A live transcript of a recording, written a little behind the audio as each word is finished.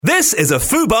This is a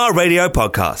Fubar Radio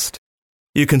podcast.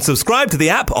 You can subscribe to the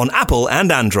app on Apple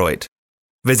and Android.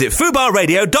 Visit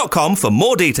fubarradio.com for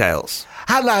more details.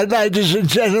 Hello, ladies and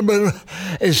gentlemen.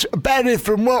 It's Barry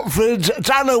from Watford.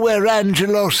 Don't know where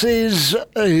Angelos is.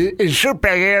 He should be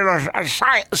here.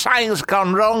 Something's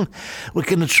gone wrong. We're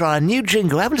going to try a new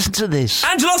jingle. Have a listen to this.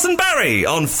 Angelos and Barry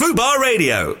on Fubar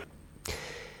Radio.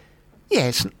 Yeah,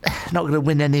 it's not going to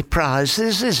win any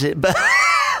prizes, is it? But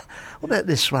what about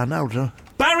this one? Hold on.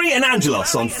 Barry and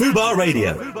Angelos on Fubar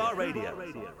Radio.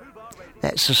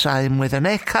 That's the same with an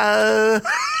echo.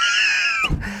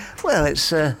 Well,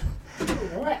 it's...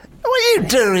 What are you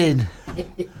doing?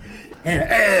 Where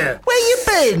you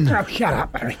been? Oh, shut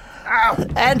up, Barry. Oh.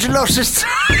 Angelos is...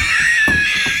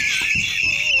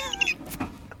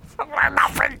 falling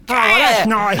off a chair. Oh, that's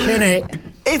nice, isn't it?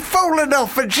 He's fallen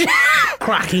off a chair.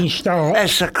 Cracking start.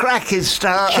 That's a cracking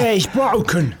start. Chair's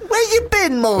broken. Where you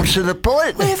been, more to the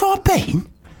point? Where have I been?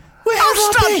 Where have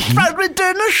I been? We're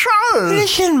doing a show.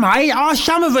 Listen, mate,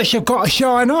 some of us have got to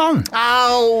sign on.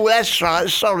 Oh, that's right.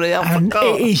 Sorry, I forgot.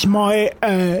 It is my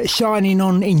signing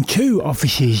on in 2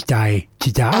 offices day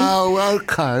today. Oh,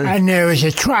 okay. And there is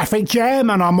a traffic jam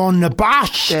and I'm on the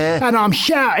bus and I'm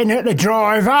shouting at the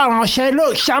driver and I said,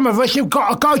 look, some of us have got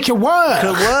to go to work.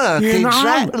 To work, you know,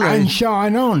 exactly. and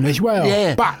sign on as well.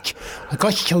 Yeah. But I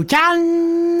got it all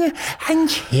done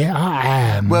and here I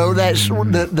am. Well, that's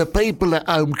the people at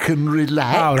home can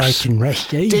relax. Oh, they can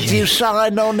rest easy. Did you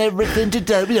sign on everything to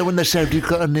do? You know, when they said you've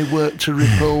got any work to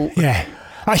report? Yeah.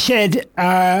 I said,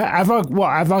 have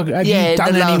you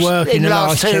done any work in the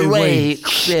last 2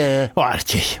 weeks? Yeah. Well, what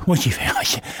do you think?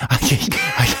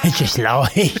 I just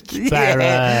lied, Barry.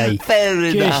 Yeah, fair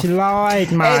enough. Just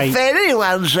lied, mate. If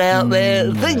anyone's out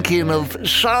there thinking of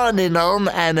signing on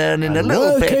and earning a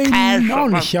little bit of cash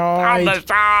on the side,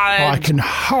 I can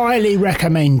highly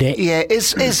recommend it. Yeah,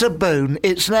 it's a boon.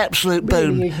 It's an absolute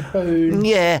boon. Really is a boon.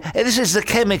 Yeah, this is the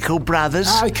Chemical Brothers.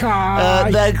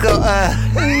 Okay. They've got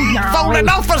fallen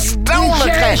off a stool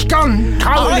again. It's gone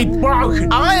totally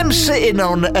broken. I am sitting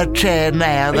on a chair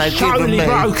now. They've totally given me.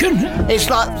 Broken. It's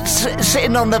like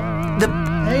sitting on the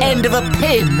end of a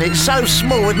pin. It's so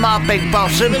small with my big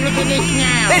bottom. Look at this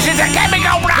now. This is the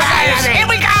Chemical Brothers. Here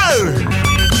we go.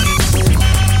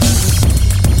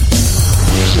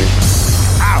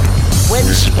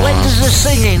 When does the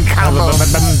singing come on?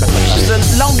 It's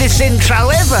the longest intro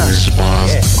ever.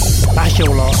 Yeah. That's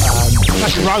all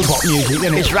that's robot music,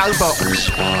 isn't it? It's robot.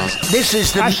 This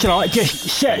is the...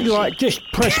 That's just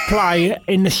press play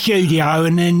in the studio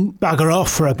and then bugger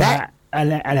off for about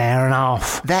an hour and a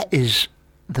half. That is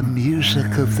the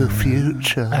music of the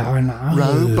future. I know.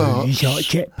 Robots. You got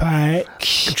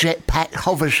jetpacks. Jetpack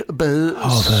hover boots.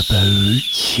 Hover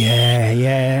boots,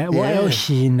 yeah. What else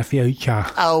is in the future?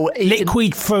 Oh,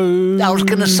 liquid food. I was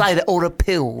going to say that, or a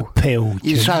pill. Pill.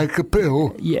 You take a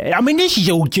pill. Yeah, I mean, this is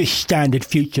all just standard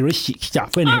futuristic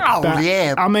stuff, isn't it? Oh,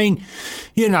 yeah. I mean,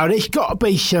 you know, there's got to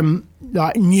be some,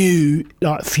 new,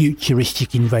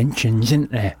 futuristic inventions,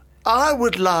 isn't there? I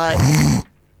would like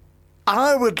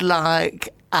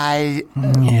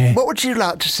what would you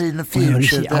like to see in the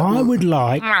future? Well, I would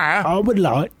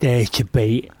like there to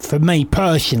be, for me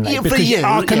personally, for because you,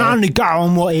 I can only go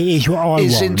on what it is what I want.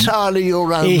 It's entirely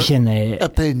your own, isn't it?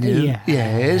 Opinion. Yeah.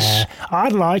 Yes.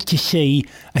 I'd like to see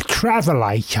a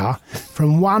travelator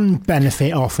from one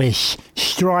benefit office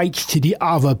straight to the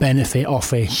other benefit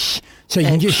office. So you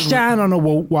can just stand on a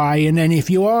walkway, and then if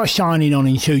you are signing on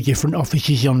in 2 different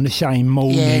offices on the same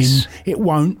morning, it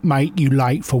won't make you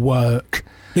late for work.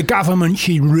 The government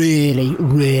should really,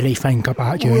 really think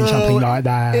about doing something like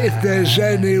that. If there's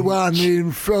anyone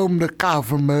in from the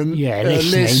government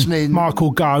listening,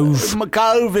 Michael Gove.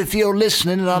 Gove, if you're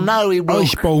listening, and I know he will,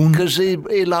 because he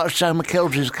likes to say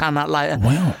McElderry's come out later.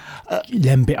 Well,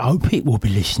 Lembit Opit will be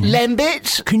listening.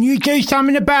 Lembit? Can you do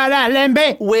something about that,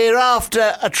 Lembit? We're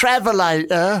after a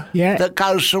travelator that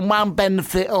goes from one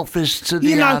benefit office to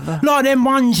the other. Like them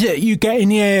ones that you get in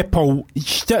the airport,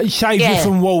 saves you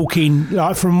from walking,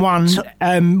 from one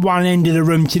end of the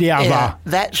room to the other. Yeah,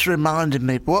 that's reminded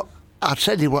me. I'll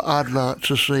tell you what I'd like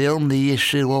to see on the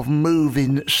issue of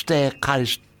moving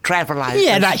staircase travellators.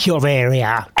 Yeah, that's your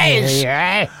area.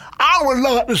 I would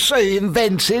like to see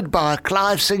invented by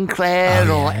Clive Sinclair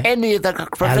or any of the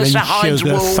Professor Heinz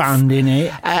Wolf. Funding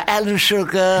it. Alan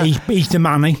Sugar. He's the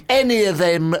money. Any of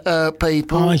them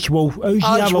people. Heinz Wolf. Who's the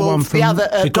other one from the other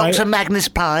Dr. Magnus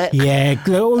Pyatt. Yeah,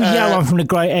 who's the other one from the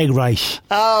Great Egg Race?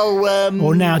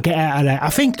 Or now get out of that. I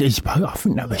think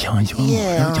that was Heinz Wolf.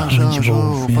 Yeah, Heinz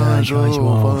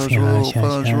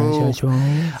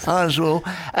Wolf.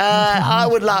 I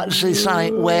would like to see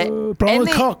something where Brian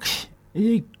Cox.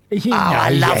 I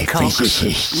love he's a cocks.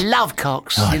 physicist. Love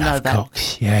cocks. I you know love that.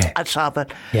 cocks, yeah. That's other.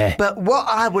 Yeah. But what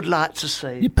I would like to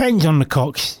see. Depends on the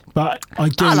cocks, but I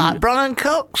do. I like Brian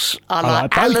Cox. I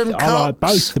like Alan Cox. I like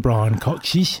both the Brian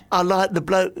Coxes. I like the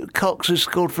bloke Cox who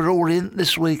scored for Orient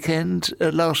this weekend,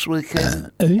 last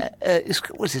weekend.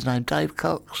 What's his name? Dave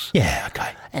Cox? Yeah,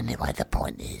 okay. Anyway, the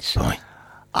point is, Right.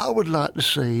 I would like to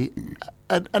see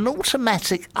an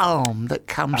automatic arm that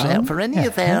comes out for any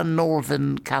of our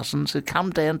northern cousins who come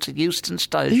down to Euston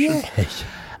Station Yes.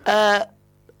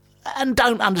 and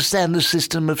don't understand the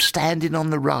system of standing on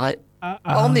the right.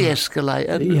 On the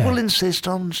escalator, will insist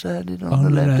on standing on the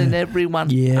left in every one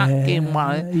fucking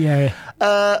way. Yeah.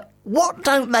 What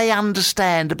don't they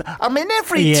understand? I mean,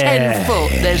 every 10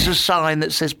 foot there's a sign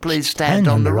that says, please stand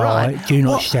on the right. Do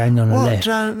not stand on the left.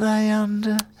 What don't they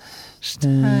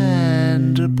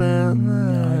understand about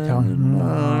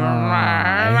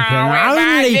I can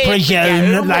only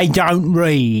presume that they don't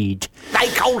read.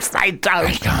 Of course they don't.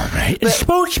 They don't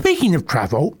read. Speaking of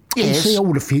travel, you Yes. see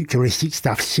all the futuristic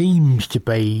stuff seems to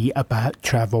be about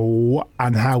travel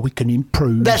and how we can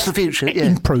improve. That's the future, yeah.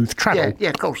 Improve travel. Yeah,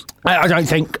 of course. I don't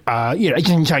think, it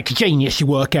doesn't take a genius to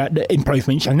work out the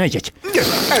improvements, and does it?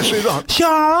 Yes, absolutely right. So,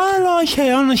 I say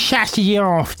on a Saturday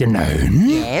afternoon,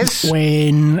 Yes.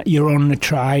 when you're on the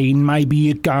train, maybe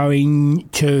you're going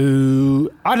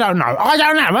to, I don't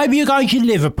know, maybe you're going to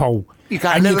Liverpool. You're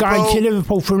going and to you're going to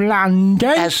Liverpool from London.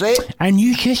 That's it. And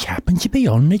you just happen to be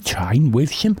on the train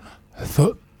with some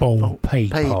football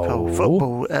people.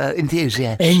 Football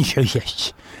enthusiasts.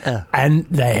 Enthusiasts. And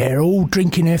they're all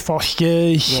drinking their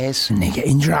Fosters. Yes. And they're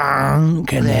getting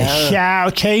drunk. And they're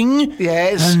shouting.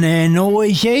 Yes. And they're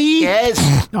noisy.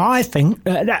 Yes. I think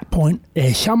that at that point,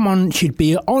 someone should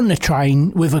be on the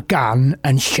train with a gun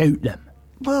and shoot them.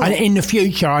 Well, And in the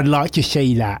future, I'd like to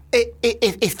see that.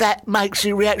 if that makes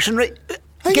you reactionary...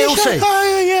 Guilty.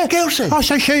 Yeah. Guilty. Oh,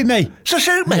 so shoot me. So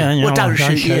shoot me. No, Well, don't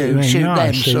shoot you. me. Shoot No,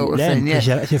 them, shoot sort of them, thing, yeah. 'cause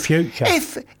that's the future.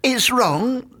 If it's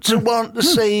wrong to want to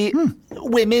see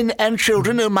women and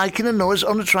children who are making a noise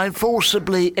on the train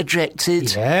forcibly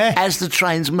ejected as the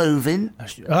train's moving.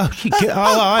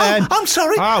 I'm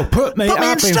sorry. Oh, put me Put me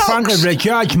up in in front stocks. of the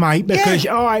judge, mate, because,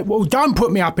 all right, well, don't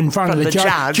put me up in front of the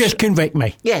judge. Just convict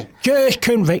me. Yeah. Just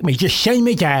convict me. Just send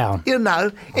me down. You know,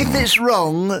 if it's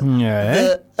wrong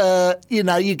that,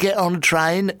 you get on a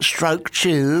train, stroke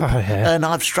tube, and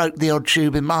I've stroked the odd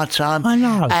tube in my time. I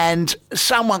know. And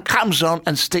someone comes on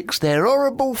and sticks their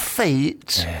horrible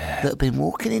feet that have been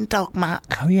walking in dog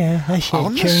muck. Oh, yeah, that's it.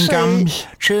 On the Chewing seat, gums.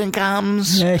 Chewing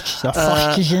gums. Yes, the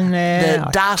Fosters in there. The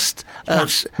dust.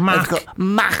 Muck. They've got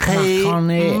muck on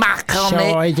it.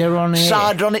 Cider on it.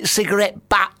 Cider on it. Cigarette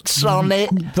butts on it.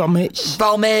 Vomits.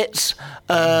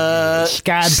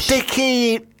 Scabs.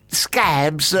 Sticky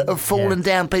scabs that have fallen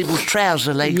down people's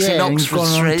trouser legs in Oxford and gone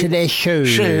Street. onto their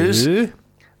shoes.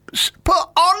 Put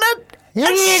on a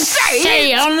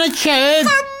seat on the tube.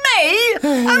 for me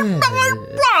and my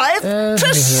wife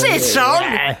to sit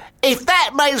on. If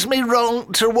that makes me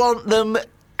wrong to want them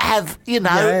have,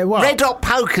 red hot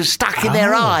pokers stuck in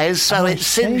their eyes so it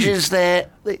singes their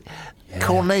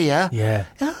cornea. Yeah.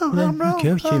 Oh, I'm wrong.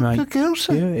 Guilty, mate. I'm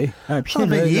guilty. Guilty.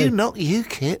 Absolutely. I mean, not you,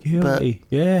 Kit. Guilty.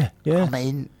 Yeah. But, I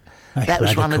mean, That's that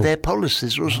was one radical. of their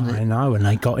policies, wasn't it? I know, and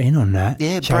they got in on that.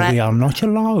 Yeah, so we are not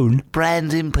alone.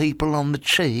 Branding people on the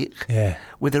cheek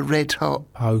with a red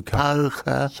hot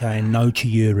poker. Saying no to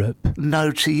Europe.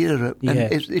 No to Europe. Yeah.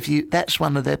 And if you, that's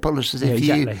one of their policies.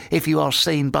 Exactly. If you are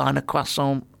seen buying a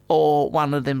croissant or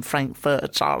one of them Frankfurter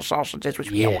sausages, which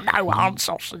we all know aren't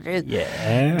sausages,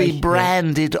 be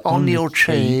branded on your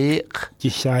cheek.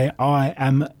 Just say, I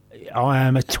am a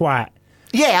twat.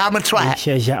 Yeah, I'm a twat. It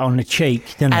says that on the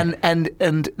cheek, doesn't it?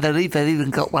 And they've even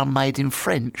got one made in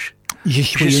French. Je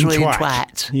suis un twat.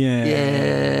 twat.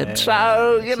 Yeah.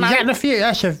 So, Is that the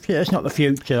future? That's not the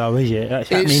future, though, is it? That's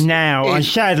happening now. And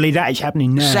sadly, that is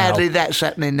happening now. Sadly, that's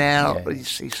happening now.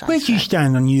 Yeah. Where do you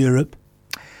stand on Europe?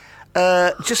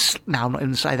 No, I'm not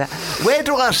going to say that. Where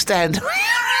do I stand?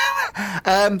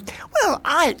 Well,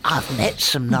 I've met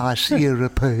some nice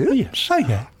Europeans. Say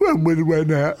that. When we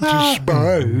went out to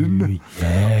Spain,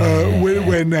 we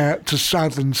went out to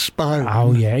southern Spain.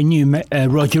 Oh, yeah. And you met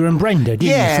Roger and Brenda,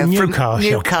 didn't you? From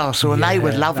Newcastle. Newcastle, and they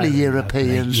were lovely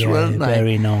Europeans, weren't they?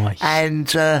 Very nice. And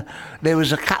there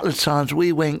was a couple of times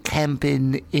we went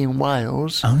camping in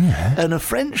Wales. Oh, yeah. And a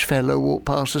French fellow walked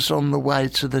past us on the way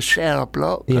to the shower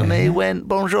block, and he went,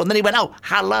 bonjour. And then he went, oh,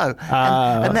 hello.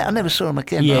 And I never saw him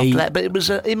again after that, but it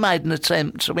was he made an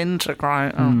attempt to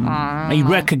integrate. He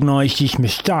recognised his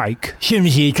mistake as soon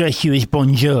as he addressed you as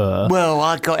bonjour. Well,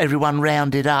 I got everyone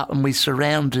rounded up and we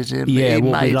surrounded him. Yeah,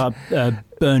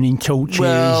 burning torches.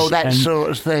 Well, that and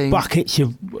sort of thing. Buckets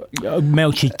of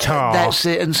melted tar. That's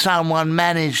it. And someone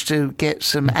managed to get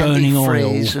some Burning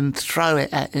antifreeze oil. and throw it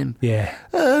at him. Yeah.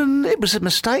 And it was a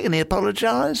mistake, and he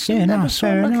apologised. Yeah, no,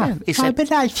 fair enough. He said, but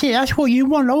that's it. That's what you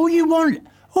want. All you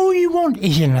want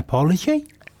is an apology.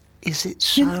 "Is it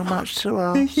so much to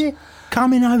ask?" Is it?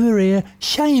 Coming over here,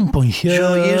 saying bonjour.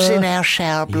 You're using our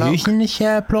shower block. Using the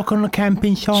shower block on the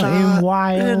camping site in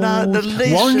Wales. You know, the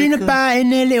least wandering about in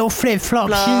their little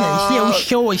flip-flops, little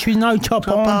shorts with no top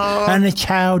on, and a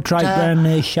towel draped around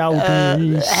their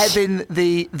shoulders. Having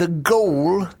the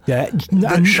gall,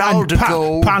 the shoulder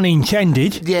gall. Pun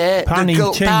intended. Yeah, pun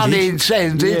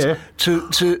intended. Yeah.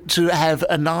 To have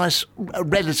a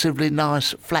relatively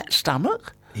nice flat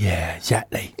stomach. Yeah,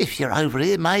 exactly. If you're over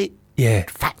here, mate. Yeah.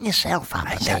 Fatten yourself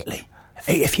up exactly.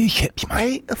 Eat a few chips,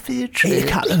 mate. Eat a few chips. Eat a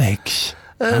couple of eggs.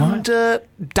 And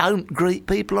don't greet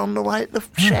people on the way to the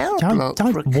shower block.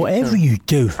 Whatever you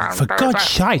do, for God's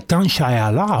sake, don't say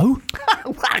hello.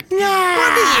 What are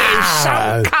you,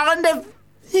 some kind of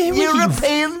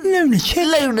European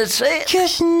lunatic?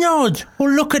 Just nod or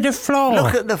look at the floor.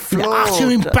 Look at the floor. The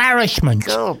utter embarrassment.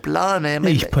 God, blimey.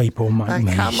 These people make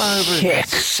me come over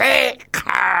sick.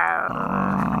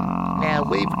 Now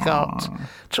we've got,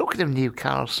 talking of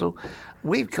Newcastle,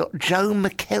 we've got Joe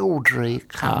McElderry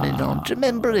coming on. Do you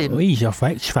remember him? Well, he's off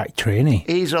X Factory, isn't he?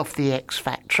 He's off the X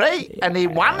Factory, and he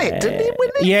won it, didn't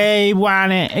he? Yeah, he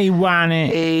won it. He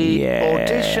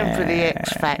auditioned for the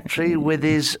X Factory with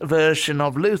his version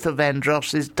of Luther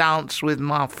Vandross's Dance with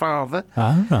My Father.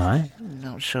 Oh, right.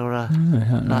 Not sure I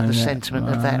like the sentiment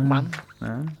of that one.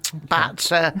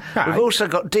 But we've also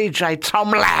got DJ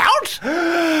Tom Loud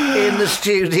in the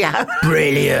studio.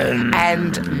 Brilliant.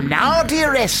 And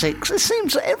Nadia Essex. It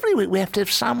seems that every week we have to have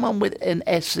someone with an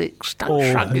Essex. Don't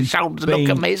shrug your shoulders and look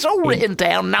at me. It's all written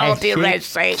down. Nadia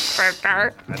Essex.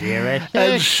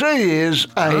 And she is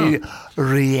a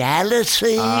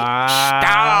reality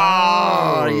star.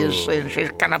 You see,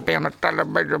 she's going to be on a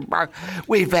television.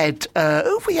 We've had, who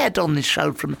have we had on this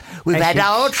show from? We've had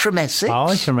Ard from Essex.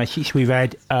 Ard from Essex. We've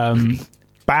had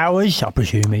Bowers, I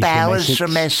presume he's Bowers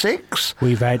from Essex.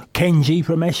 We've had Kenzie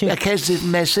from Essex. Kenzie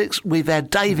from Essex. We've had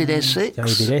David Essex.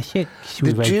 David Essex. The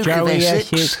We've had Duke Joey of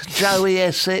Essex. Joey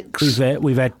Essex.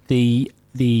 We've had the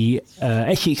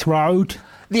Essex Road.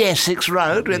 The Essex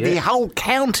Road, where the whole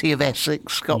county of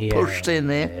Essex got pushed in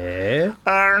there.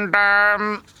 Yeah.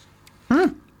 And,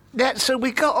 so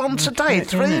we got on today,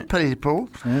 3 people.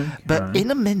 But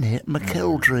in a minute,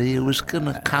 McElderry, who was going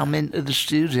to come into the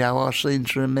studio, I seem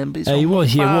to remember. There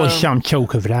was some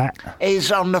talk of that. He's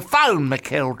on the phone,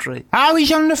 McElderry. Oh,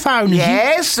 he's on the phone, is he?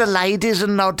 Yes, the ladies are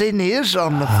nodding. He is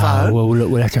on the phone. Well, look,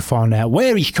 we'll have to find out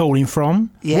where he's calling from,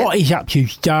 what he's up to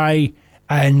today,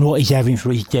 and what he's having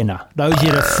for his dinner. Those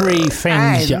are the 3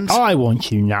 things that I want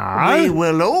to know. We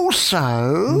will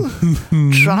also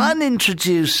try and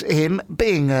introduce him,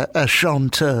 being a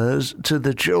chanteuse, to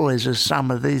the joys of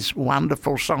some of these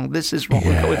wonderful songs. This is what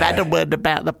we've had a word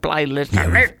about the playlist.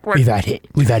 Yeah, we've had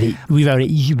it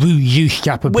used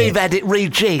up a bit. We've had it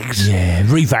rejigged. Yeah,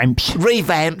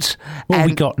 revamped. What have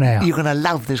we got now? You're going to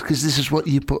love this, because this is what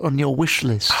you put on your wish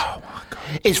list. Oh, my God.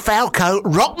 It's Falco,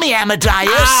 Rock Me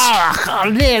Amadeus.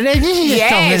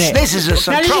 This is a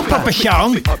song. Now, this is a proper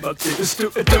song. This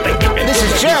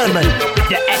is German.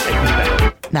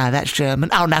 No, that's German.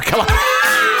 Oh, no, come on.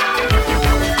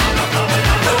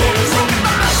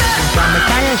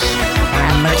 Amadeus.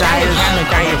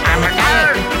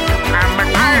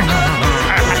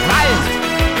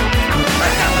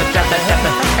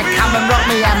 Come and rock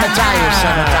me, Amadeus.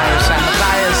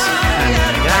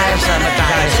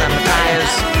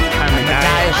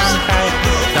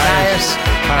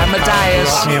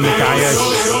 Amadeus.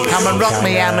 Come and rock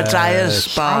me,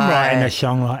 Amadeus. I'm writing a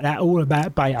song like that, all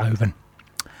about Beethoven.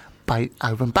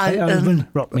 Beethoven.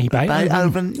 Rock me,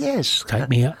 Beethoven. Yes. Take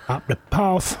me up the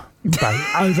path,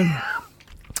 Beethoven.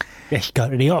 Let's go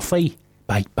to the offie,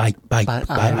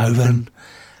 Beethoven.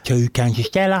 2 cans of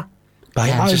Stella,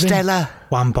 Beethoven.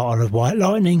 1 bottle of White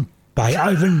Lightning,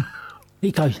 Beethoven.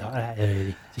 He goes like that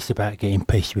early, just about getting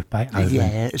pissed with Beethoven.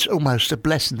 Yeah, it's almost a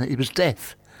blessing that he was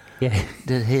deaf. Yeah.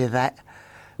 Did hear that?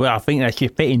 Well, I think that's a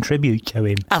fitting tribute to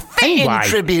him. A fitting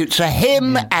tribute to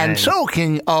him. And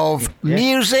talking of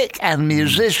music and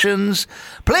musicians,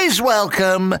 please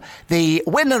welcome the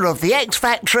winner of the X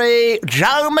Factory,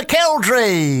 Joe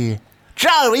McElderry. Joe,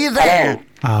 are you there?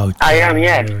 Oh, I am,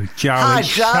 yes. Joe, Hi,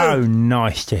 it's Joe. so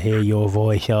nice to hear your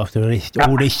voice after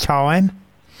all this time.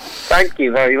 Thank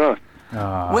you very much.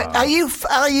 Well, are you?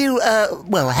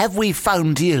 Well, have we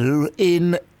phoned you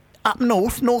in up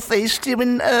northeast? You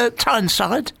in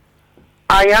Tyneside?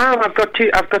 I am. I've got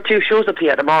two shows up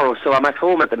here tomorrow, so I'm at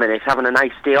home at the minute, having a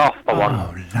nice day off for one.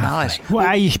 Oh, Nice. Well,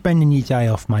 how are you spending your day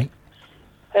off, mate?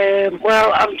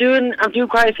 Well, I'm doing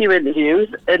quite a few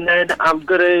interviews, and then I'm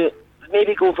gonna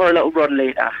maybe go for a little run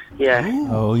later. Yeah.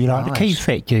 Oh, you like to keep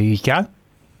fit, do you, Joe?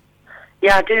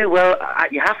 Yeah, I do. Well,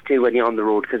 you have to when you're on the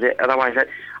road, because otherwise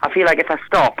I feel like if I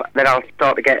stop, then I'll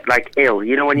start to get ill.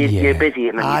 You know, when you're busy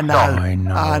and then you stop.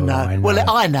 I know. Well,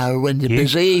 I know when you're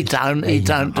busy. He don't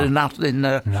do nothing.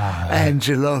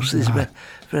 Angelos is very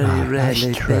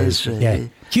rarely busy. Yeah.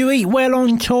 Do you eat well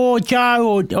on tour,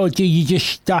 Joe, or do you just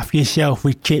stuff yourself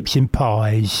with chips and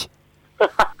pies?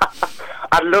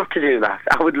 I'd love to do that.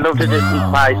 I would love to do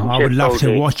some pies and chips. I would love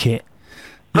to watch it.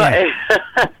 But,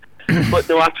 but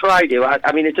no, I try to.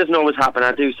 I mean, it doesn't always happen.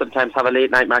 I do sometimes have a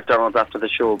late night McDonald's after the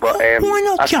show, but why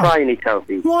not, I Joe? try and eat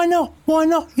healthy. Why not?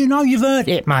 You know you've earned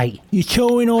it, mate. You're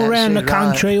touring all around the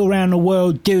country, all around the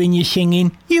world, doing your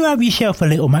singing. You have yourself a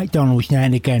little McDonald's now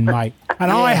and again, mate. And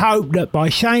I hope that by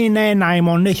saying their name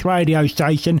on this radio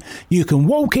station, you can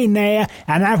walk in there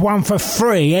and have one for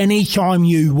free any time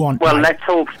you want. Well, mate. let's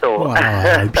hope so. Well,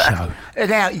 I hope so.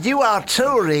 Now, you are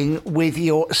touring with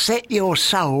your Set Your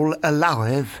Soul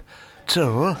Alive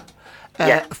tour.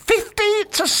 Yeah. 50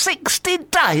 to 60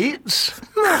 dates?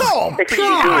 Oh, 60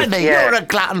 blimey, days, yeah. you're a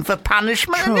glutton for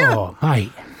punishment, aren't you? Sure,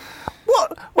 mate.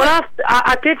 What? Well,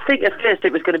 I did think at first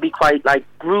it was going to be quite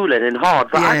grueling and hard,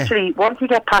 but actually, once you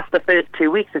get past the first 2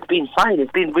 weeks, it's been fine.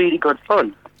 It's been really good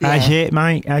fun. That's it,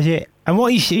 mate. That's it. And what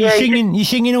are you singing? You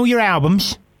singing all your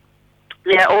albums?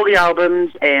 Yeah, all the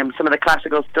albums, some of the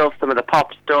classical stuff, some of the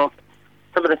pop stuff,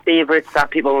 some of the favourites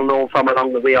that people will know from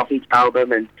along the way off each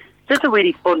album, and it's just a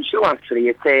really fun show, actually.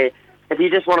 It's if you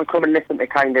just want to come and listen to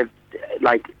kind of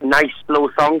nice slow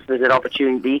songs, there's an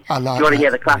opportunity. If you want to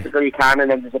hear the classical, you can, and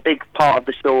then there's a big part of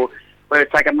the show where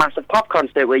it's like a massive pop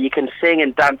concert where you can sing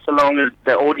and dance along, and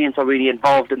the audience are really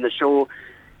involved in the show.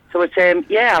 So it's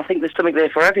I think there's something there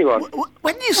for everyone.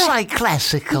 When you say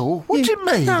classical, what do you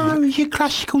mean? No, he's a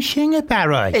classical singer,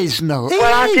 Barry. He's not. He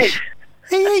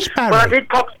is, Barry. Well,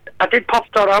 I did Pop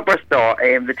Star Opera Star,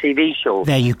 the TV show.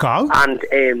 There you go.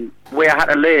 And where I had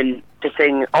to learn to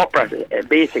sing opera,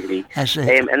 basically. That's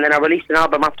it. And then I released an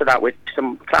album after that with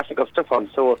some classical stuff on.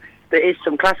 So there is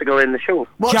some classical in the show.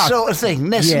 What sort of thing?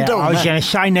 Ness and Dormer? I was going to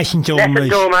say Ness and Dormer. Ness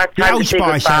and Dormer, The Time Old to Say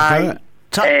Spice Goodbye.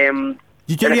 advert.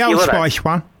 You do the Old Spice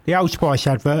one? The Old Spice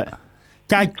advert.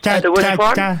 The which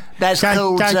one? That's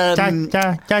called...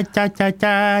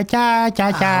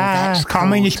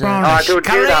 Carmina's Bananas. I don't do that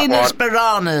Carina's one.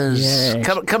 Bananas. Yes.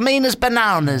 Carmina's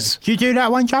Bananas. Do you do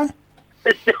that one, Joe?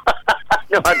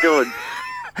 No, I don't.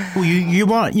 Well, you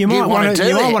might want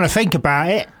to think about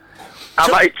it. I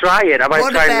might try it. I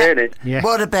might try and learn it. Yeah.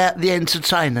 What about the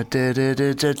entertainer? It's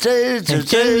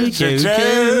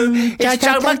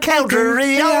Joe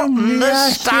McElderry on the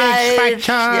stage.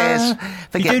 Yes,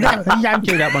 forget that. You don't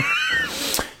do that one.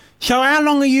 So how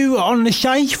long are you on the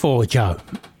stage for, Joe?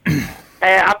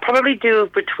 I probably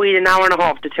do between an hour and a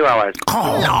half to 2 hours.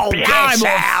 Oh, out.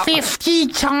 50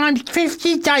 times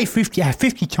 2.5.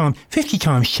 50 times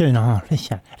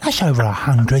 2.5. That's over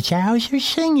 100 hours of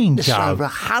singing, It's Joe. over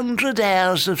 100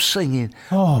 hours of singing.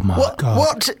 Oh, my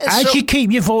God. How do you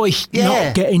keep your voice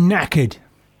not getting knackered?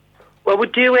 Well, we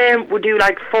do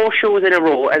 4 shows in a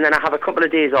row, and then I have a couple of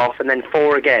days off, and then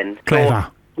 4 again. Clever.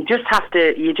 So you just have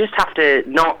to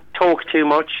not talk too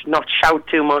much, not shout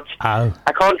too much. Oh.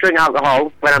 I can't drink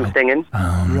alcohol when I'm singing.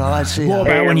 Right. What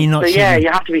about when you're not singing? Yeah, you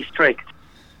have to be strict.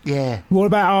 Yeah. What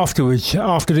about afterwards?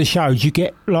 After the show, do you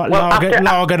get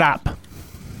lagered up?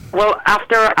 Well,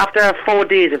 after 4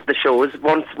 days of the shows,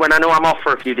 when I know I'm off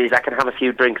for a few days, I can have a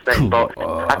few drinks then, but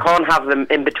I can't have them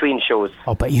in between shows.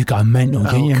 I bet you go mental,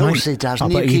 don't you, mate? Of course he does. I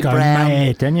bet you go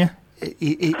mad, don't you?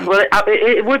 Well,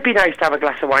 it would be nice to have a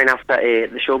glass of wine after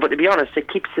the show, but to be honest, it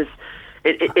keeps us,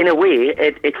 in a way,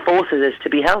 it forces us to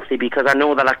be healthy because I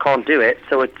know that I can't do it,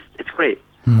 so it's great.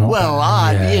 Well,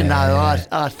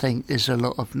 I think there's a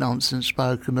lot of nonsense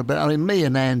spoken about. I mean, me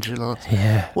and Angelos,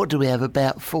 what do we have,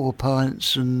 about 4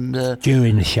 pints and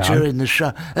during the show? And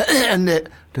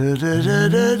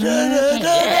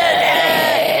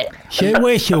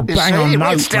we're still bang on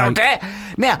notes, mate.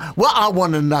 Now, what I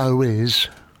want to know is,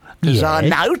 because I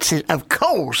noticed, of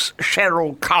course,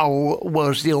 Cheryl Cole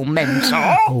was your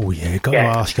mentor. Oh, yeah, got to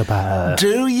ask about her.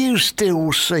 Do you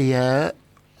still see her?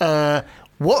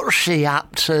 What's she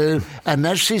up to? And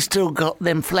has she still got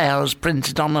them flowers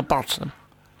printed on the bottom?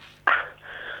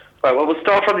 Right, well, we'll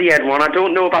start from the end one. I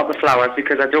don't know about the flowers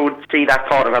because I don't see that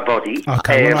part of her body.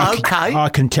 Okay, I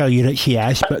can tell you that she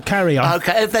has, but carry on.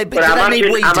 Okay, if they but I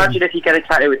imagine if you get a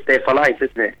tattoo, it's there for life,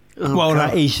 isn't it? Well,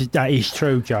 that is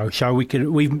true, Joe. So we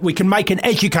can make an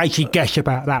educated guess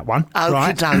about that one,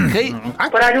 right?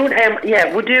 But I don't.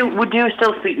 We do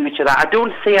still speak to each other. I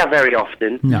don't see her very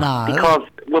often, because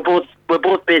we're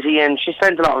both busy, and she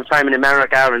spends a lot of time in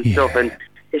America and stuff, and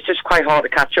it's just quite hard to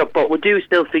catch up. But we do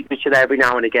still speak to each other every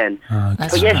now and again.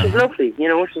 But yeah, she's lovely. You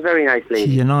know, she's a very nice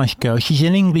lady. She's a nice girl. She's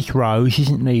an English rose,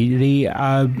 isn't she?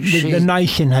 The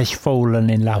nation has fallen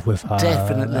in love with her.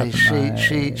 Definitely,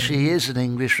 she is an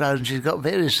English rose, and she's got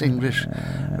various English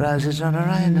roses on her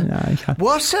own.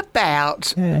 What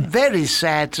about? Very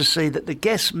sad to see that the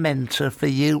guest mentor for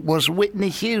you was Whitney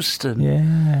Houston.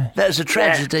 Yeah, that was a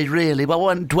tragedy, really. But I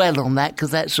won't dwell on that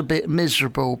because that's a bit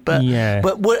miserable. But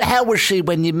how was she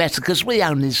when you met her? Because we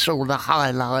only saw the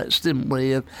highlights, didn't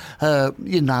we, of her,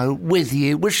 with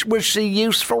you. Was she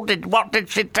useful? What did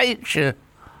she teach you?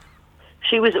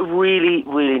 She was a really,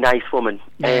 really nice woman.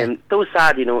 So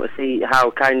sad, to see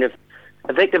how kind of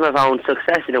a victim of our own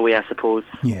success in a way, I suppose.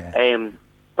 Yeah.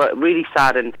 But really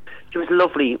sad, and she was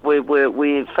lovely. We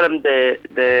filmed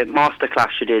the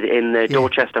masterclass she did in the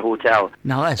Dorchester Hotel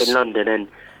in London,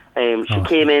 and she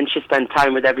came in, she spent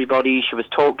time with everybody, she was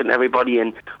talking to everybody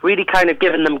and really kind of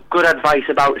giving them good advice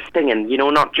about singing,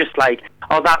 not just like,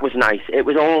 oh, that was nice. It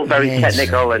was all very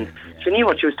technical, and she knew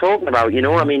what she was talking about,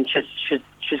 I mean, she's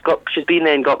been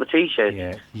there and got the T-shirt.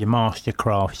 Yeah, you're a master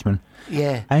craftsman.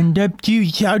 Yeah. And do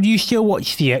you still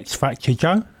watch the X Factor,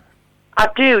 Joe? I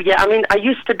do, yeah. I mean, I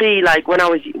used to be like,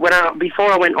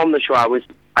 before I went on the show, I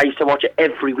used to watch it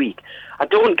every week. I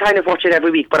don't kind of watch it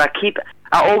every week, but I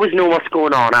always know what's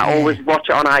going on. I always watch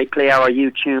it on iPlayer or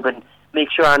YouTube and make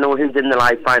sure I know who's in the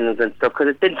live finals and stuff, because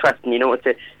it's interesting,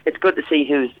 it's good to see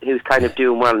who's kind of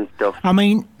doing well and stuff. I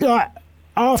mean,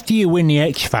 after you win the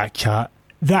X Factor,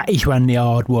 that is when the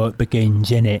hard work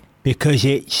begins, isn't it? Because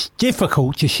it's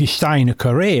difficult to sustain a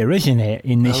career, isn't it,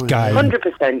 in this game? 100%.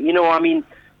 I mean,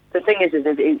 the thing is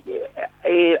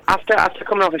after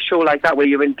coming off a show like that where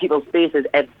you're in people's faces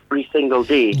every single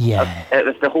day,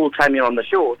 the whole time you're on the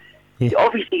show,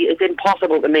 obviously it's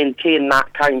impossible to maintain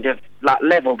that kind of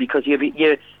level because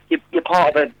you're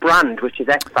part of a brand which is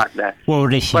X Factor. Well,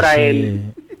 but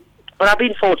I've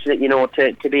been fortunate,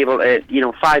 to be able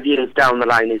to, 5 years down the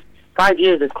line 5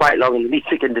 years is quite long in the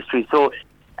music industry, so.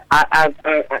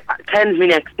 10's my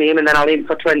next game, and then I'll aim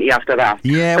for 20 after that.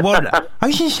 Yeah, well, I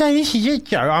was just saying, this is it,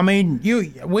 Joe. I mean,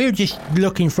 we're just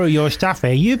looking through your stuff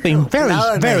here. You've been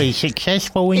very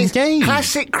successful indeed.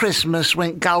 Classic Christmas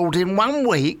went gold in 1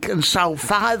 week and sold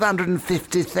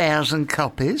 550,000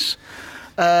 copies.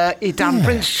 He done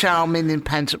Prince Charming in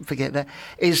Pantom, forget that.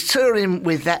 He's touring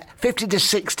with that 50 to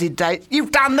 60 dates.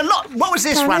 You've done a lot. What was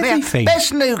this one here?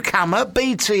 Best Newcomer,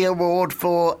 BT Award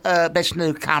for Best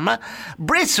Newcomer,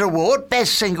 Brit Award,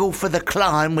 Best Single for The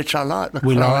Climb, which I like.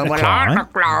 We like The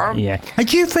Climb. Yeah. And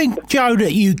do you think, Joe,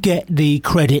 that you get the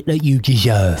credit that you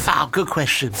deserve? Oh, good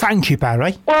question. Thank you,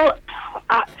 Barry. Well,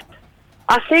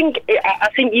 I think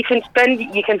you can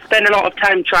spend a lot of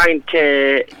time trying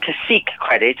to seek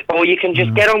credit, or you can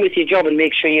just get on with your job and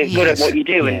make sure you're good at what you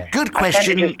do. Yeah. And good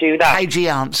question. Just do that. Cagey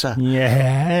answer.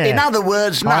 Yeah. In other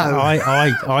words, no.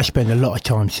 I spend a lot of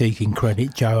time seeking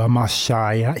credit, Joe. I must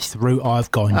say that's the route I've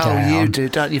gone down. Oh, you do,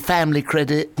 don't you? Family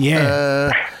credit.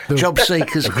 Yeah. Job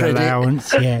seekers credit.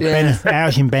 Allowance. Yeah.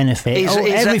 Housing benefit.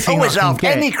 Everything. Always ask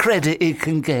any credit you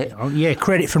can get. Oh, yeah.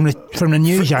 Credit from the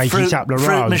news agents up the road.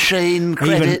 Fruit machine.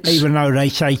 Credits. Even though they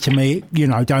say to me,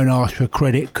 don't ask for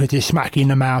credit because they're smacking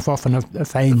the mouth off and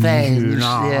offends you.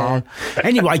 Yeah.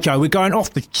 Anyway, Joe, we're going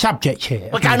off the subject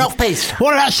here. We're going off piece.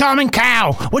 What about Simon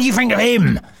Cowell? What do you think of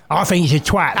him? I think he's a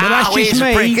twat. But that's just he's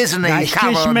me. A prick, isn't he? That's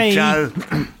Come just on, me. Joe.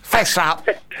 Fess up.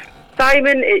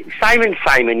 Simon's Simon's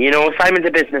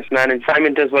a businessman and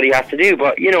Simon does what he has to do,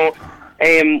 but,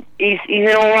 he's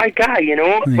an alright guy,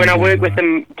 When I worked with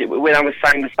him, when I was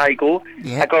signed with Psycho,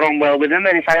 I got on well with him,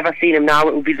 and if I ever seen him now,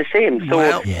 it would be the same.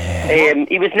 So,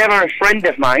 he was never a friend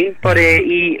of mine, but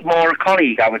he more a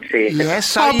colleague, I would say.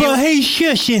 Yes, but he's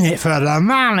just in it for the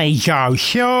money, Joe,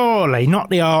 surely,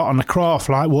 not the art and the craft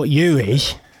like what you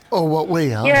is. Or what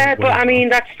we are. Yeah, but I mean,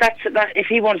 that's if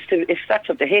he wants to, if that's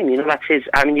up to him, that's his.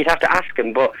 I mean, you'd have to ask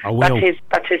him, but that's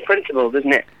his principles,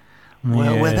 isn't it?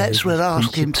 Well, that's where I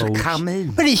asked him to come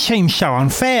in. But it seems so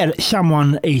unfair that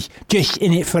someone is just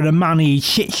in it for the money,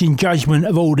 sits in judgment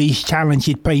of all these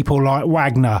talented people like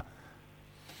Wagner.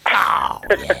 Oh,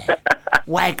 yeah.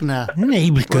 Wagner.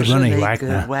 He was good, wasn't he,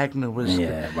 Wagner? Wagner was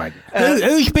good. Wagner.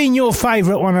 Who's been your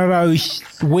favourite one of those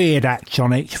weird acts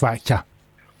on X Factor?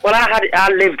 Well, I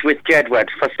lived with Jedward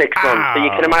for 6 months, so you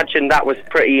can imagine that was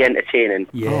pretty entertaining.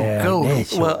 Yeah. Oh,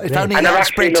 cool. Well, if only And they're that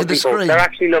actually spread to lovely the screen. They're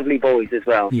actually lovely boys as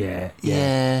well. Yeah.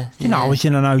 Yeah. You know, I was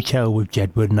in an hotel with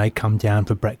Jedward and they come down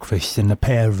for breakfast and the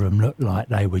pair of them looked like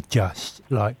they were just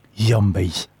like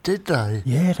zombies. Did they?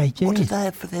 Yeah, they did. What did they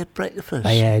have for their breakfast?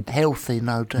 They had... Healthy,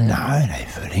 no doubt. No, they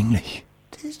were English.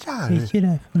 Did They they? did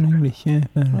have an English, yeah.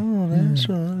 Oh, that's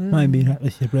all right. Maybe that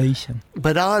was the reason.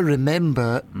 But I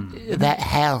remember that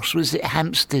house, was it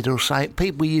Hampstead or something?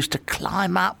 People used to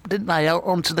climb up, didn't they,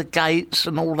 onto the gates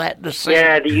and all that to see.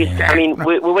 Yeah, they used to, I mean,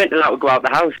 we weren't allowed to go out the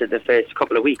house in the first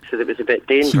couple of weeks, so it was a bit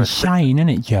It's dangerous. insane, isn't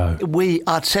it, Joe?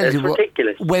 I tell It's you what,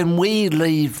 ridiculous. when we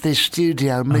leave this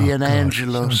studio, me and God,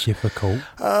 Angelos, so difficult.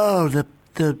 oh, the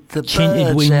Tinted birds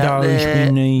out windows there,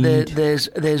 we need.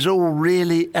 There's all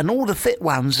really, and all the fit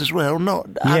ones as well, not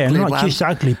ugly not ones. just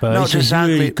ugly birds, Not just there's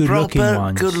really ugly, good-looking proper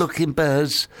ones. good-looking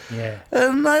birds. Yeah.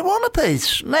 And they want a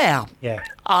piece. Now, Yeah.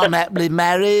 I'm happily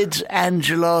married.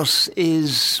 Angelos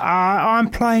is I'm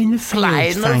playing the field,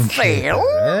 playing the thank you, field.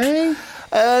 Barry.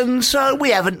 and so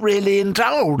we haven't really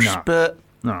indulged. No. But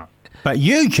No. But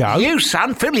you, Joe, you,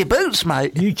 son, fill your boots,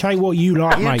 mate. you take what you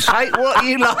like, You mate. take what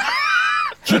you like.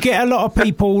 Do you get a lot of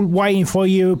people waiting for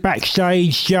you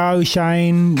backstage, Joe,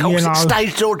 saying, you know...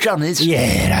 Stage door Johnny's.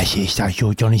 Yeah, that's it, stage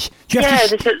door Johnny's. Do you Yeah, have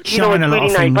to it's shine it's a lot really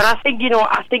of nice. things? But I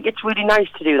think it's really nice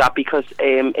to do that because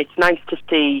it's nice to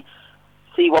see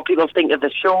what people think of the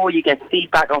show. You get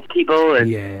feedback off people, and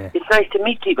Yeah. it's nice to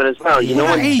meet people as well. You know,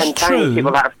 That and is spend time with true.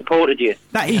 people that have supported you.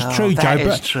 That is Oh, true, that Joe,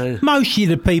 is but true. most of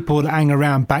the people that hang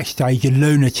around backstage are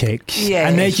lunatics. Yes.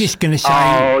 And they're just going to say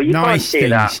Oh, you can't nice say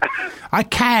things. that. I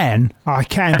can,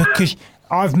 because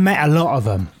I've met a lot of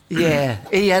them. Yeah,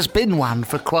 he has been one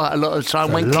for quite a lot of time.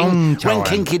 For a When long time. when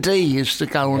Kinky D used to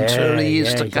go on tour, he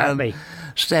used to go. exactly.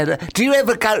 Stand. Do you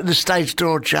ever go to the stage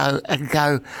door, Joe, and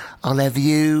go, "I'll have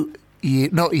you,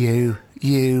 not you,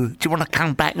 you. Do you want to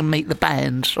come back and meet the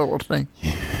band, sort of thing?"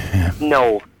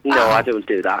 No, I don't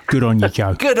do that. Good on you,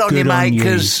 Joe. Good on you, mate,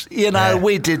 because Yeah.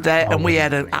 we did that, and Oh, we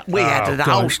had a God.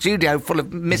 whole studio full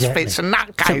of misfits and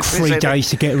nutcases. Took 3 and days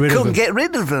to get rid of couldn't them. get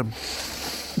rid of them.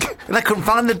 They couldn't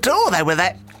find the door. They were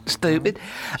that stupid.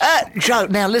 Joe,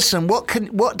 now listen.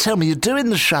 Tell me, you're doing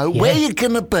the show. Yeah. Where you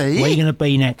gonna be? Where are you going to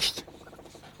be next?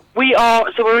 We are,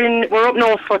 so we're up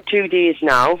north for 2 days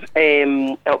now,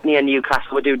 up near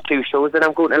Newcastle. We're doing 2 shows, and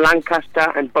I'm going to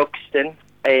Lancaster and Buxton.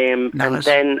 And Nice.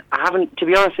 then to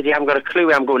be honest with you, I haven't got a clue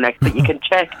where I'm going next, but you can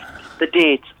check the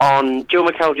dates on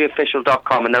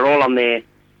joemckelderryofficial.com, and they're all on there.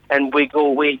 And we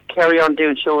carry on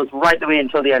doing shows right the way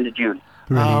until the end of June.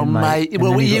 Oh, Brilliant, mate. And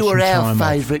Well, then you got were some our time off.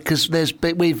 favourite because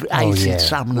we've hated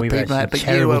some of the We've people, had but some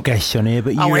you terrible were. guests on here,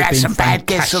 but Oh, you we have had been some bad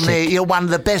guests on here. fantastic. You're one of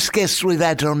the best guests we've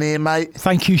had on here, mate.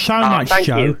 Thank you so much, thank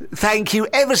Joe. you. Thank you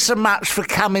ever so much for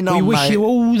coming We on, wish mate. you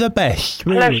all the best.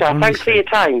 Really, Pleasure. Thanks honestly. for your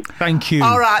time. Thank you.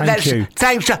 All right, Thank you.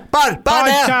 thanks, Joe. Bye Bye,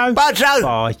 now. Joe. Bye, Joe.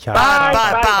 Bye, Joe. Bye, Bye,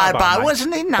 bye, bye, bye. mate.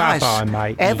 Wasn't he nice? Bye,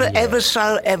 mate. Ever Yeah.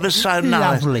 so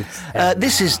nice. Lovely.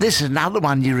 This is another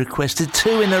one you requested.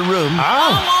 2 in a room.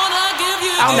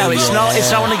 Oh, no, it's not.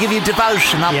 It's I want to give you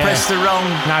devotion. I Yeah. pressed the wrong.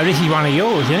 no, this is one of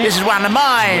yours, isn't it? This is one of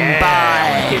mine. yeah,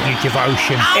 By give you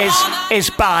devotion. it's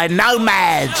by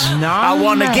Nomads. I Nomads.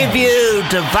 want to give you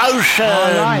devotion.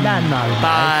 I like that, Nomad.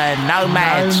 By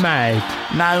Nomads. Nomad.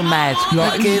 Nomads.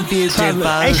 I give you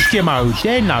devotion. Eskimos,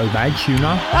 they're nomads, you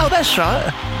know. Oh, that's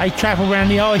right. They travel around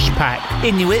the ice pack.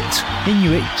 Inuit.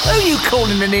 Inuits. Who are you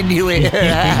calling an Inuit?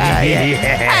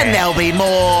 Yeah. And there'll be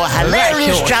more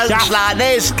hilarious sort of jokes stuff. like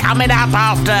this coming up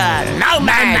after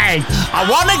Nomads. I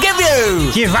want to give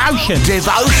you Devotion.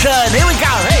 devotion. Here we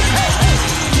go.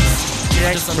 Hey.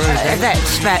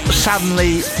 That's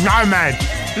suddenly Nomad.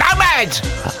 Nomads.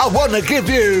 I want to give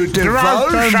you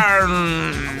devotion.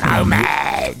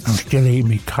 Nomads. I'm still eating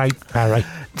me cake, Barry.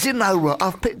 Do you know what?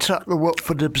 I've picked up the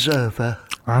Watford Observer.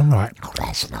 All right. Oh,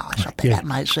 that's nice. I bet Yeah. that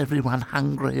makes everyone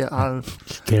hungry at home.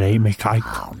 Still eating me cake.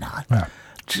 Oh, no. Yeah.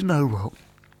 Do you know what?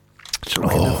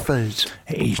 Talking of foods,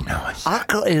 It is nice. I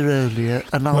got here earlier,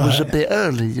 and I was a bit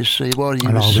early, you see, while you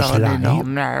And were I was signing late.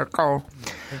 on there.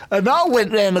 And I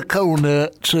went round the corner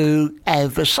to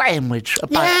have a sandwich, a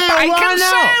why bacon not?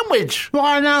 sandwich.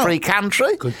 Why not? Free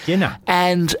country. Good dinner.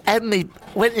 And Anthony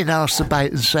went in and asked the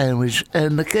bacon sandwich,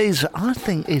 and the geezer, I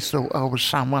think he thought I was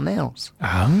someone else.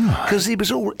 Oh. Because he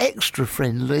was all extra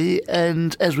friendly,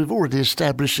 and as we've already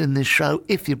established in this show,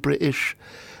 if you're British,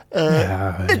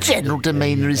 The general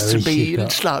demeanour is to be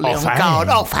slightly on guard,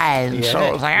 offhand,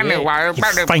 sort of thing. Anyway,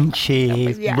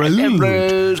 offensive,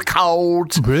 rude,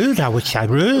 cold. Rude, I would say,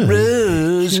 rude.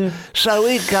 Rude. So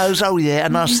it goes, oh yeah,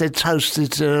 and I said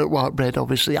toasted white bread,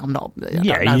 obviously. I'm not,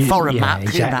 foreign muck,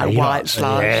 exactly, white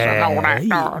slice and all that.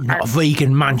 Not a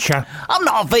vegan muncher. I'm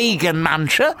not a vegan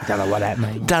muncher. I don't know what that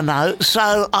means. Don't know.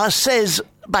 So I says,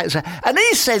 and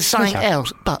he said something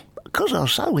else, but because I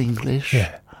was so English,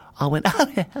 I went, oh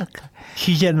yeah, okay.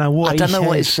 She didn't know what I don't know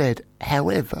what he said.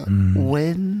 However,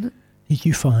 when did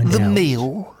you find the out?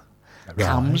 meal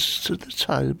comes to the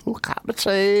table, cup of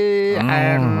tea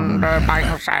and a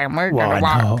bacon sandwich. Why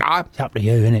not? It's up to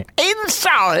you, isn't it?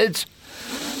 Inside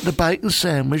the bacon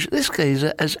sandwich, this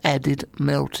geezer has added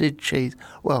melted cheese.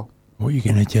 Well, what are you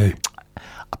going to do?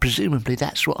 Presumably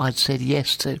that's what I'd said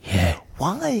yes to. Yeah.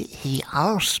 Why he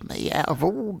asked me out of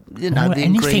all, the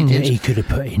anything ingredients. That he could have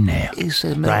put in there. He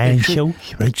said brown melted sauce,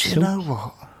 cheese. red But you sauce, know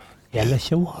what? yellow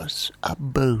sauce. It was a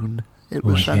boon. It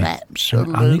was an An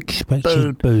absolute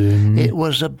unexpected boon. It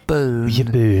was a boon. It was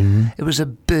a boon. It was a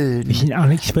boon. It was an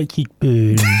unexpected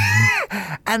boon.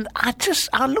 And I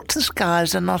looked at the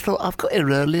skies and I thought, I've got here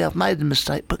early, I've made a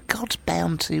mistake, but God's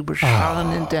bounty was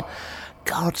shining down.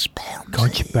 God's bounty.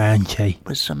 God's bounty.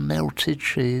 With some melted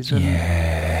cheese.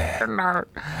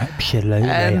 Absolutely.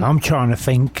 I'm trying to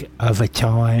think of a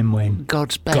time when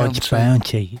God's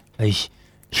bounty has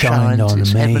shined on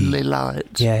its me. heavenly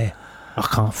light. Yeah. I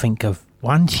can't think of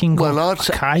one single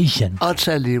occasion. I'll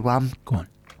tell you one. Go on.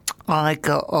 I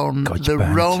got on the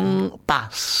wrong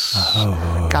bus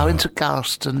going to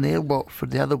Garston near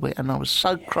Watford the other week, and I was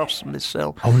so cross with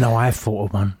myself. Oh, no, I thought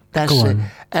of one. That's it.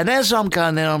 And as I'm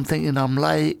going there, I'm thinking I'm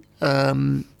late. All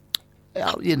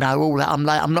that. I'm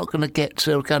late. I'm not going to get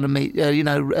to. We're going to meet.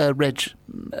 Reg.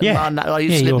 Yeah. I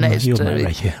used to live next to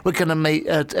Reg, yeah. We're going to meet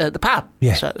at the pub.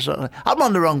 Yeah. So I'm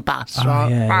on the wrong bus. Oh,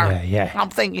 right? yeah. I'm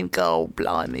thinking, God,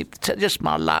 blimey, just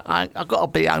my luck. I've got to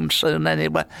be home soon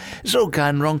anyway. It's all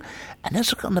going wrong. And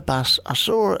as I got on the bus, I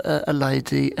saw a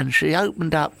lady, and she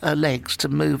opened up her legs to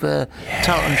move her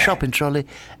tartan shopping trolley,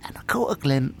 and I caught a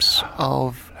glimpse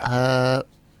of her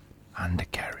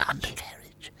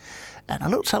undercarriage. And I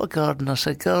looked up at God and I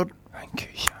said, God, thank you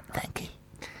so much. Thank you.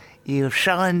 You have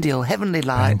shined your heavenly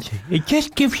light. Thank you. It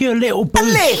just gives you a little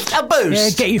boost. A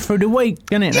boost. Yeah, get you through the week,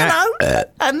 doesn't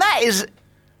it? And that is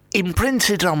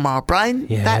imprinted on my brain.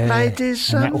 Yeah, that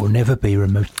lady's. And that will never be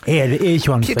removed. Here's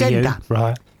one for you,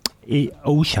 right?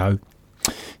 Also,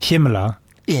 similar,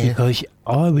 because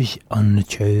I was on the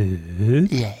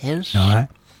tube. Yes. Right,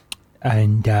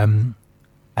 and I'm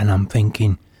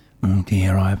thinking, oh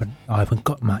dear, I haven't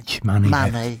got much money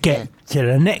to get to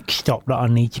the next stop that I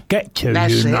need to get to.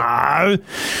 That's it.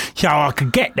 So I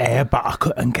could get there, but I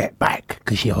couldn't get back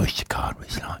because the Oyster card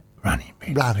was like running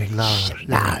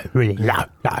really low.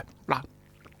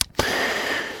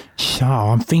 So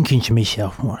I'm thinking to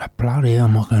myself, what the bloody hell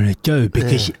am I going to do?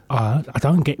 Because I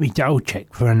don't get my dole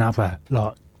check for another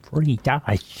 3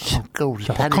 days. Oh,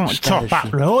 so I can't top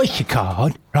up the Oyster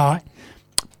card, right?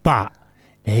 But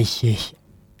there's this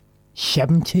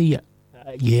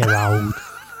 70-year-old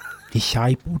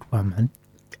disabled woman,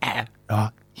 right?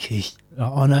 She's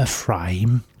on her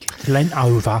frame, she's leant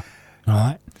over,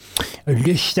 right? And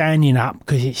just standing up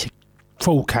because it's a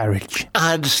full carriage.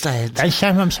 I understand. That's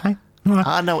what I'm saying. Right.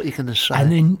 I know what you're going to say.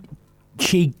 And then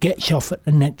she gets off at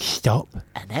the next stop.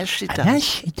 And as she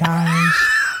does,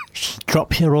 she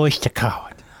drops her Oyster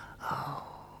card.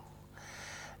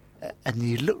 And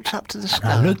you looked up to the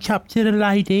sky. And I looked up to the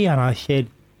lady and I said,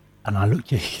 and I looked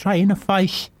her straight in the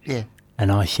face. Yeah.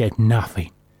 And I said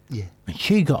nothing. Yeah. And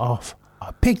she got off.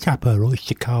 I picked up her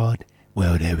Oyster card.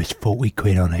 Well, there was 40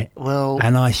 quid on it. Well.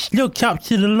 And I looked up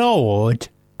to the Lord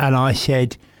and I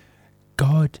said,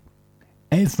 God,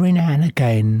 every now and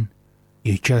again,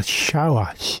 you just show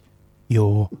us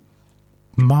your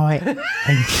might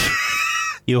and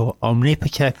your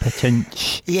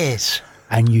omnipotence. Yes.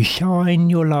 And you shine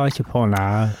your light upon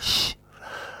us.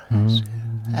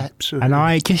 Absolutely. And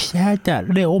I just had that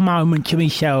little moment to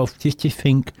myself just to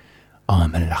think,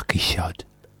 I'm a lucky sod.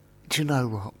 Do you know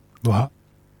what? What?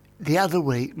 The other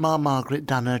week, my Margaret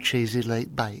done her cheesy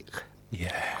late bake.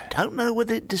 Yeah. I don't know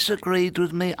whether it disagreed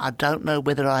with me. I don't know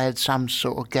whether I had some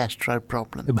sort of gastro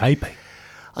problem. Maybe.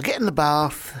 I get in the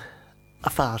bath, I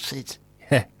farted.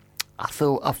 Yeah. I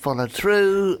thought I followed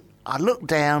through. I looked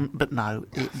down, but no,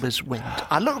 it was wind.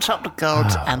 I looked up to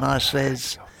God and I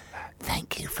says,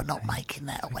 thank you for not making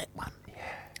that a wet one. Yeah.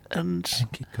 And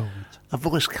thank you, God. A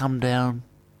voice come down.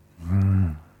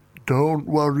 Don't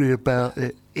worry about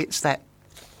it. It's that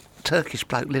Turkish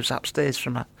bloke lives upstairs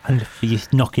from her. And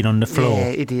he's knocking on the floor. Yeah,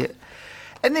 idiot.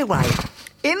 Anyway,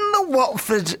 in the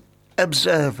Watford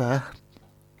Observer,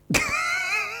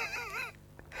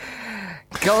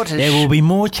 there will be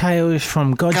more tales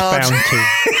from God's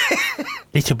bounty.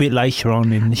 Little bit later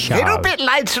on in the show. Little bit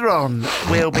later on,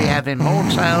 we'll be having more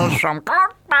tales from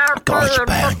God's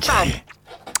bounty.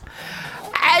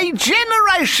 A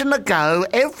generation ago,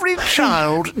 every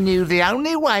child knew the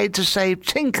only way to save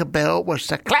Tinkerbell was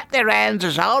to clap their hands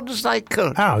as hard as they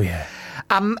could. Oh, yeah.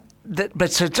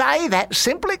 But today, that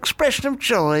simple expression of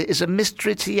joy is a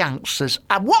mystery to youngsters.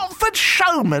 A Watford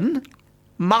showman,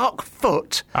 Mark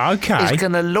Foote, is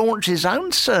going to launch his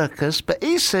own circus, but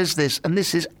he says this, and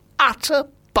this is utter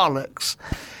bollocks.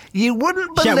 You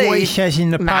wouldn't believe... Is that what he says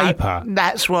in the paper?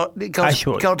 That's what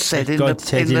God said in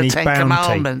the Ten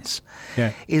Commandments.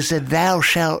 Yeah. He said, thou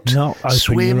shalt not open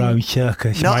swim, your own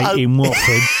circus, mate, in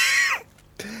Watford.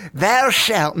 Thou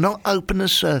shalt not open a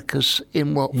circus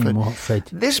in Watford.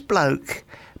 This bloke,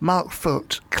 Mark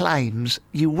Foote, claims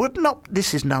you would not...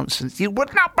 This is nonsense. You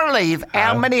would not believe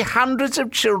how many hundreds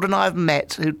of children I've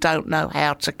met who don't know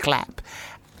how to clap.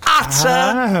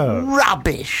 Utter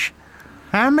rubbish.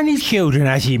 How many children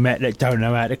has he met that don't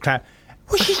know how to clap?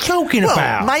 What's he talking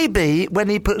about? Maybe when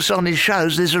he puts on his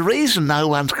shows, there's a reason no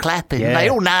one's clapping. Yeah. They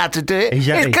all know how to do it.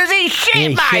 Exactly. It's because he's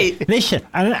shit, mate. Shit. Listen,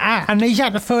 and is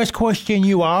that the first question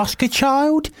you ask a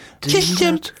child? Just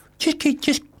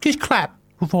clap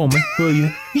for me, will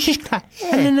you? You just clap.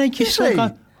 Yeah. And then they just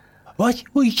go, what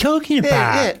are you talking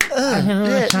about?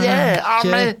 Yeah. I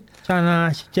mean... Don't know how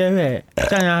to do it.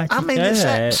 It's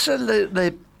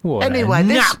absolutely... What anyway,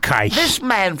 nutcase. This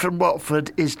man from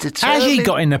Watford is determined... How's he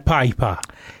got in the paper?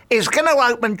 He's going to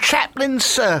open Chaplin's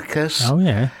Circus. Oh,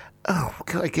 yeah. Oh,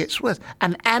 God, it gets worse.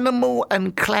 An animal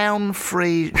and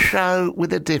clown-free show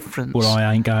with a difference. Well,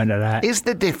 I ain't going to that. Is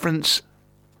the difference...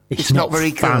 It's not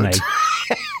very funny. Good.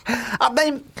 I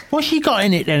mean... What's he got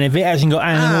in it, then, if it hasn't got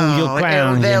animals or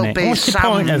clowns in it? What's the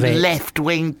point of it? There'll be some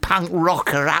left-wing punk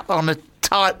rocker up on a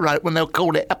tightrope when they'll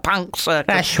call it a punk circus.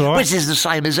 That's right. Which is the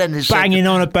same as any circus. Banging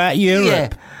on about Europe. Yeah.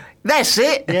 That's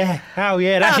it. Yeah. Oh,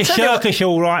 yeah, that's a circus,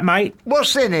 all right, mate.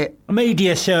 What's in it? A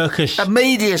media circus. A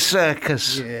media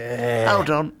circus. Yeah. Hold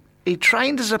on. He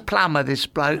trained as a plumber, this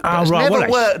bloke, but oh, has right.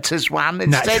 never worked as one.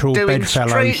 Instead, doing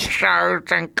street shows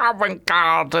and Covent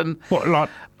Garden. What, like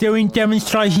doing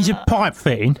demonstrations of pipe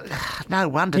fitting? No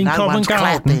wonder no one's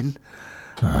clapping.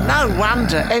 No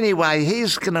wonder. Anyway,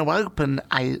 he's going to open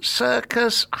a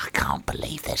circus. I can't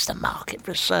believe there's the market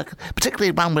for a circus, particularly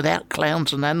one without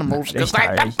clowns and animals. There's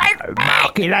no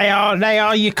market. They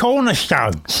are your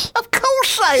cornerstones. Of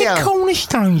course they are. The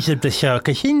cornerstones of the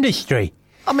circus industry.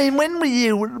 I mean, when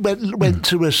you went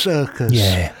to a circus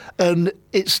and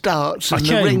it starts and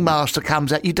the ringmaster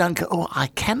comes out, you don't go, oh, I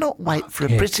cannot wait for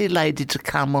a pretty lady to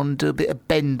come on and do a bit of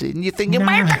bending. You think, you're the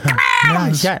clowns. No,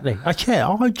 exactly. I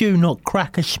tell you, I do not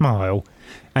crack a smile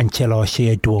until I see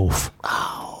a dwarf.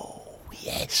 Oh,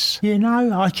 yes. You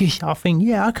know, I think,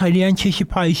 yeah, okay, the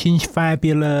anticipation's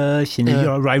fabulous and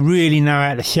they really know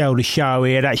how to sell the show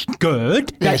here. That's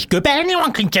good. That's good. But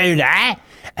anyone can do that.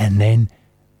 And then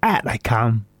out they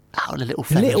come. Oh, the little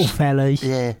fellas. Little fellas.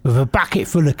 Yeah. With a bucket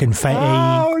full of confetti.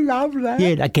 Oh, lovely.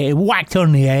 Yeah, they get whacked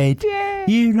on the head. Yeah.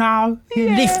 You know,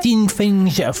 lifting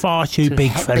things that are far too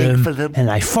big for them. And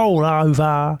they fall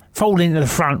over, fall into the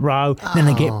front row. Then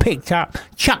they get picked up,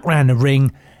 chucked round the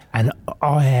ring. And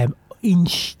I am in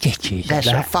stitches. That's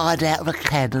fired out of a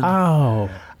cannon. Oh.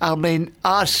 I mean,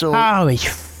 I saw... Oh, it's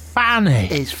funny.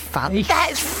 It's funny.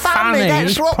 That's funny.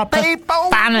 That's what people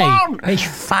want. It's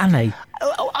funny.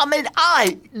 I mean,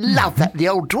 I love that the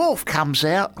old dwarf comes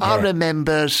out. Yeah. I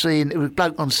remember seeing it was a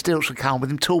bloke on stilts would come with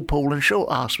him, tall, Paul and short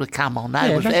ass would come on.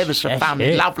 That was ever so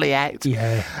funny, lovely act.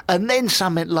 Yeah. And then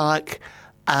something like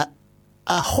a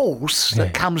horse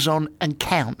that comes on and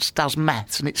counts, does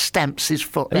maths, and it stamps his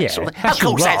foot. That sort of thing. Of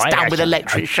course, that's done with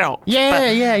electric shocks.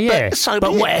 Yeah.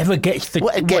 But whatever gets the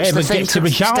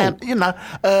result. You know,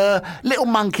 little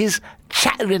monkeys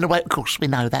chattering away. Of course, we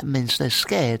know that means they're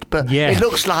scared, but it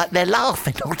looks like they're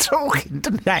laughing or talking,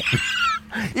 doesn't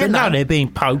it? No, they're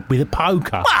being poked with a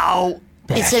poker. Well,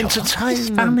 it's entertainment. It's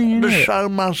funny, isn't it? Show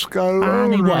must go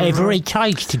on. Whatever it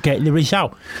takes to get the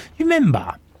result. You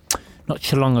remember, not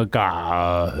so long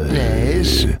ago,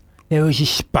 there was a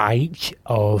spate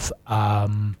of... what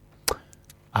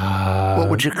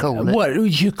would you call it? What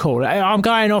would you call it? I'm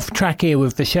going off track here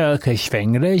with the circus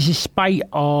thing. There's a spate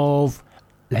of...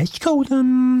 Let's call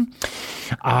them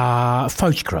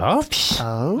photographs.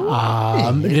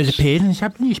 That appeared in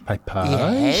some newspapers.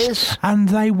 Yes. And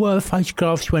they were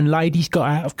photographs when ladies got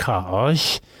out of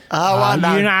cars. Oh, I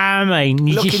know. You know what I mean?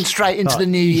 Looking straight into the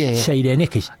new year. See their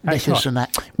knickers. Knickers and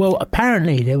that. Well,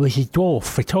 apparently there was a dwarf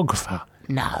photographer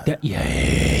No. That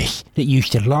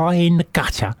used to lie in the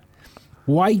gutter,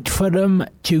 wait for them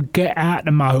to get out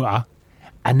the motor,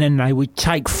 and then they would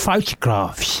take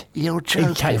photographs. You're They'd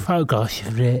joking. take photographs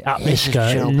of their up their It's a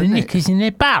skirt job, and the isn't it? knickers in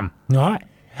their bum, right?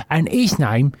 And his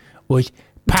name was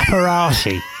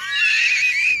Paparazzi.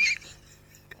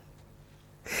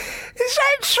 Is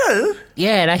that true?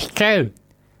 Yeah, that's true.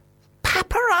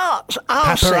 Paparazzi.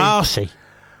 Paparazzi.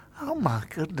 Oh, my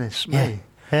goodness me. Yeah.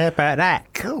 How about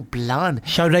that? God, blimey.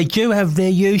 So they do have their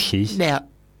uses. Now,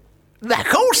 of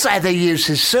course they use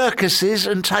circuses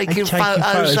and taking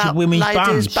photos of up women's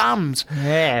ladies' bums. bums.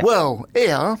 Yeah. Well,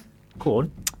 here, Go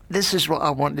on. this is what I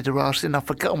wanted to ask and I've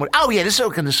forgotten what... Oh, yeah, this is what I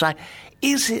was going to say.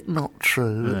 Is it not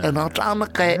true, and I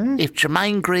don't care if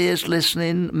Jermaine Greer's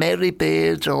listening, Mary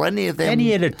Beards or any of them...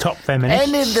 Any of the top feminists.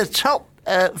 Any of the top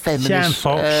feminist Sam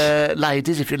Fox.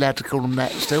 ladies, if you're allowed to call them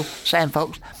that still, Sam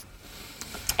Fox.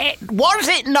 Was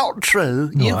it not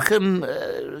true? Right. You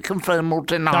can confirm or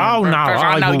deny. Oh, no, because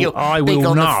I know will- you're I big will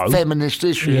on know. the feminist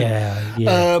issue.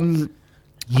 Yeah.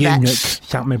 Eunuch. that's-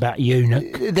 Something about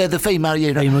eunuch. They're the female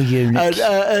eunuch. Female eunuchs.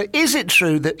 Is it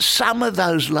true that some of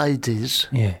those ladies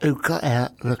Yeah. who got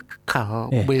out of the car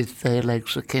Yeah. with their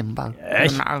legs akimbo,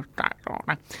 Yes.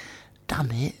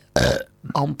 done it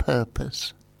on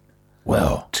purpose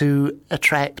Well. to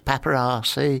attract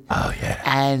paparazzi Oh, yeah.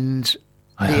 and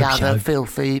I the hope other so.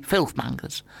 filthy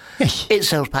filthmongers? Yes. It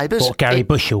sells papers. Or Gary It-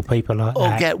 Bushell, people like Or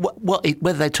that. get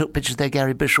whether they took pictures of their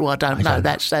Gary Bushell, I don't know. don't know.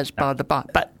 That's by the by.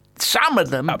 But some of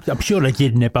them I'm sure they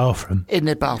did in their bathroom. in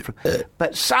their bathroom.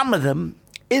 But some of them,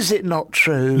 is it not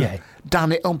true? Yeah.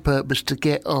 Done it on purpose to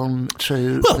get on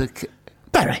to Well, the.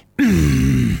 Barry,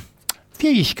 a few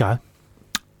years ago.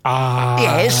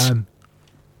 Yes.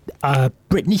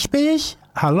 Britney Spears.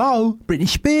 Hello, Britney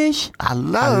Spears.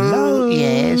 Hello.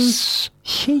 Yes.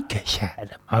 She gets out of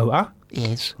the motor,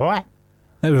 Yes. right?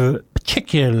 They were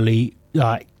particularly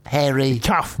Harry.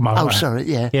 tough motor. Oh, sorry.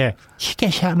 Yeah. Yeah. She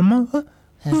gets out of the motor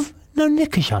with no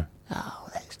knickers on. Oh,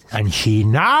 that's. And she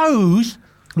knows,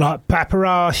 like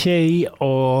Paparazzi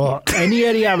or any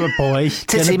of the other boys,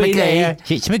 Titsy gonna be McGee. there.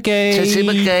 Titsy McGee. Titsy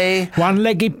McGee.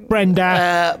 One-legged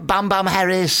Brenda. Bum Bum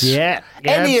Harris. Yeah.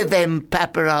 Any of them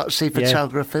paparazzi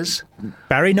photographers.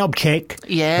 Barry Knobchick.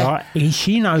 Yeah. Right, and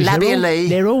she knows Labia Lee.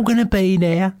 they're all going to be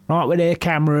there, right, with their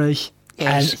cameras.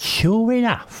 Yes. And sure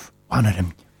enough, one of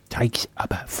them takes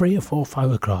about 3 or 4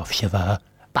 photographs of her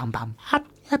Bum Bum.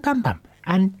 her bum bum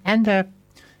and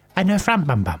her front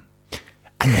bum bum.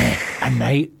 And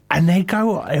they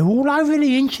go they're all over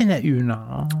the internet, you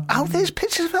know. Oh, there's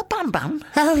pictures of a Bum Bum.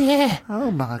 Oh yeah.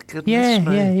 Oh, my goodness. Yeah,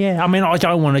 me. yeah. I mean, I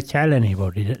don't want to tell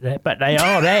anybody that, but they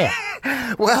are there.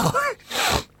 Well,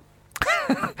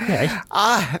 Yes.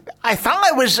 if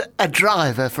I was a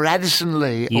driver for Addison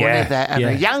Lee or Yeah, any of that, and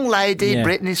a yeah. young lady, Yeah.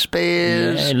 Britney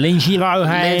Spears, Yeah, Lindsay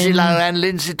Lohan.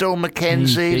 Lindsay Dawn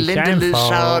McKenzie, Lindsay, Linda Sam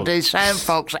Lusardi, Sam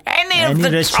Fox, any of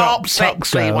the top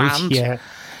sexy girls, ones, Yeah.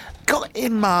 got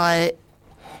in my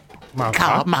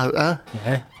car motor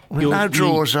Yeah. with no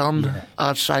drawers on,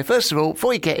 I'd say. First of all,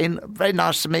 before you get in, very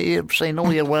nice to meet you, seen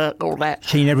all your work, all that.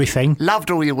 Seen everything.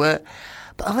 Loved all your work.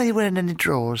 But are you wearing any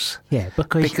drawers? Yeah,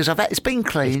 because It's been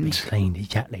cleaned. it's cleaned,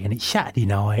 exactly, and it's Saturday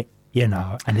night, you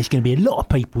know, and there's going to be a lot of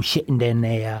people sitting down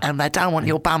there. And they don't want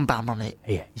your bum bum on it.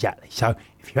 Yeah, exactly. So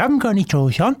if you haven't got any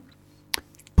drawers on,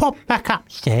 pop back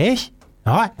upstairs,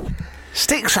 all right?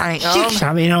 Stick something Stick on.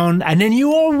 something on, and then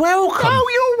you're welcome.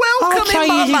 Oh, you're welcome I'll in take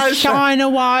my you to motor. China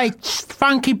Whites,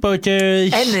 Funky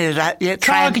Butters, Any of that, yeah.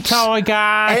 Tiger tramps. Tiger,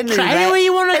 Any of that. anywhere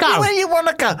you want to go. Anywhere you want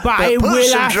to go. But it put will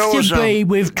some have drawers to be on.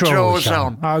 with drawers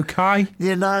on. Okay?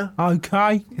 You know?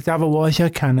 Okay? Because otherwise I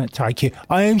cannot take you.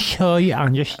 I am sure you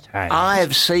understand. I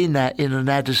have seen that in an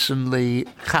Addison Lee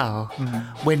car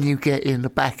when you get in the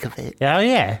back of it. Oh,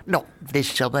 yeah? Not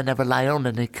this job, they never lay on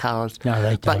any cars. No,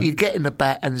 they But don't. you get in the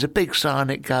back and there's a big sign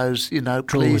that goes, you know,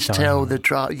 please sign. tell the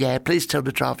driver, please tell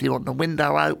the driver you want the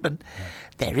window open.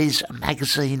 There is a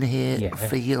magazine here Yeah.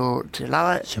 for your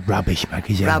delight. It's a rubbish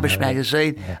magazine. Rubbish though.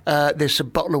 magazine. There's a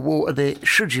bottle of water there,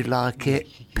 should you like it.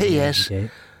 P.S. Yeah.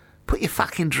 Put your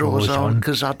fucking drawers Drawers on, on.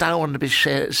 because I don't want to be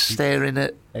staring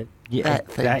at Yeah,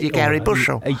 that thing. Your Gary all right,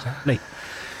 Bushell. Exactly.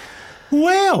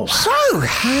 Well, So,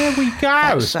 there we go.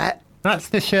 that's that. That's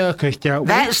the circus dealt with.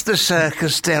 That's the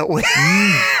circus dealt with.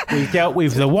 We dealt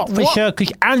with the Watford What- circus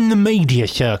and the media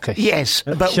circus. Yes,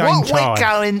 At the but same what time. we're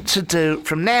going to do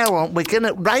from now on, we're going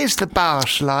to raise the bar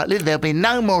slightly. There'll be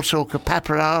no more talk of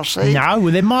paparazzi. No,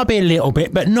 well, there might be a little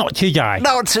bit, but not today.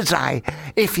 Not today.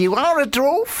 If you are a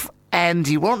dwarf and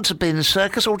you want to be in a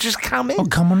circus, or just come in. Or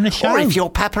come on the show. Or if you're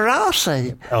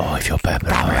paparazzi. Oh, if you're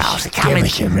paparazzi. Come Give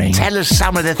us a in. ring. Tell us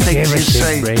some of the things Give you us a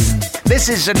see. ring. This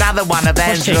is another one of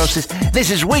What's Angelos's. This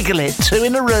is Wiggle It, 2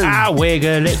 in a room. Ah,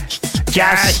 wiggle it.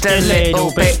 Just a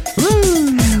little bit.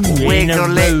 Woo.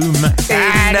 Wiggle it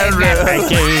in a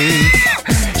room.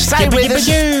 Stay with us.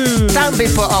 Don't be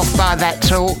put off by that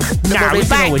talk. No, we'll we be can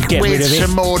back always get rid with of it.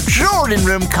 some more drawing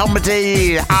room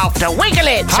comedy after Wiggle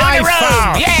It, 2 High in a room.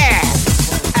 five. Yeah.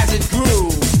 As it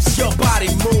grooves, your body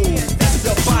moves.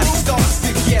 Your body starts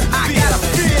to get I got a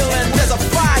feeling there's a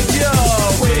fire.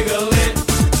 Wiggle it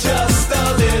just a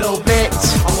little bit.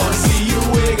 I want to see you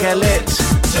wiggle it.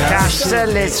 Just a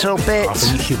little bit. I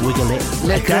think you should wiggle it.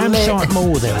 Wiggle A damn it. sight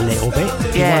more than a little bit.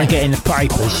 If Yeah. you want to get in the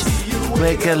papers.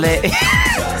 Wiggle it.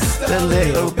 A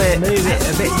little bit. Move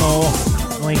it a bit more.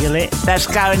 Wiggle it. That's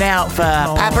going out for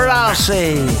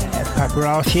paparazzi.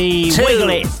 Paparazzi. 2 Wiggle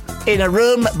it. in a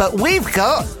room, but we've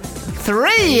got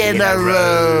 3 in a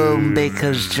room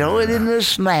because joining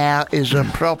us now is a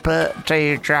proper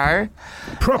DJ.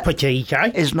 Proper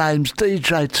DJ. His name's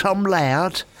DJ Tom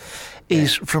Loud.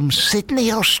 He's from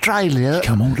Sydney, Australia.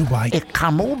 Come all the way. He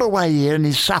come all the way here and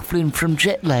he's suffering from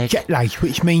jet lag. Jet lag,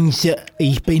 which means that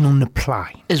he's been on the plane.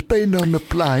 He's been on the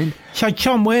plane. So,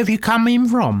 Tom, where have you come in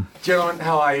from? John,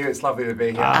 how are you? It's lovely to be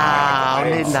here.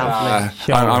 It's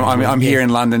lovely. I'm here in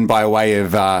London by way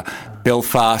of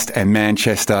Belfast and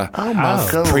Manchester. Oh, my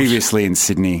God. Previously in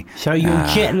Sydney. So you're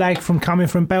jet lag from coming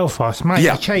from Belfast, mate.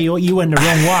 Yeah. I tell you what, you went the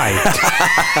wrong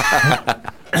way.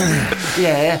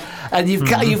 Yeah. And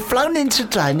you've flown in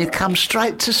today and you've come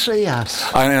straight to see us.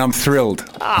 And I'm thrilled.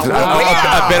 wow.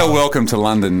 A better welcome to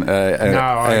London I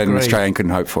an agree. Australian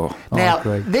couldn't hope for. Now,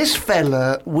 agree. this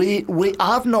fella,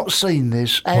 I've not seen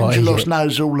this. Angelos it?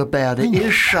 knows all about it.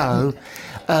 His show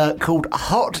called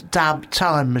Hot Dub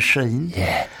Time Machine.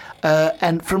 Yeah.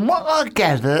 And from what I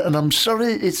gather, and I'm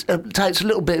sorry, it takes a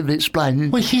little bit of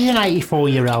explaining. Well, she's an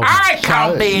 84-year-old. I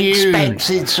can't so be you-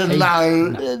 expected to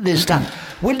know this stuff.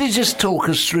 Will you just talk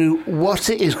us through what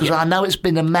it is? Because I know it's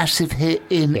been a massive hit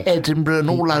in Edinburgh and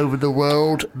all over the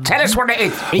world. Tell us what it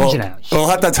is. Ins and outs. Well,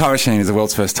 Hot Dub Time Machine is the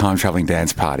world's first time-travelling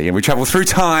dance party, and we travel through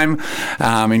time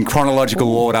in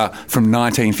chronological order from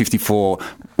 1954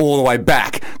 all the way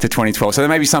back to 2012. So there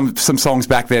may be some songs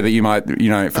back there that you might,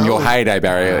 from your heyday,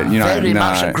 Barry. Very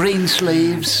much. Green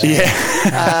sleeves.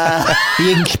 Yeah.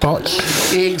 The ink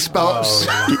spots. Ink spots.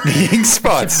 The ink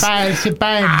spots. It's a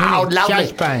band. Oh, isn't it? lovely.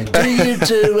 Jazz band. Do you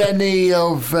do any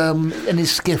of any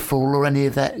skiffle or any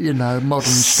of that, modern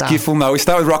stuff? Skiffle, no. We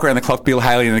start with Rock Around the Clock, Bill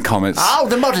Haley and the Comets. Oh,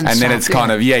 the modern and stuff. then it's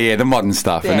kind of, the modern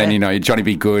stuff. Yeah. And then, Johnny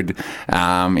Be Good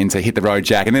into Hit the Road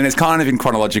Jack. And then it's kind of in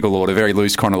chronological order, very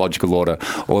loose chronological order,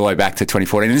 all the way back to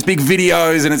 2014. And there's big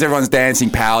videos and it's everyone's dancing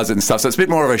powers and stuff. So it's a bit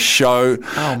more of a show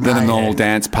than a normal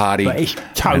dance party. But it's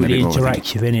totally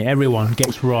interactive, isn't it? Everyone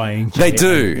gets right into They it.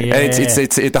 do. Yeah.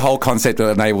 It's the whole concept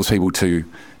that enables people to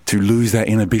lose their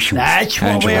inhibitions. That's what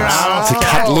Angelos, we're after. to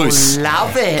cut loose.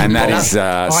 Love it. And that is so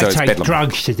I it's take bedlam.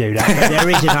 drugs to do that, but there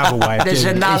is another way of There's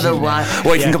doing it, another isn't way. there?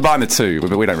 Well, you can combine the two, but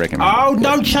we don't recommend it. Oh,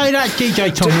 don't say that,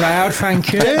 DJ Tom Loud,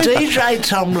 thank you. DJ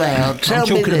Tom Loud, tell I'm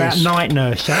me talking about this. Night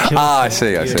Nurse. That's all. I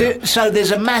see. So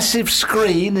there's a massive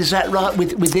screen, is that right,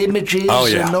 with images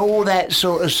and all that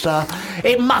sort of stuff.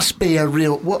 It must be a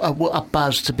real what a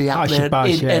buzz to be up It's a there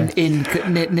buzz,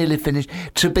 nearly finished,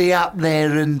 to be up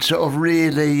there and sort of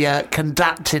really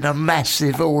conducting a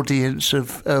massive audience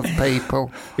of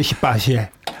people. It's a buzz, yeah.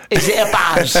 Is it a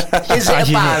buzz? Is it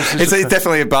a buzz? It's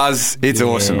definitely a buzz. It's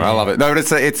awesome. I love it. No, but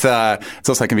it's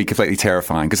also can be completely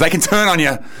terrifying because they can turn on you.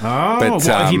 Oh, but, what,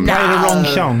 have you played the wrong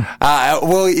song?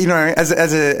 Well,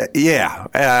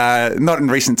 not in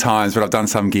recent times, but I've done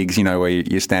some gigs, where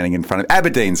you're standing in front of.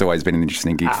 Aberdeen's always been an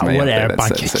interesting gig for me. Well, up they're there. a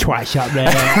bunch of twats up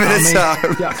there.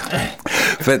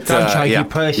 But Don't take it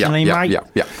personally, mate.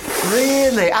 Yeah.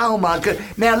 Really? Oh my God!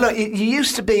 Now look, you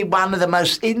used to be one of the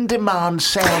most in-demand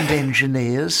sound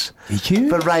engineers Did you?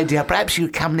 for radio. Perhaps you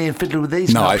come near and fiddle with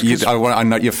these. No, knobs, 'cause- I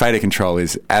know your fader control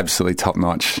is absolutely top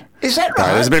notch. Is that No,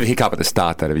 right? there's a bit of a hiccup at the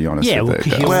start, though, to be honest. Yeah, with well,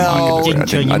 'cause you Well, didn't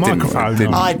turn your microphone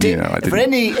on. I did. I For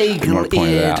any didn't want to point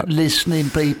it eagle-eared out.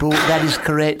 listening people, that is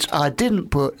correct. I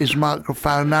didn't put his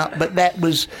microphone up, but that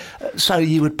was so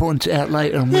you would point it out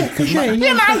later. And we could yeah.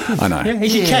 I know. Yeah,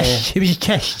 it's a test. It was a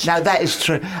test. No, that is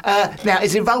true. Now,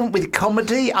 his involvement with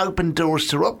comedy opened doors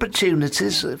to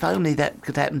opportunities. If only that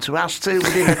could happen to us too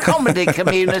within the comedy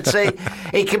community.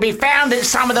 It can be found at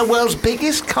some of the world's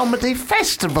biggest comedy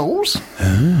festivals.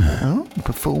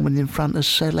 Performing in front of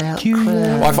sell-out you,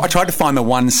 crowds. I tried to find the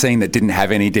one scene that didn't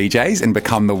have any DJs and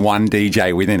become the one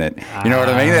DJ within it. You know what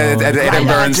I mean? At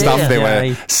Edinburgh and stuff, there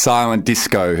were silent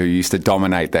disco who used to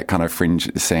dominate that kind of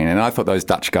fringe scene. And I thought those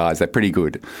Dutch guys, they're pretty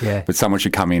good. Yeah. But someone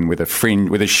should come in with a fringe,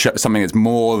 with a something that's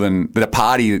more than a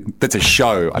party. That's a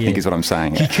show. I think is what I'm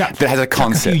saying. That has a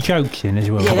concept. A few jokes in as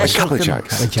well. Yeah, A couple of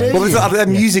jokes. Do Well, you? there's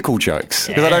musical jokes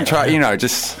because I don't try.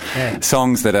 Just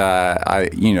songs that are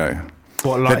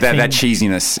that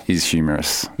cheesiness is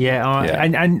humorous. Yeah.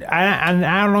 And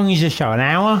how long is the show? An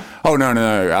hour? Oh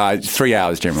no, 3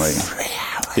 hours generally. 3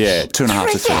 hours. Yeah,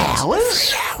 2.5 to 3 hours.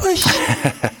 3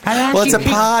 hours? Well, it's a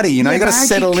party, you got to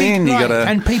settle in. You got to.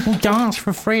 And people dance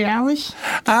for 3 hours.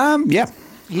 Yeah.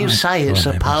 You say it's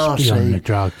a party. On the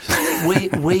drugs.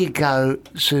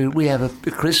 we have a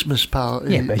Christmas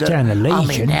party. Yeah, but down the Legion. I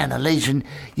mean, down the Legion,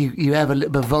 you have a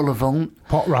little bit of vol au vent.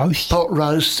 Pot roast. A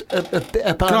Glass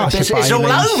of it's all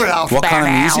Baileys. over after What kind of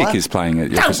about an music hour. is playing at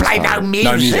your Don't Christmas play no party? music.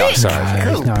 No music, sorry.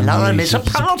 No, Cool, no blimey, music. it's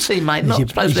a party, mate. Not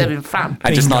supposed to be having fun.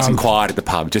 And just nice and Bingo. quiet at the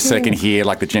pub, just so they can hear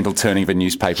like the gentle turning of a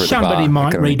newspaper at the bar. Somebody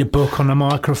might That kind of read a thing. book on a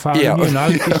microphone, Yeah. just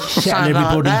settle Something like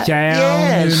everybody that. down.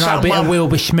 Yeah, a bit of someone-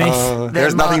 Wilbur Smith.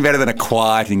 There's nothing better than a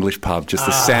quiet English pub, just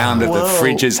the sound of the whoa.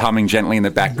 fridges humming gently in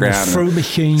the background. fruit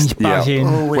machines buzzing.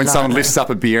 Oh, we When like someone that. lifts up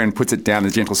a beer and puts it down, the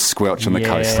gentle squelch on the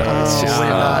coaster. It's just, we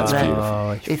like it's that. beautiful.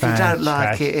 Oh, it's If you don't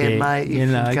like it, fantastic. mate, you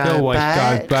know, can you go always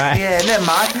back. go back. Yeah, never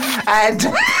mind.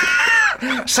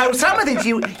 And so some of these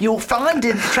you'll find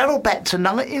in travel back to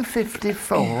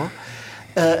 1954,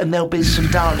 and there'll be some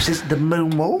dances. The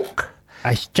moonwalk.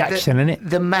 It's Jackson, isn't it?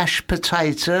 The mashed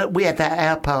potato. We had that at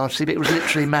our party, but it was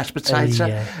literally mashed potato.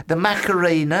 yeah. The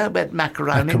macarena. We had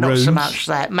macaroni, not so Macaroons. much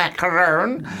that.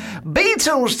 Macaroon.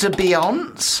 Beatles to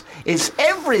Beyonce. It's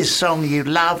every song you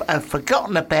love, have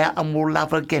forgotten about, and will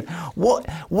love again. What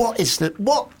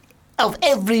of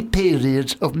every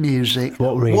period of music?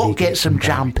 What really gets them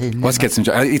jumping? Let's get some.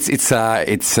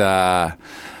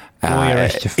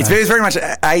 It's very much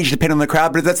age dependent on the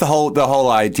crowd, but that's the whole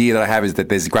idea that I have is that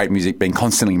there's great music being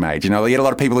constantly made. You get a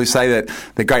lot of people who say that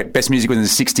the best music was in the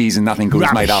 60s and nothing good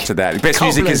was made after that. Best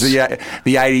music is the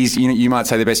 80s. You might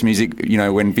say the best music.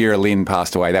 When Vera Lynn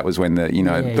passed away, that was when the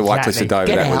White Cliffs of Dover.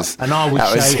 Get That out. was. And I would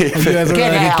that was say, it. have you ever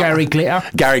Get heard out. of Gary Glitter?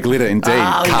 Gary Glitter, indeed.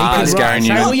 Oh, Cars, you Gary Say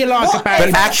Newman. all you like about But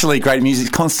him. actually, great music is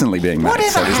constantly being made. Whatever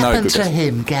so there's no happened good. to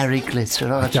him, Gary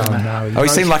Glitter? I don't know. Oh,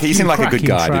 he seemed like a good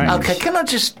guy, didn't he? Okay, can I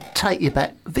just take you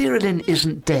back? Vera Lynn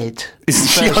isn't dead. Isn't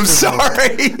she? First I'm of all.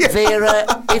 sorry.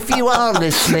 Vera, if you are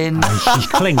listening, She's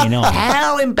clinging on.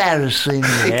 how embarrassing.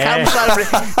 It Yeah. comes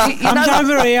over. You Comes know,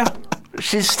 over here.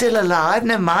 she's still alive,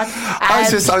 never mind. I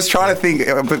was trying to think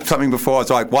of something before. I was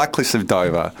like, White Cliffs of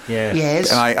Dover. Yeah.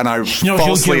 Yes, And I Snodgle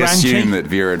falsely Durante. assumed that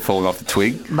Vera had fallen off the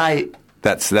twig. mate.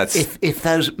 That's If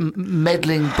those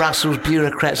meddling Brussels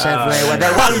bureaucats everywhere, well,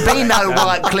 there won't be no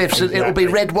white cliffs. It'll be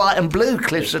red, white, and blue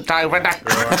cliffs at Dover.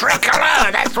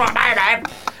 Tricolour, that's what they have.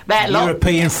 That lot.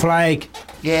 European flag.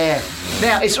 Yeah.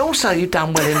 Now, it's also you've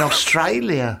done well in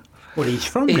Australia. Well, he's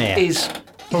from It there. is.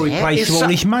 Or he yeah, plays it's with all so-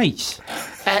 his mates.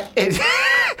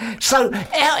 So,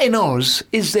 out in Oz,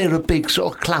 is there a big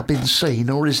sort of clubbing scene,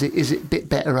 or is it a bit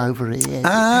better over here?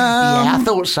 Yeah, I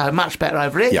thought so. Much better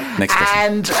over here. Yeah, next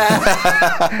question.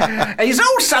 And he's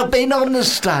also been on the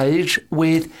stage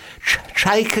with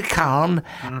Chaka Khan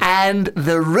and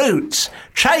the Roots.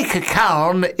 Chaka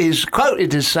Khan is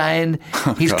quoted as saying,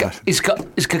 "He's got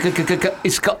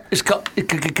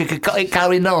it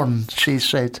going on." She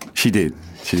said. she did.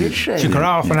 Did she? Took her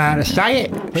half an hour to say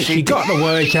it, but she got the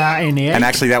words out in the end. And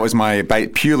actually, that was my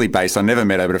purely based. I never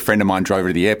met her, but a friend of mine drove her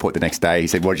to the airport the next day. He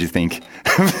said, "What did you think?"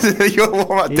 You're a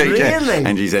warm-up DJ. Really?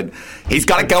 And she said, "He's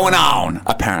got it going on."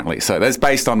 Apparently, so that's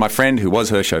based on my friend who was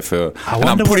her chauffeur, and I'm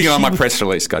wonder putting it what on she my would- press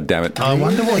release. God damn it! I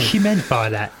wonder what she meant by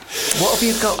that. What have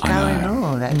you got going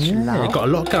on? Actually, Yeah, got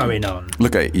a lot going on.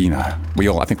 Look at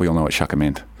I think we all know what Shaka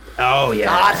meant. Oh, yeah.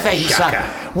 I think Shaka.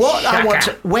 so. What I want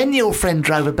to, Shaka. when your friend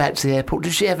drove her back to the airport,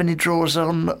 did she have any drawers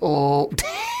on, or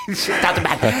doesn't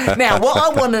matter? Now, what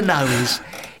I want to know is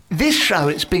this show.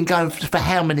 It's been going for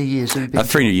how many years? Have you been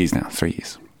 3 years now. 3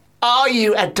 years. Are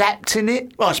you adapting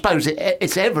it? Well, I suppose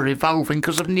it's ever evolving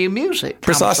because of new music.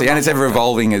 Precisely, and it's ever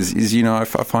evolving as I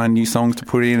find new songs to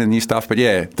put in and new stuff. But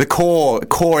yeah, the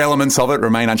core elements of it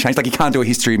remain unchanged. Like you can't do a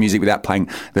history of music without playing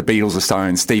the Beatles, the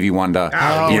Stones, Stevie Wonder,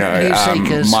 New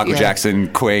Seekers, Michael yeah.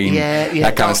 Jackson, Queen,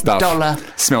 that kind of stuff. Dollar.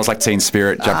 Smells Like Teen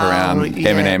Spirit, Jump Around, Yeah,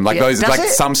 Eminem. Like yeah. those, Does like it?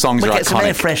 some songs we'll are get some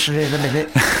air iconic. freshener in a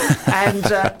minute. And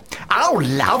Oh,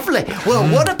 lovely.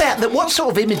 Well, what about what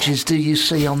sort of images do you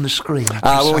see on the screen?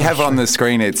 Well, we have on the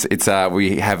screen.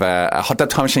 We have a hot tub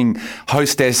time machine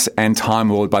hostess and time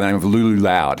lord by the name of Lulu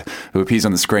Loud, who appears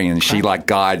on the screen, and she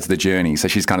guides the journey. So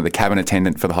she's kind of the cabin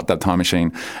attendant for the hot tub time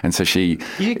machine, and so she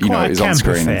is on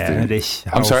screen.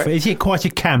 I'm sorry. Is it quite a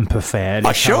camp affair?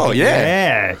 Sure.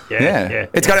 Yeah.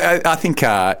 It's got I think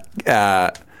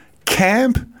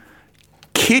camp,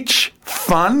 kitsch,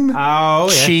 fun,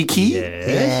 cheeky,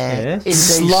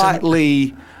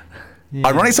 slightly.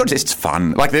 Ironic, sort of just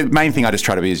fun. Like the main thing I just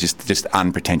try to be is just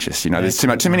unpretentious. There's too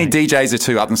many DJs are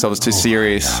too up themselves, too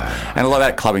serious, and a lot of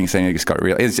that clubbing scene just got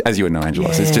real. As you would know,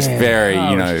 Angelos, it's just very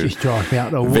just drive me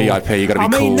out the wall. VIP. You got to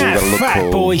be cool. You got to look fat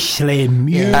cool. Boy Slim,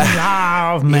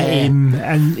 I've met him,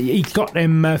 and he's got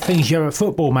them things you have at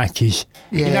football matches.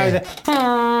 Yeah. You know the.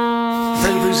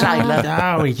 Vuvuzela.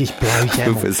 No, he just blows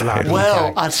them all bloody.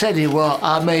 Well, I tell you what,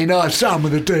 I mean, some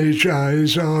of the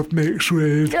DJs I've mixed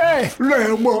with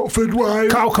round Watford way.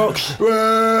 Carl Cox.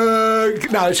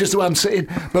 No, it's just the one sitting.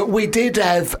 But we did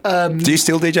have... Do you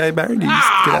still DJ, Barry?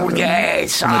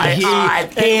 Yes.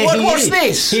 What's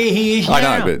this? Here he is now. I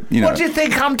know, but, What do you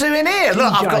think I'm doing here?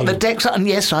 Look, I've got the decks up, and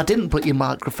yes, I didn't put your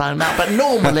microphone up, but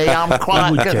normally I'm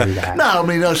quite good. Do that. No, I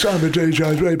mean, some of the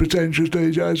DJs, very pretentious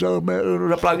DJs, I met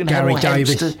a bloke in Gary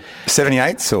Davis.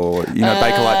 78s or,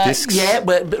 Bakelite discs? Yeah,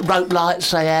 but rope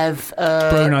lights they have.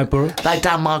 Bruno Brooks. They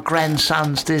done my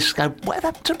grandson's disco. What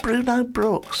happened to Bruno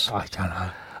Brooks? I don't know.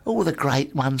 All the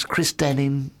great ones, Chris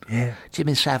Denning, Yeah.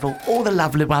 Jimmy Savile, all the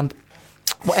lovely ones.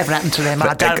 Whatever happened to them,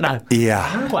 I don't know.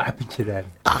 Yeah. What happened to them?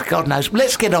 Oh, God knows.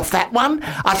 Let's get off that one.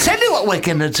 I'll tell you what we're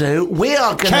going to do. We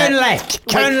are going to... Turn left.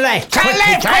 Turn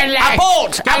left.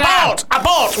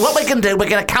 Abort. What we're going to do, we're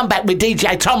going to come back with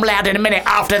DJ Tom Loud in a minute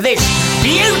after this.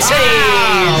 Beauty!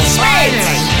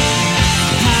 Spence!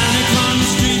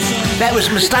 That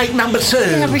was mistake number 2.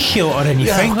 Never short on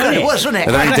anything, It was, wasn't it?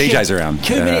 Are there any DJs around?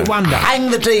 2-minute wonder. Hang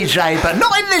the DJ, but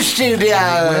not in the studio.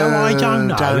 Well, I don't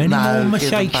know. Any more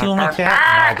mistakes like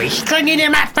that? I'll be stringing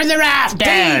him up from the rafters.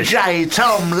 DJ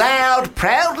Tom Loud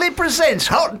proudly presents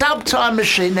Hot Dub Time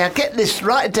Machine. Now get this,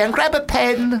 write it down, grab a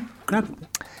pen.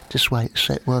 Just wait a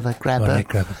sec while they grab Well, they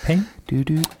grab a pen.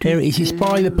 There it is. It's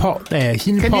by the pot there. It's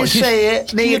in the Can pot. you see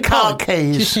it? Near your car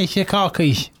keys. Just near your car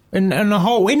keys. In the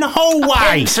hallway.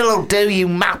 Pencil will do, you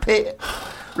muppet.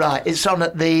 Right, it's on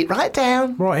at the... Write it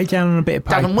down. Write it down on a bit of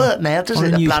paper. Doesn't work now, does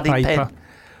it, the bloody pen?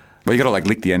 Well, you got to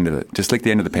lick the end of it. Just lick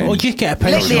the end of the pen. Or just get a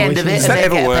pencil. Lick the end of it. Does that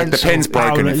ever work? The pen's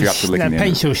broken if you're up to licking the end. The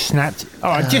pencil's snapped. All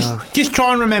right, just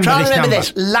try and remember Try this and remember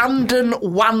number. this. London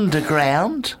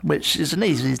Wonderground, which is an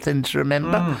easy thing to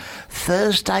remember.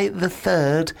 Thursday the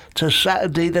 3rd to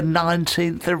Saturday the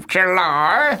 19th of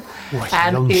July. What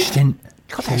a long stint.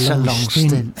 God, that's a long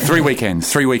stint. 3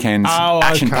 weekends. 3 weekends.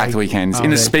 Action-packed weekends. In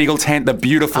the Spiegel tent, the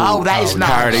beautiful that is nice.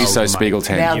 Paradiso Spiegel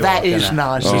tent. Now that is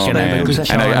nice. Oh, man. Good And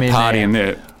time a in party there. in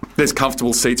there. There's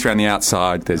comfortable seats around the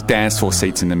outside. There's dance floor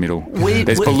seats in the middle.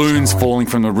 There's we- balloons falling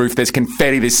from the roof. There's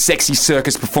confetti. There's sexy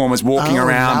circus performers walking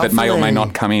around that may or may lovely.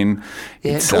 not come in.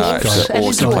 Yeah, It's dwarfs. an Any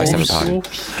awesome place to have a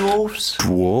dwarfs? party. Dwarfs.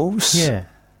 Dwarves? Yeah.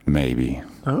 Maybe.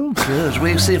 Oh, good.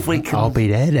 We'll see if we can... I'll be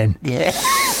there then. Yeah.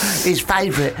 His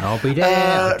favourite. I'll be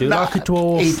there. I do like a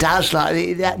dwarf. He does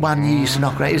like... That one you used to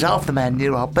knock around. He's half the man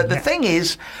you are. But the thing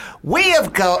is, we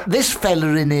have got this fella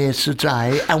in here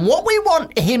today, and what we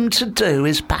want him to do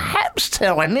is perhaps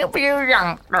tell any of you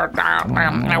youngsters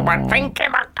who are thinking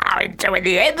of going to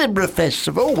the Edinburgh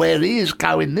Festival, where he is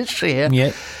going this year,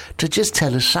 Yeah. to just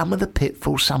tell us some of the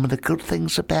pitfalls, some of the good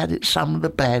things about it, some of the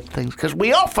bad things. Because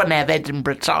we often have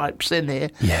Edinburgh types in here.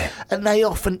 Yeah. And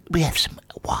we have some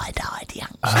wide-eyed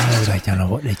youngsters. Oh, they don't know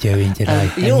what they're doing today.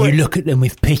 And you're- you look at them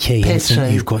with pity and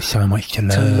think you've got so much to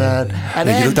learn. And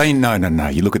No.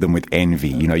 You look at them with envy.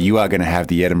 You are going to have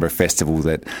the Edinburgh Festival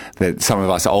that some of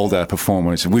us older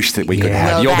performers wish that we could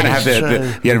have. Well, You're going to that have is the true.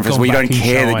 Edinburgh Festival where you don't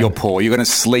care that you're poor. You're going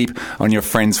to sleep on your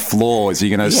friend's floors.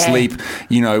 You're going to sleep,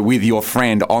 with your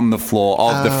friend on the floor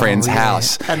of the friend's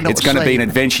house. And not It's going to be an sleep.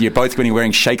 adventure. You're both going to be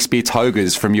wearing Shakespeare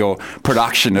togas from your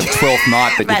production of 12th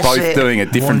Night that you're That's both it. doing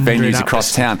at different Wandering venues up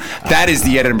across town. That is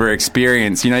the Edinburgh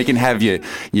experience. You can have your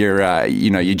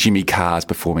Jimmy Carrs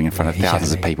performing in front of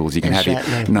thousands of people. You can have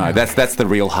that's the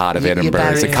real heart of Your Edinburgh.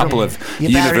 It's a Barry couple from- of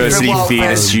your Barry university from theatre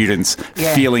Watford. students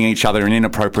feeling each other in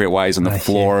inappropriate ways on the That's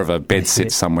floor it. of a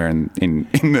bedsit somewhere in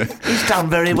the. He's done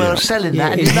very well selling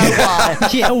that. And Yeah.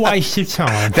 you know why? Is it a waste of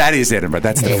time? That is Edinburgh.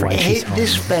 That's the the way she's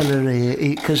this fella here,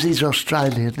 because he's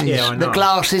Australian, I know. the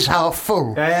glass is half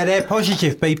full. They're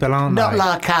positive people, aren't Not they?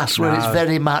 like us, where it's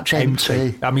very much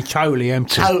empty. I mean, totally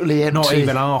empty. Totally empty. Not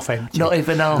even half empty. Not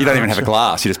even half. You don't even have a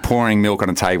glass. You're just pouring milk on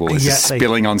a table. It's just Exactly.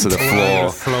 spilling onto the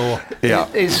floor. Yeah.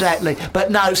 Exactly.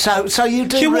 But no, so you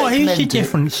do So what is recommend the it?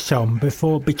 difference, Tom,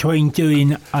 between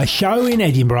doing a show in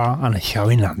Edinburgh and a show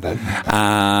in London?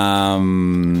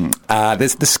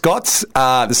 There's the Scots.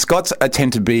 The Scots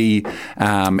tend to be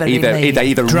they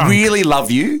either Drunk. really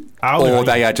love you or right.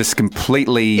 they are just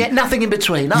completely. Yeah, nothing in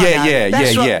between. Yeah.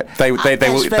 They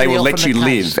will let you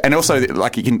live, case. and also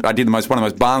like I did one of the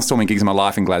most barnstorming gigs of my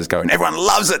life in Glasgow, and everyone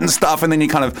loves it and stuff. And then you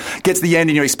kind of get to the end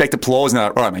and you expect applause, and they're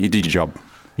like, all right, mate, you did your job.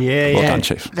 Yeah, Well done,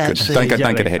 Chief. That's Good. Don't get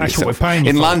exactly. ahead of That's what yourself. we're paying you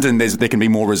In for. London, there can be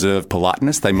more reserved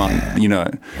politeness. They might,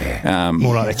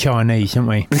 More like the Chinese, aren't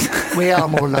we? We are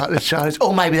more like the Chinese,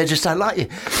 or maybe they just don't like you.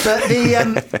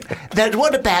 But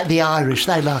what about the Irish?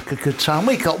 They like a good time.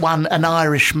 We got an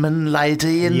Irishman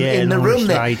lady in the an room Irish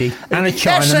there. lady. And a That's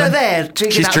her Chinaman. there.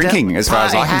 digging she's up the drinking, as far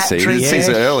as I party can hat, see. drinking. It seems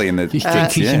early in the. Just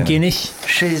drinking some Guinness.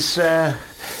 She's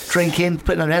drinking,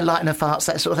 putting on her lighting her farts,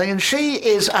 that sort of thing. And she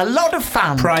is a lot of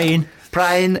fun. Praying.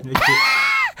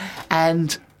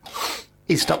 And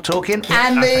he stopped talking.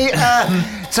 And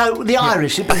so the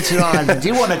Irish, you've been to Ireland.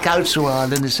 You want to go to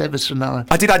Ireland? It's ever so nice.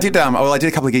 I did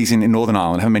a couple of gigs in Northern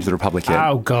Ireland. I haven't been to the Republic yet.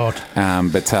 Oh, God.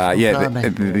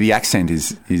 The accent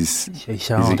is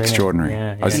extraordinary.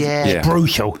 Yeah.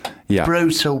 Brutal. Yeah.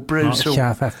 Brutal. Like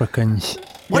South Africans.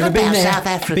 What You ever been about there? South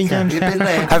Africa? Been down You've South been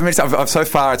there? I've so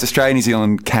far it's Australia, New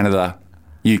Zealand, Canada,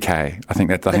 UK. I think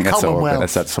that's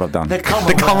Commonwealth. that's what I've done. The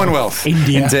Commonwealth.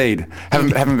 India. Indeed.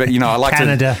 Haven't been, I like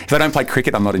Canada. to. If I don't play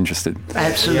cricket, I'm not interested.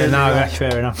 Absolutely. Yeah, no, right. that's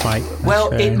fair enough, mate.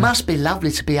 Well, it must be lovely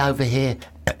to be over here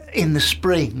in the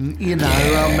spring,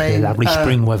 I mean. Lovely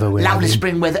spring weather we're Lovely having.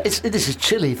 spring weather. This is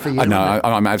chilly for you. I know. isn't it?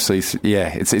 I'm absolutely.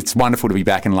 Yeah, it's wonderful to be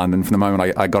back in London. From the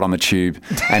moment I got on the tube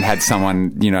and had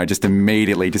someone, just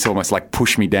immediately, just almost like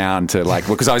push me down to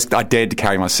because I dared to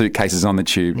carry my suitcases on the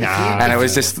tube, and it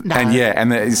was just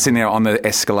sitting there on the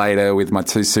escalator with my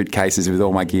 2 suitcases with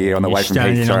all my gear on the way from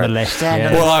Standing Heathrow. on the left.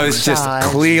 Standing Yeah. Well, I was just Sides.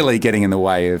 clearly getting in the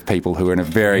way of people who are in a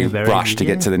very rush to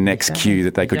get to the next exactly, queue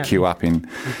that they could exactly. queue up in.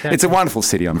 It's a wonderful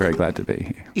city. I'm very glad to be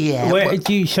here. Yeah. Where,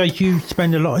 do you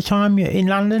spend a lot of time in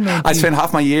London? Or I spent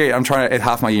half my year. I'm trying to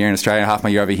half my year in Australia, half my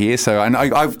year over here. So, and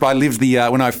I lived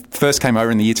when I first came over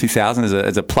in the year 2000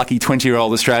 as a plucky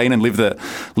 20-year-old Australian, and lived the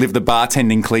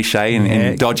bartending cliche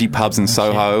in dodgy pubs in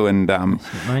Soho and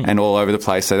all over the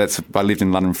place. So I lived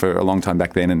in London for a long time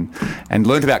back then, and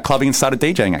learned about clubbing and started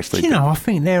DJing actually. I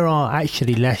think there are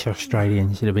actually less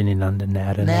Australians that have been in London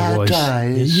now than there was.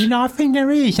 Nowadays. I think there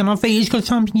is, and I think it's got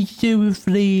something to do with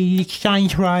the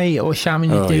exchange rate or something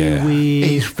to do with.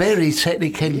 He's very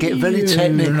technical, can get very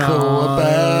technical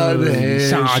about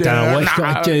it. I don't know what it's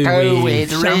got to do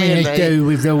with. Something to do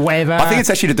with the weather. I think it's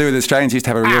actually to do with Australians used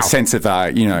to have a real sense of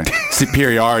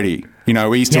superiority.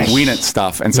 We used to win at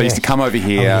stuff, and so I used to come over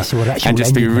here and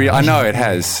just be real. I know it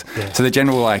has. Yeah. So the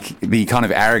general, the kind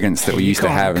of arrogance that we used to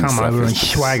have and come stuff. over and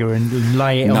swagger and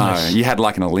lay it on us. No, you had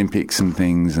an Olympics and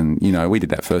things, and we did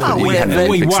that first. Oh, we had an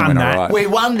we Olympics won and that. right. We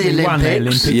won the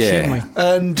Olympics. Yeah. didn't we?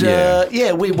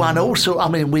 And we won also. I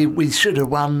mean, we should have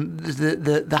won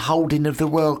the holding of the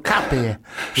World Cup here.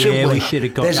 We should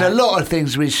have got There's that. a lot of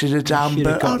things we should have done,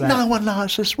 but no one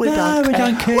likes us. We don't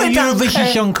care. We don't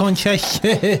care. Song contest.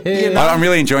 I'm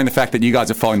really enjoying the fact that you guys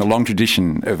are following the long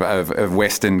tradition of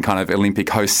Western kind of Olympic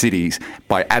host cities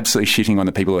by absolutely shitting on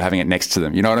the people who are having it next to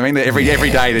them. You know what I mean?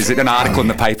 Every day there's an article in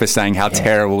the paper saying how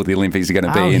terrible the Olympics are going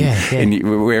to be,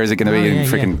 and where is it going to be in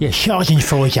freaking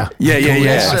Schadenfreude.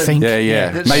 Yeah. I think.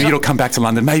 Yeah. Maybe it'll come back to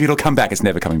London. Maybe it'll come back. It's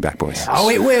never coming back, boys. Oh,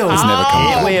 it will. It's never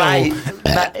coming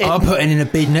back. It will. I'm putting in a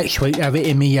bid next week to have it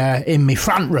in me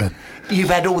front room. You've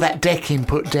had all that decking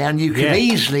put down. You can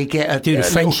easily get a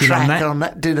little track on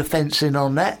that. Do the fencing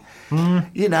on that.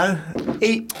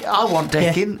 I want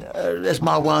decking, as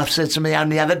my wife said to me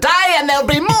only the other day, and there'll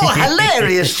be more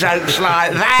hilarious jokes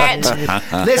like that.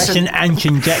 Listen, that's an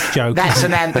ancient deck joke. That's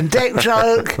an ancient deck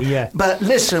joke. Yeah. But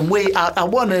listen, I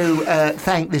want to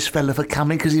thank this fella for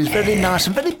coming because he was very nice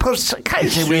and very positive.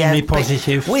 Occasionally Extremely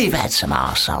positive. We've had some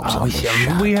arseholes on this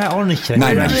show. We are honestly.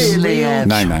 No, really have.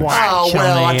 No. Oh,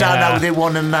 well, I don't know if they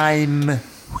want to name...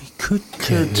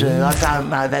 Could do. I don't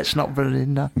know. That's not brilliant.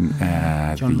 No.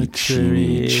 John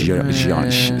McCreary,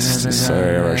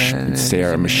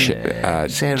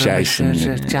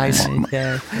 Jason.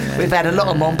 We've had a lot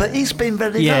of them on, but he's been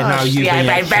very nice. You've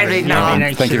been very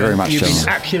nice. Thank you very much, gentlemen.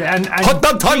 Excellent. And Hot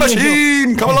Dog Time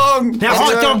Machine, come along. Now,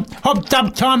 Hot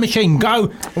Dog Time Machine, go.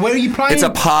 Where are you playing? It's a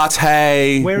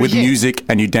party Where with is it? music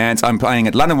and you dance. I'm playing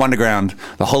at London Wonderground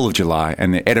the whole of July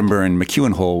and the Edinburgh and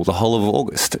McEwen Hall the whole of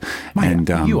August. Mate,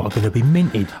 and you are going to be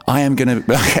minted. I am going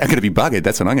to be buggered.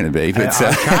 That's what I'm going to be. But,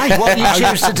 Okay, what you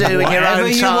choose to do in your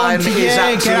own time is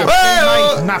up to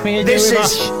you. Nothing to do with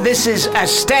us. This is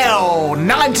Estelle,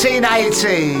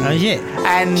 1980. That's it.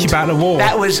 And It's about the war.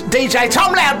 that was DJ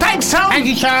Tom Loud. Thanks, Tom. Thank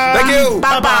you, sir. Thank you.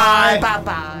 Bye-bye.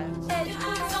 Bye-bye.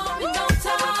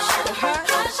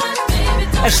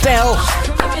 Estelle.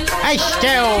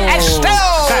 Estelle.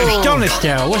 That was Don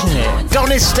Estelle, wasn't it?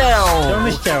 Don Estelle. Don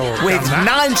Estelle. With done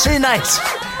that.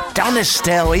 1980. Don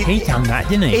Estelle. He done that,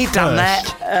 didn't he? He done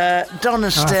First. that. Don I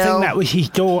Estelle. think that was his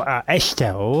daughter,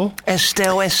 Estelle.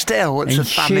 Estelle. It's a And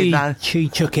funny name. she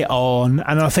took it on,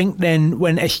 and I think then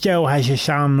when Estelle has a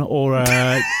son or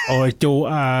a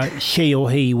daughter, she or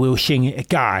he will sing it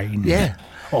again. Yeah.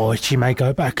 Or she may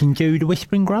go back and do the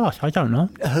Whispering Grass. I don't know.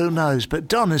 Who knows? But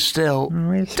Don Estelle.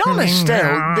 Whispering Don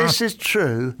Estelle, Grass. this is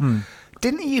true.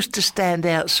 Didn't he used to stand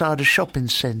outside a shopping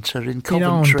centre in In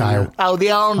Coventry? Arndale. Oh, the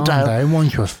Arndale. in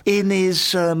Wandsworth. In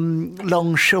his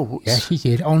long shorts. Yes, he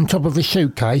did. On top of a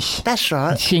suitcase. That's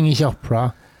right. Sing his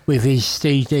opera with his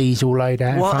CDs all laid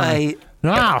out. in What front of a him.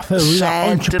 I feel like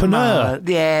sad entrepreneur. demise.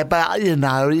 Yeah, but you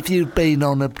know, if you've been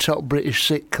on a top British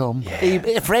sitcom,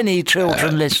 for any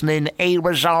children listening, he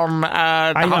was on the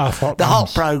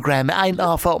hot programme, Ain't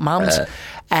Half Hot Mums,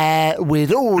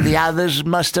 with all the others,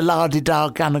 Mr.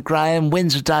 Lardy-Dar, Gunnar Graham,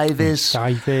 Windsor Davis,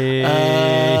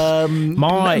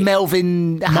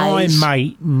 Melvin My Hayes.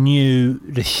 mate knew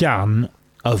the son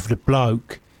of the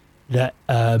bloke that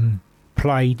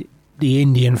played the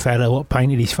Indian fella what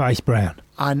painted his face brown.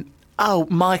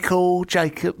 Michael. J.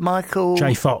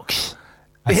 Fox.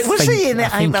 Was he in it?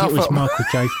 I think Ain't it was Half Hot- Michael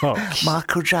J. Fox.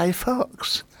 Michael J.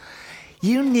 Fox.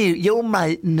 Your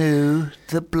mate knew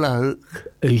the bloke.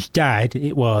 Whose dad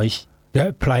it was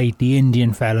that played the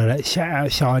Indian fella that sat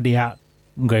outside the hut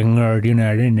going,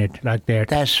 isn't it? Like that.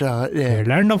 That's right, yeah.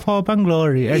 Land of Hope and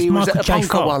Glory. It's He was Michael a J.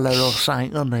 Punkawalla Fox. or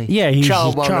something, wasn't he? Yeah, he was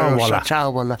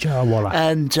Charwalla. Charwalla.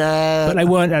 And But they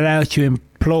weren't allowed to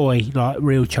employ like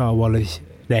real Charwallas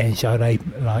there, so they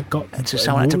like got so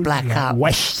someone had to black up.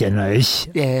 Westerners,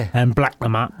 Yeah. and black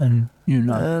them up, and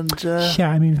And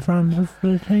shout him in front of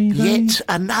the TV. yet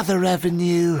another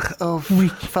avenue of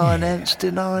finance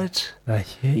denied.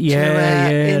 That's it. Yeah,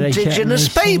 indigenous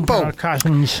people. Our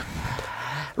cousins.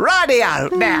 Radio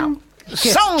now.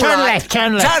 Turn left.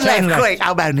 Quick.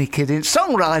 I'm only kidding.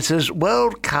 Songwriters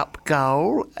World Cup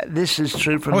goal. This is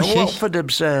true from What's the this? Watford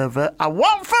Observer. A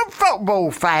Watford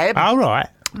football fan. All right.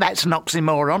 That's an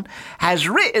oxymoron, has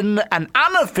written an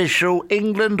unofficial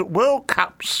England World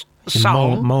Cup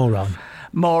song,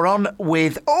 Moron.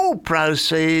 with all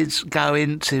proceeds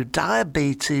going to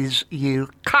Diabetes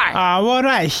UK. Oh, well,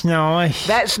 that's nice.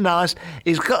 That's nice.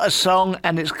 He's got a song,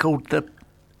 and it's called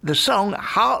the song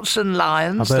Hearts and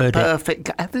Lions. I've heard the it.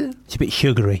 perfect. Have you? It's a bit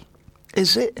sugary.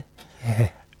 Is it? Yeah.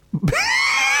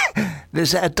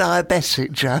 There's a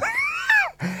diabetic joke.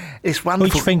 It's What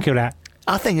wonderful. do you think of that?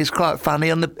 I think it's quite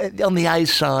funny. On the A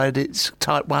side, it's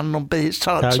type 1. On B, it's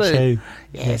type 2.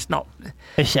 Yeah, it's not.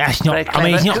 That's not. Very I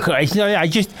mean, it's clever. not good. It's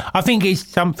not. I think it's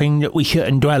something that we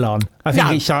shouldn't dwell on. I think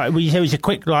No. it's like there was a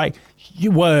quick word,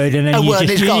 and then A you word,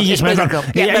 just it's gone, you it's just been went on.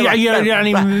 gone. Yeah, You right.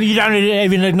 don't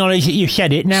even acknowledge that you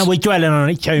said it. Now we're dwelling on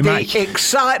it too much. The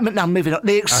excitement. Now moving on.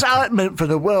 The excitement for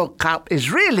the World Cup is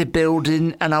really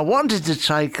building, and I wanted to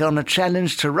take on a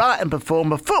challenge to write and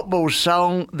perform a football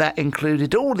song that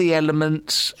included all the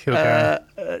elements.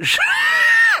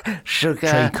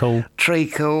 Sugar,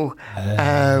 treacle,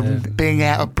 being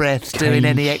out of breath, doing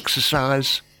any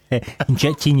exercise.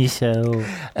 Injecting yourself.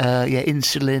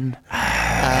 Insulin.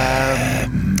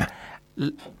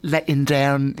 Letting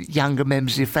down younger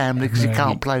members of your family because you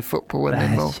can't play football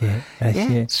anymore. That's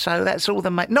it. So that's all the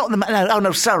not the no. Oh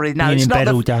no, sorry, no. Being It's in not bed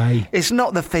the. all day. It's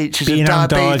not the features Being of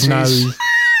diabetes. undiagnosed.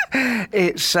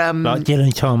 It's Like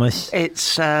Dylan Thomas.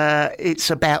 It's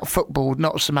about football,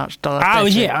 not so much diabetes. Oh,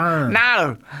 is it? Oh.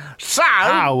 No. So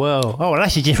Oh,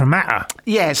 that's a different matter.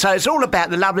 yeah, so it's all about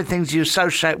the lovely things you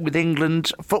associate with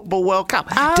England's Football World Cup.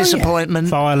 Oh, Disappointment,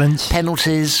 violence,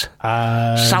 penalties,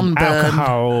 sunburn,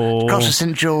 alcohol, Cross of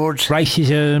St George,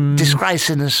 racism,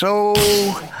 disgracing us all.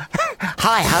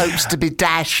 High hopes to be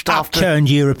dashed after Upturned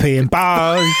European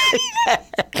bars.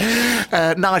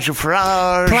 Nigel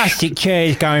Farage. Plastic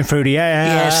chairs going through the air.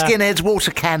 Yeah, skinheads,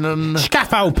 water cannon.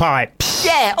 Scaffold pipes.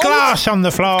 Yeah, all Glass on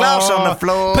the floor. Glass on the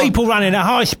floor. People running at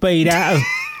high speed out of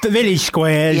the village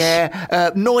squares. Yeah,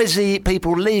 noisy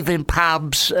people leaving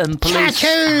pubs and police.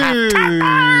 Tattoo.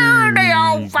 The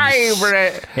old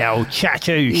favourite. The old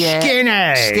tattoo. Yeah,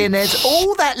 Skinheads.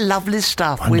 all that lovely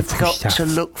stuff we've Wonderful got stuff. to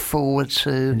look forward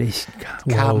to. This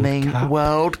Coming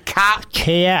World Cup.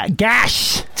 Tear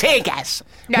gas. Tear gas.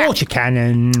 Water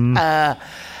cannon.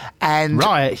 And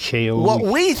riot shield. what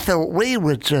we thought we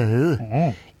would do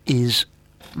is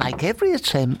make every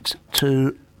attempt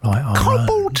to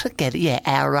cobble together,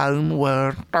 our own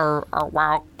World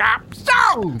Cup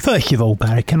song. First of all,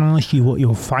 Barry, can I ask you what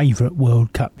your favourite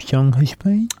World Cup song has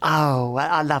been? Oh,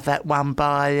 I love that one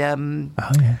by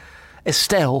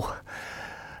Estelle.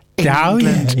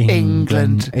 England,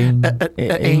 England, England,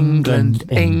 England,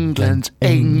 England,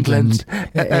 England.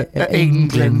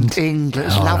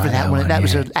 It's lovely that one. That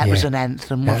was an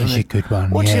anthem, wasn't it? That was a good one.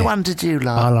 What one did you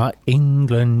like? I like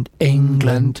England,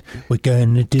 England. We're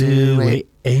gonna do it.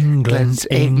 England,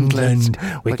 England.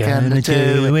 We're gonna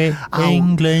do it.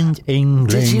 England, England.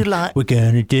 Did you like? We're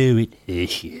gonna do it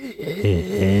this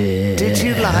year. Did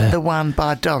you like the one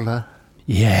by Dollar?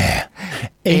 Yeah.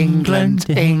 England,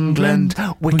 England,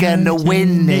 we're gonna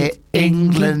win it.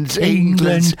 England,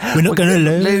 England, we're not gonna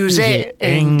lose it.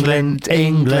 England,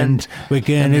 England, we're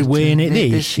gonna win it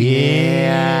this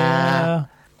year.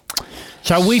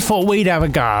 So we thought we'd have a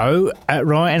go at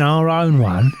writing our own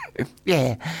one.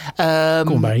 Yeah.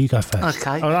 Go on, Barry, you go first.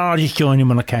 Okay. I'll just join in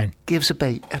when I can. Give us a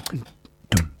beat.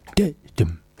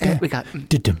 There we go.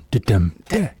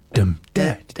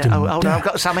 Oh, hold on, I've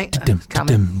got something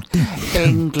coming.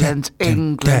 England,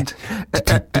 England,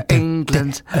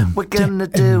 England. We're gonna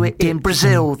do it in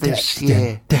Brazil this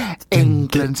year.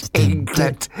 England,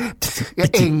 England,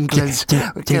 England.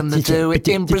 We're gonna do it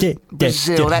in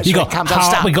Brazil. That's you where got it comes Hart,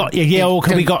 unstuck. we got York,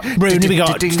 we got Rooney, we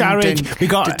got Sturridge, we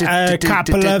got a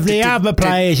couple of the other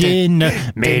players in the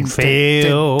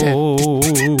midfield.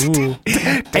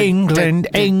 England,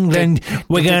 England,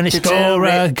 we're gonna score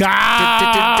a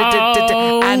goal.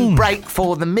 And break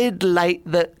for the mid-late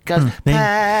that goes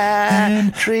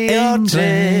patriotic.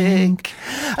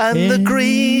 And the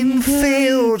green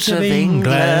fields of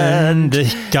England,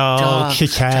 the dark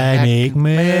satanic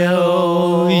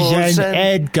mills, and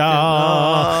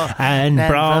Edgar, and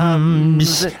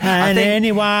Brahms, and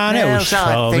anyone else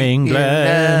from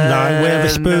England, like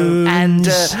Witherspoon. And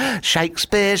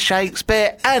Shakespeare,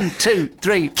 and 2,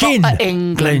 3, 4. Gin.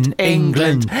 England,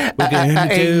 England, we're going to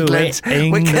do it.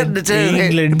 We're going to do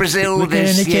it. Brazil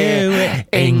this year.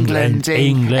 England,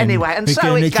 England. Anyway, and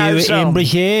so it goes on. on. We're going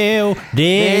to do it in Brazil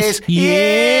this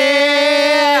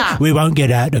year. We won't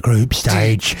get out the group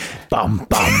stage. Bum,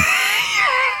 bum.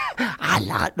 I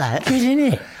like that. Good, isn't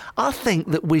it? I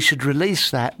think that we should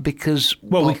release that because...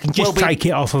 Well, we can just take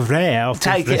it off of there.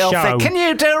 Take it off there. Can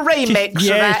you do a remix of that?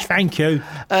 Yes, thank you.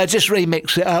 Just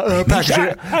remix it.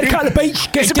 Cut the beats.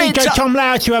 Get DJ Tom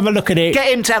Loud to have a look at it.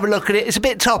 Get him to have a look at it. It's a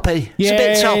bit toppy. Yeah, it's a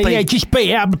bit toppy. Yeah, just beat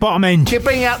it up the bottom end. You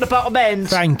bring out the bottom end.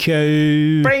 Thank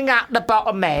you. Bring out the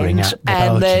bottom end. Bring out the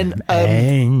bottom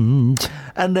end.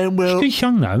 And then we'll... It's a good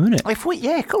song though, isn't it?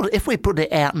 If we put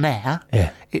it out now,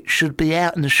 it should be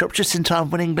out in the shop just in time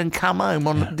when England come home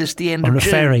on the end of June. On the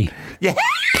ferry. Yeah.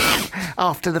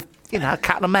 After the, a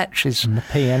couple of matches. And the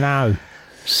P&O.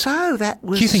 So that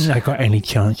was... Do you think they got any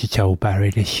chance at all, Barry,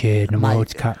 this year in the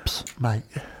World Cups? Mate,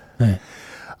 yeah.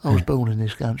 I was born in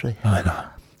this country. I know.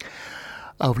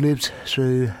 I've lived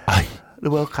through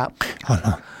the World Cup. I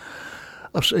know.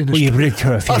 I've seen the you've lived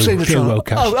through a few World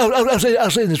Cups.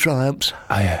 I've seen the triumphs.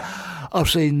 Oh, yeah. I've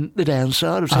seen the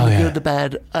downside. I've seen the good, the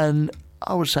bad, and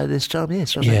I would say this time,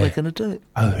 yes, I think we're going to do it.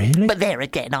 Oh, really? But there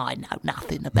again, I know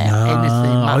nothing about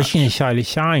anything much. I was going to say the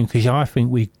same, because I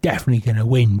think we're definitely going to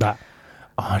win, but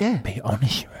I'll be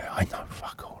honest with you, I know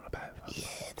fuck all about it. Yeah,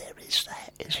 there is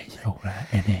that, isn't there? All that,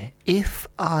 isn't it? If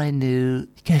I knew...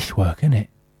 Guesswork, isn't it?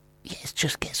 Yeah, it's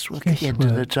just guesswork at the end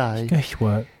of the day.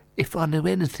 Guesswork. If I knew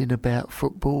anything about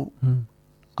football,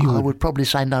 I would probably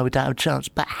say no, we don't have a chance.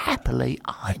 But happily,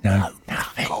 I know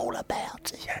nothing all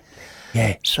about it.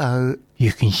 Yeah. So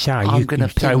you can say, I'm going to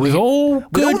say with all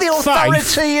the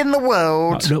authority in the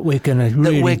world that we're going to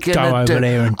really go over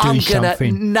there and do something. I'm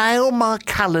going to nail my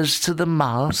colours to the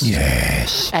mast.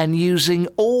 Yes. And using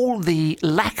all the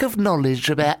lack of knowledge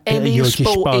about any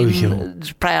sporting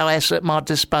prowess at my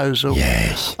disposal.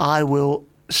 Yes. I will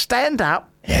stand up.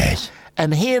 Yes.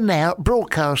 And here now,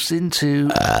 broadcasting to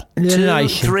the 2,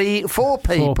 nation. 3, 4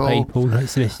 people. 4 people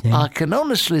that's listening. I can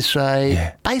honestly say,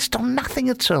 Yeah. based on nothing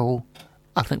at all,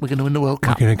 I think we're going to win the World We're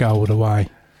Cup. going to go all the way.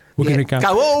 We're going to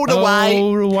go all the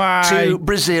way to to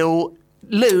Brazil,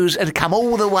 lose, and come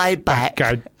all the way back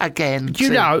again. Do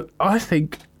you know, I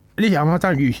think... Listen, I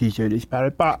don't usually do this, Barry,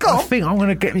 but I think I'm going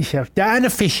to get myself down a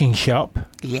fishing shop.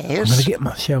 Yes. I'm going to get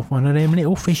myself one of them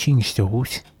little fishing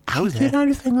stalls. Oh, Do you know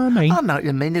the thing I mean? I know what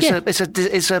you mean.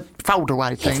 It's a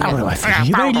fold-away thing. Fold-away fishing.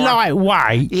 It's very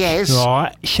lightweight. Yes.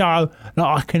 Right, so that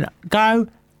I can go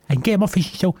and get my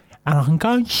fishing stall and I can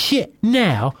go and sit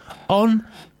now on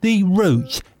the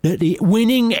route that the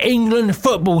winning England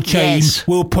football team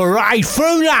will parade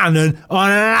through London on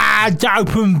a large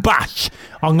open bus.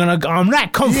 I'm that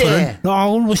confident that I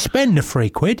will spend the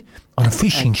 £3 on a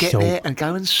fishing get stall. there and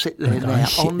go and sit there And now I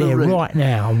sit on the there route. right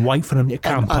now and wait for them to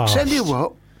come I'll past. tell you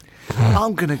what,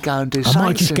 I'm going to go and do I something.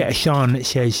 might just get a sign that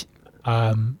says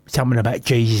something about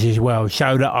Jesus as well,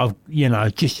 so that I've,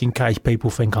 just in case people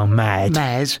think I'm mad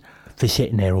for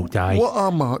sitting there all day. What I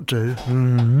might do,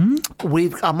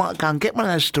 I might go and get one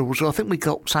of those stalls. I think we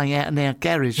got something out in our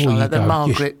garage Well, like that you go,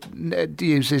 Margaret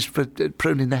uses for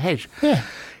pruning the hedge. Yeah.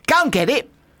 Go and get it.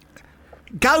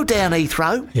 Go down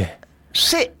Heathrow. Yeah.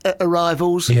 Sit at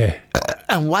arrivals. Yeah.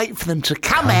 And wait for them to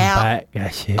come out back,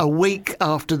 that's it. a week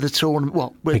after the tournament.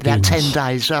 Well, about 10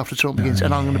 days after the tournament begins,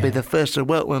 and I'm going to be the first to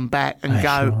welcome them back and That's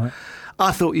go. right.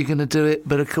 I thought you were going to do it,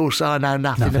 but of course I know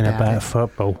nothing About it.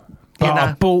 football. But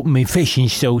I bought me fishing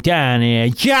stall down here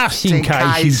just in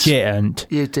case you didn't.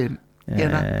 You didn't.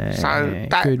 So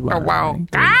that Good one. well.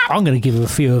 I'm going to give a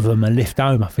few of them a lift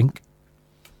home, I think.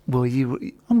 Well, you.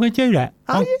 I'm going to do that.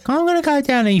 I'm going to go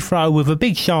down Heathrow with a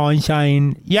big sign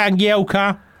saying Young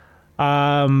Yelka,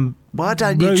 Why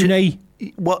don't Rooney,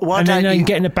 Why and don't then you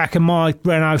get in the back of my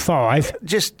Renault 5.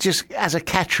 just as a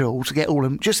catch-all to get all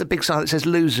of them? Just a big sign that says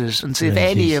losers, and see if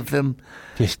any of them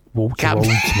Just walk come. towards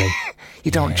me. You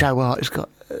don't want Joe Hart. He's got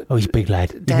Oh, he's a big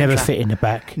lad. He'd Damn never right. fit in the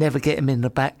back. never get him in the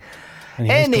back. And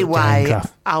he's got Anyway,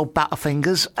 dandruff. old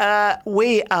Butterfingers,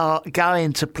 we are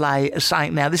going to play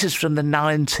something now. This is from the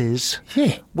 90s.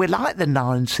 Yeah. We like the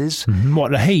 90s.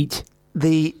 What, the heat?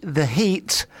 The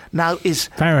heat now is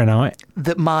Fahrenheit.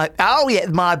 that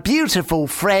my beautiful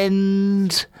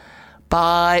friend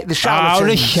by the Charlatans. Oh,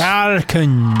 the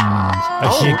Charlatans.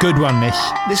 That's a good one, this.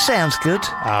 This sounds good.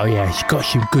 Oh, yeah, it's got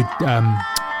some good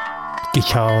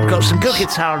guitar. Got some good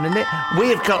guitar in it.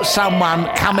 We've got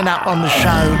someone coming up on the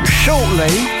show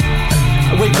shortly.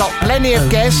 We've got plenty of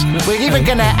guests. We're even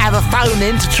going to have a phone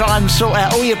in to try and sort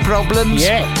out all your problems.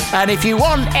 Yeah. And if you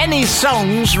want any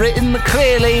songs written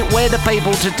clearly, we're the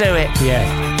people to do it. Yeah,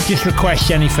 just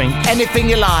request anything. Anything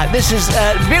you like. This is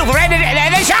beautiful.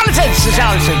 The Charlatans. The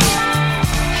Charlatans.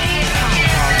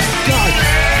 God,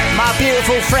 My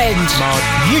beautiful friend. my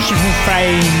beautiful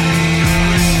friend.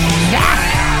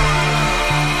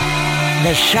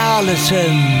 The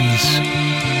Charlatans.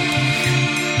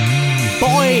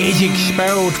 Boy is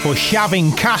expelled for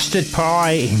shoving custard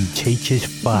pie in teacher's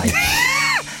face.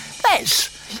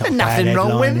 That's not a nothing bad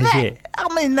wrong with headline, is that. it?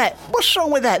 I mean, what's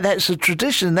wrong with that? That's a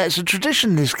tradition. That's a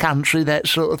tradition in this country, that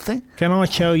sort of thing. Can I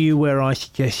tell you where I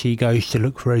suggest he goes to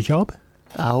look for a job?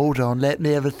 Oh, hold on, let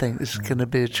me have a think. This is going to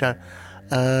be a joke.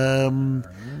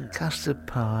 Custard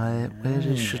pie, where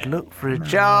you should look for a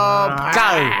job.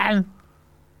 Go!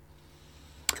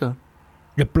 Go.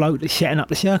 The bloke that's setting up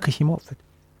the circus in Watford.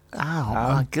 Oh,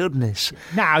 my goodness.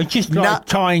 No, just like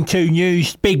tying two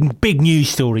big news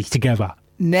stories together.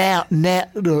 Now,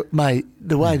 look, mate,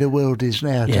 the way the world is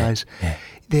nowadays,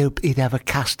 he'd have a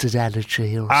custard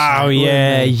allergy or something. Oh,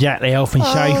 yeah, wouldn't he? exactly. Health and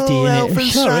safety. innit? health and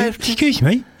Sorry, safety.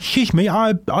 excuse me.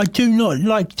 I do not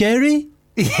like dairy.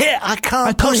 Yeah, I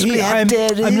can't possibly have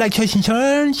dairy. I'm lactose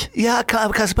intolerant. Yeah, I can't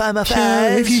have custard pie in my face. So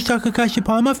if you stuck a custard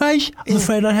pie in my face, I'm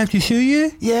afraid I'd have to sue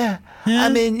you. Yeah. I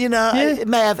mean, it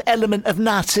may have element of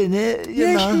nut in it,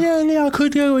 you know. Yeah, I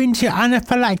could go into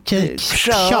anaphylactic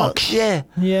shocks. Yeah.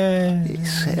 Yeah.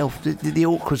 It's the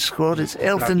awkward squad. It's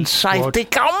health and safety.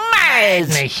 Come mad!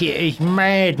 Madness, it is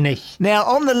madness. Now,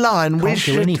 on the line, we Can't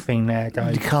do should... anything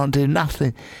nowadays. You can't do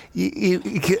nothing.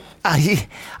 I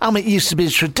mean, it used to be a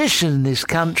tradition in this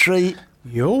country.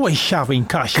 You're always shoving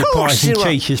custard Course pies in you are.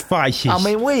 teachers' faces. I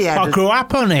mean, we had... I grew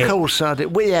up on it. Of course I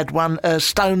did. We had one,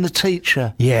 Stone the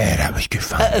Teacher. Yeah, that was good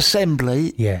fun. At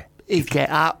Assembly, Yeah, he'd get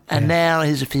up, and now,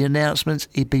 here's a few announcements,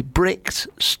 he'd be bricked,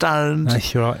 stoned.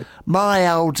 that's right. My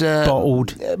old...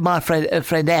 Bottled. My friend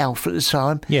Alf at the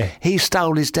time, Yeah. he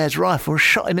stole his dad's rifle and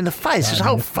shot him in the face. His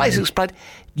whole face exploded.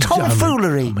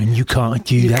 tomfoolery. I mean, you can't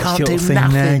do You that can't sort do of thing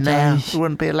nothing now. nowadays. You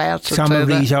wouldn't be allowed to Some do of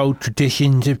that. these old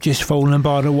traditions have just fallen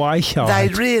by the wayside.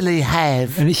 They really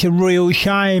have. And it's a real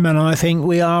shame, and I think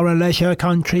we are a leisure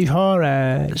country for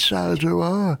it. So do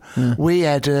I. We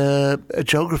had a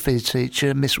geography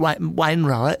teacher, Miss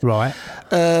Wainwright. Right.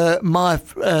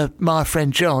 My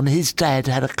friend John, his dad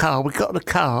had a car. We got the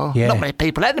car. Yeah. Not many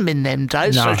people had them in them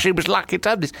days, No. so she was lucky to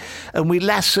have this. And we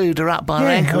lassoed her up by her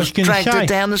Yeah, I ankles, was gonna dragged her say,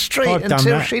 down the street I've done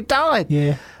until that. she died.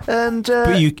 Yeah. And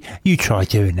But you try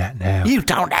doing that now. you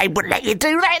don't, they wouldn't let you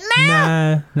do that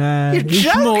now. No. You're It's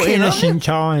joking, more aren't you? innocent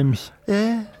times.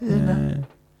 Yeah.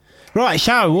 Right,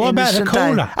 so what about the Innocent day.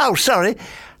 caller? Oh, sorry.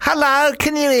 Hello,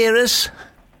 can you hear us?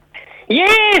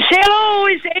 Yes, hello,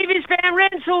 it's Avis Van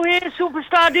Rensselaer here,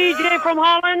 superstar DJ from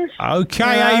Holland.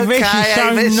 Okay, Avis, it's so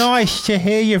Avis. nice to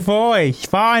hear your voice.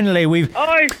 Finally, we've...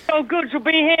 Oh, it's so good to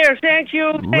be here. Thank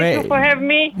you. Thank you for having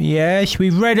me. Yes,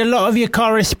 we've read a lot of your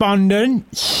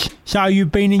correspondence. So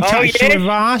you've been in touch yes. with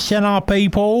us and our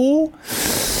people.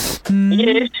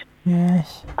 Yes.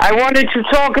 Yes. I wanted to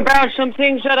talk about some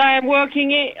things that I am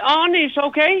working on. Is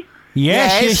okay?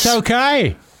 Yes, Yes. it's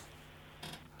okay.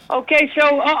 Okay,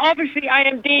 so obviously I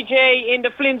am DJ in the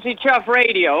Flimsy Chuff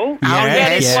Radio.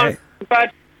 That is yes. one,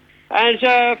 but as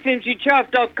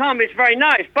flimsychuff.com is very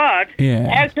nice. But Yeah.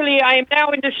 actually I am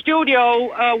now in the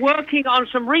studio working on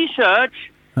some research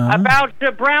about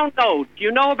the brown note.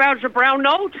 You know about the brown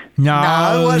note?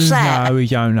 No, what's that? No, we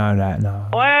don't know that, no.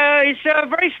 Well, it's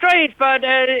very strange, but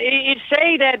it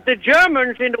say that the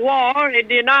Germans in the war, and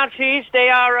the Nazis, they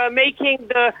are making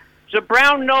the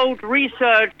brown note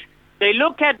research. They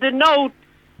look at the note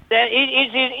that it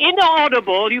is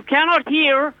inaudible, you cannot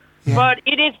hear, but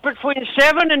it is between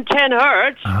 7 and 10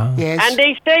 hertz. Yes. And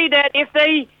they say that if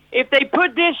they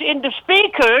put this in the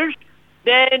speakers,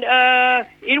 then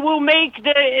it will make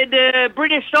the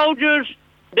British soldiers,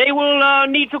 they will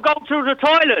need to go to the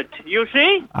toilet, you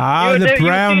see? Oh, You the see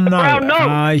brown the note. brown note.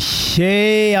 I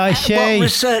see. What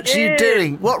research are you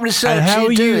doing? What research And how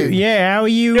are you doing? how are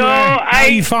you, No, how are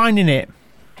you finding it?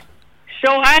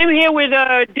 So I'm here with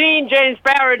Dean James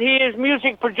Barrett. He is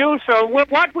music producer.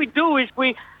 What we do is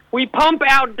we pump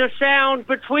out the sound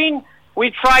between, we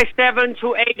try 7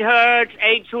 to 8 hertz,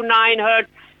 8 to 9 hertz,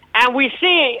 and we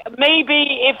see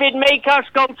maybe if it make us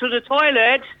go to the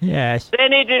toilet, Yes.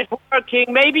 then it is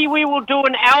working. Maybe we will do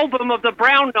an album of the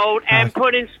brown note and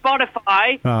put in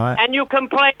Spotify, Right. and you can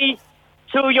play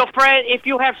to your friend. If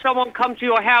you have someone come to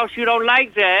your house, you don't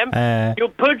like them, you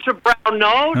put the brown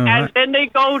note, and then they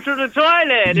go to the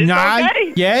toilet. Is that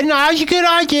okay? It's a good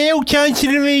idea.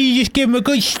 Alternatively, you just give them a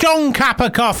good strong cup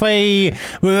of coffee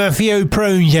with a few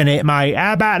prunes in it, mate.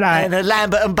 How about that? And a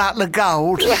Lambert and Butler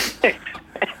Gold.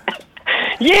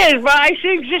 Yes, but I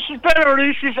think this is better.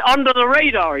 This is under the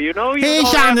radar, you know? You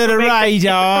It's don't have under to the make it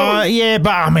radar, true. yeah,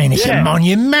 but I mean, it's a Yeah.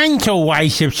 monumental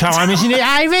waste of time, isn't it,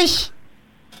 Avis?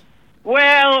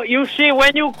 Well, you see,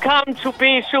 when you come to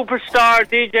be a superstar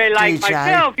DJ like DJ.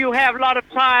 myself, you have a lot of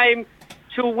time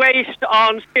to waste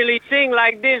on silly thing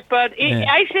like this. But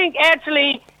I think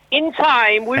actually, in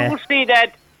time, we will see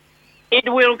that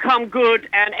it will come good,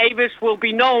 and Avis will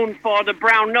be known for the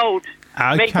brown note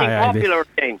making popular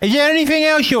things. Is there anything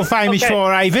else you're famous Okay.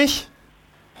 for, Avis?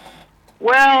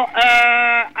 Well,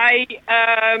 I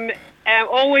am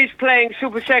always playing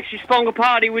Super Sexy Sponga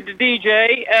Party with the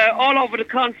DJ all over the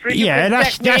country. You Yeah, can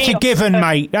that's check me a given,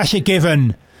 mate. That's a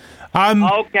given.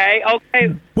 Okay.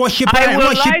 What's your I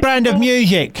would like brand of to-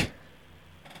 music?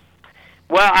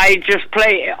 Well, I just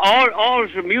play all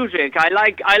the music. I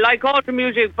like all the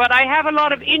music, but I have a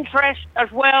lot of interest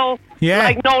as well. Yeah.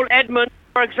 Like Noel Edmonds,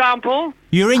 for example.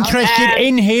 You're interested And-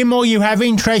 in him, or you have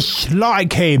interests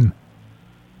like him?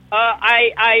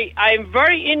 I'm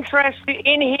very interested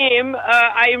in him.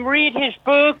 I read his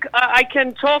book. I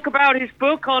can talk about his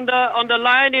book on the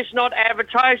line. It's not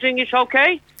advertising. It's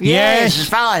okay. Yes, it's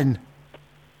fine.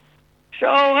 So,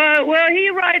 he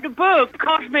wrote a book,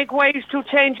 Cosmic Ways to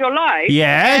Change Your Life.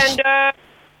 Yes. And,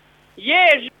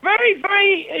 it's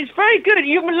it's very good.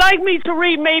 You would like me to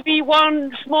read maybe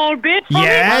one small bit from it?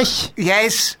 Yes.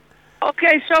 Yes.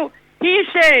 Okay, so he's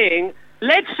saying,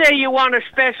 let's say you want a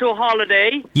special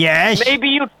holiday. Yes. Maybe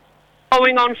you're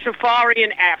going on safari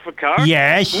in Africa.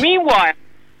 Yes. Meanwhile,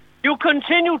 you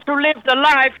continue to live the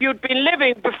life you'd been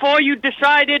living before you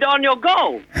decided on your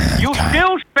goal. You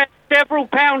still spend several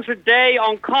pounds a day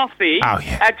on coffee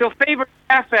at your favorite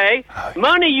cafe,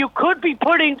 money you could be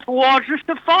putting towards a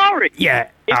safari. Yeah.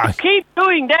 If you keep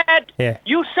doing that, Yeah.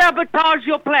 you sabotage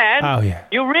your plan. Oh, yeah.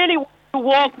 You really want to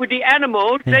walk with the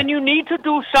animals, then you need to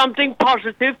do something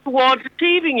positive towards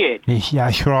achieving it. Yes,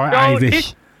 that's right, So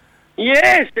Avis.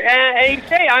 Yes, and he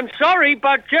say, I'm sorry,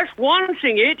 but just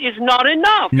wanting it is not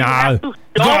enough. No. You have to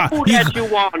show that you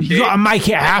want You it. got to make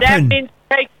it happen.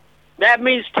 That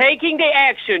means taking the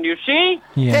action, you see?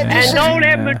 Yeah. And Noel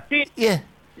Edmonds is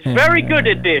very good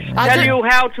at this. Tell you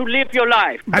how to live your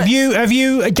life. Have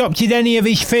you adopted any of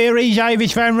his theories,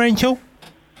 Avis Van Rental?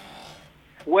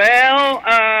 Well,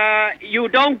 you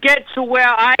don't get to where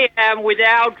I am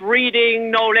without reading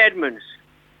Noel Edmonds.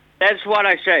 That's what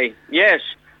I say. Yes,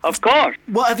 of course.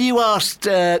 What have you asked,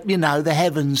 the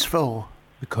heavens for?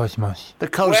 The cosmos. The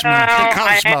cosmos. Well, the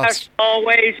cosmos. I ask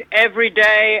always, every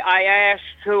day, I ask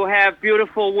to have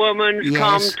beautiful women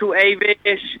come to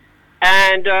Avis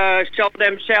and show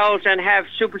themselves and have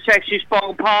super sexy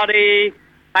spoken party.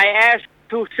 I ask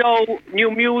to show new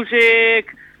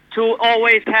music, to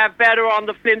always have better on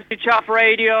the Flimsy Chuff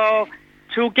radio,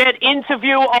 to get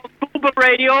interview on Uber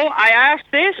radio. I asked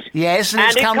this. Yes, and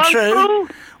it's come true.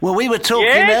 Well, we were talking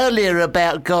earlier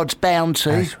about God's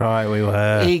bounty. That's right, we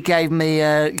were. He gave me,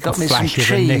 got me some cheese.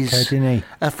 A knicker, didn't he?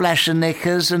 A flash of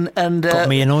knickers and got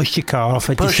me an Oyster card off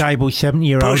a disabled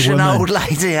 70-year-old woman. Push an old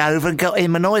lady over and got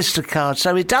him an Oyster card.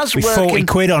 So it does with work. 40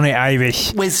 quid on it,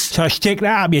 Avis. So stick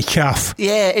that up, you chuff.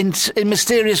 Yeah, in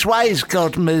mysterious ways,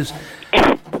 God moves.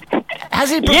 Has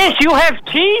he? Yes, you have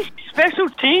teas, special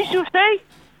teas, you say?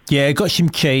 Yeah, got some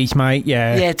cheese, mate.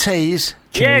 Yeah. Yeah, teas.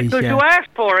 Yeah, because you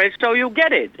asked for it, so you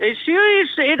get it. It's serious.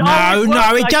 It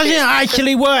doesn't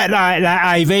actually work like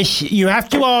that, Avis. You have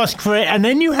to ask for it, and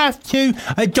then you have to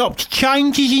adopt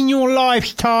changes in your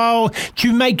lifestyle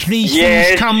to make these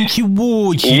things come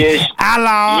towards you. A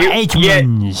la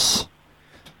Edmonds.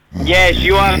 Yes,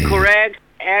 you are correct.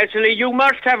 Actually, you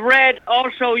must have read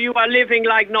also You Are Living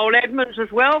Like Noel Edmonds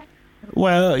as well.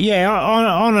 Well, yeah,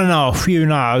 on and off,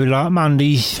 like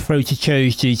Mondays through to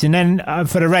Tuesdays. And then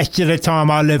for the rest of the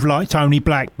time, I live like Tony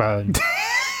Blackburn.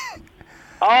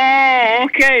 Oh,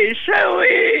 okay. So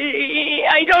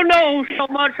I don't know so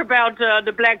much about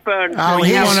the Blackburn. Oh,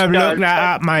 you want to look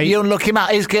that up, mate? You look him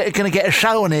up. He's going to get a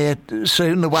show on here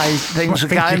soon, the way things are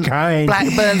going.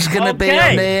 Blackburn's going to be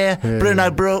on here.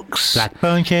 Bruno Brooks.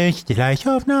 Blackburn Church, Delight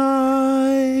of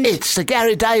Night. It's the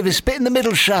Gary Davis Bit in the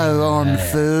Middle show on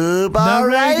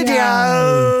Fubar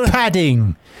Radio.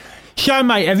 Padding. So,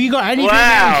 mate, have you got anything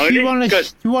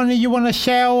else you want to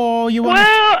sell or you want to...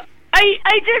 Well,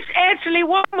 I just actually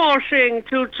one more thing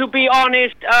to be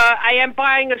honest. I am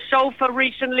buying a sofa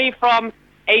recently from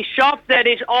a shop that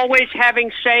is always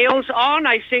having sales on.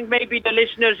 I think maybe the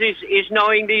listeners is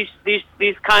knowing these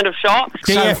kind of shops.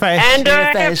 DFS. And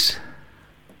DFS.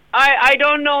 I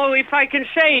don't know if I can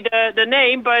say the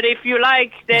name, but if you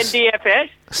like, then DFS.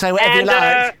 Say whatever you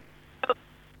like.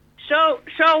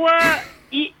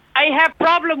 I have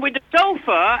problem with the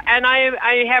sofa, and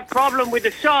I have problem with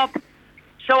the shop.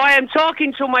 So I am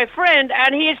talking to my friend,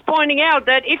 and he is pointing out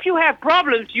that if you have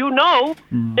problems,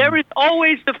 there is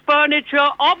always the furniture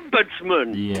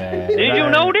ombudsman. Yeah. Did you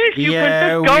know this? You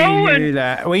can just go we knew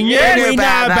that. We knew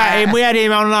about him. We had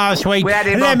him on last week.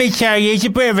 Let me tell you, he's a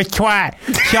bit of a twat.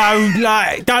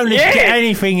 So, don't listen to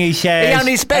anything he says. He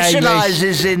only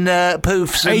specialises in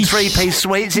poofs and three-piece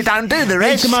suites. He don't do the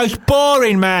rest. He's the most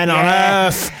boring man on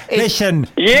earth. Listen.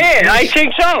 Yeah, I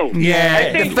think so. Yeah.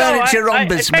 I think the furniture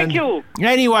ombudsman. Thank you.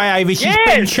 Anyway, Avis, it's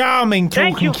been charming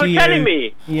talking to you. Thank you for telling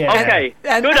me. Yeah. Okay,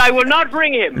 good. I will not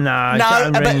ring him. No,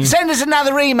 but send us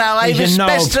another email, Avis.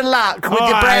 Best of luck with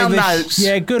your brown notes.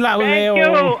 Yeah, good luck with it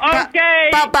all. Thank you. Okay.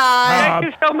 Bye-bye. Thank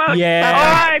you so much. Yeah. All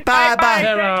right. Bye-bye.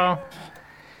 Hello.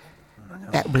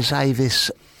 That was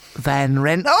Avis Van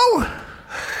Rent. Oh!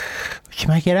 What you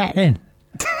make of that then?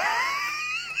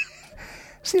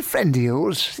 Is he a friend of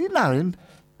yours? Do you know him?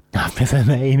 I've never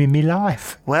met him in my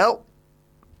life. Well,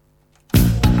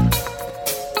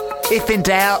 if in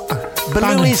doubt,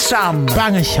 blew his sum.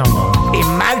 Bang a song on.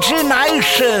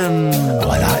 Imagination. Oh,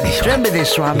 I like this one. Remember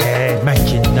this one? Yeah,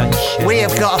 Imagination. We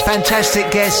have got a fantastic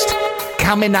guest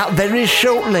coming up very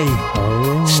shortly.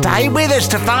 Stay with us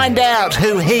to find out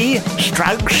who she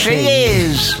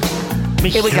is.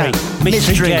 Here we go.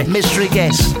 Mystery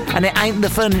guest. And it ain't the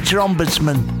furniture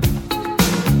ombudsman.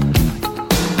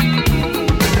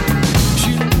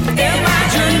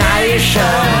 Imagination.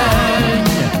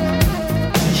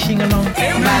 Sing along.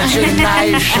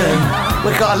 Imagination.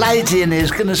 We've got a lady in here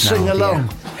who's going to sing along.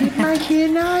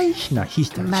 Imagination. No, she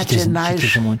doesn't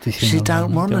want to sing She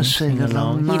don't want to sing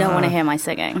along. You don't want to hear my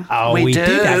singing. Oh, we did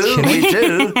do, actually. We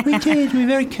do. We did. We're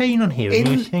very keen on hearing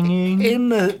you singing. In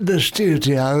the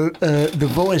studio, the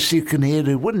voice you can hear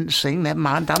who wouldn't sing, never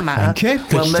mind, doesn't matter. Okay,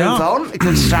 we'll move on.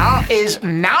 Good start is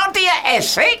Nadia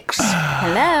Essex.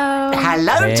 Hello.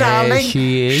 Hello, There darling.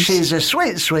 she is. She's a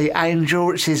sweet, sweet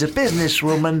angel. She's a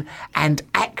businesswoman and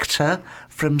actor. actor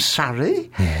from Surrey.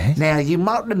 Yes. Now, you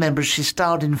might remember she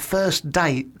starred in First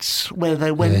Dates, where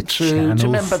they went to... Channel Do you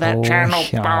remember that 4 Channel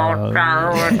show? 4?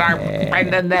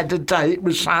 And then they had a date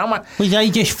with someone. Well, they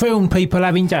just filmed people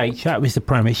having dates. That was the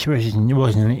premise,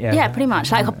 wasn't it? Yeah, pretty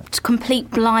much. Like a complete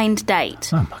blind date.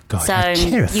 Oh, my God, So that's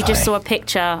you terrifying. just saw a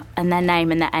picture and their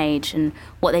name and their age and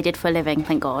what they did for a living,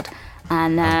 thank God.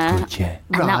 And, Good, yeah.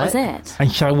 and that was Right. it.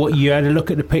 And so what, you had a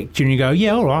look at the picture and you go,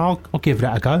 yeah, all right, I'll give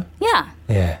that a go. Yeah.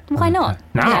 Yeah. Why not?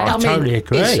 No, Yeah. I totally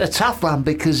agree. It's a tough one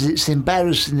because it's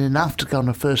embarrassing enough to go on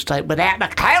a first date without the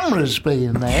cameras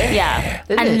being there. Yeah.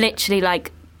 Isn't And it? literally,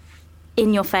 like,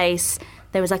 in your face,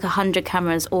 there was like 100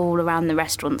 cameras all around the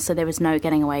restaurant, so there was no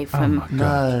getting away from,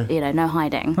 No. no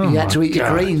hiding. You had to my eat your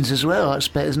God. greens as well, I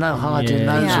expect. There's no hiding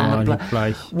those Yeah. on the Hiding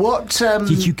place. What,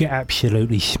 Did you get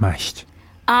absolutely smashed?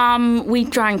 We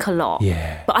drank a lot.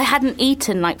 Yeah. But I hadn't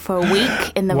eaten like for a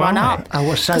week in the Why? run up Oh,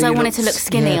 well, so because I you wanted looked- to look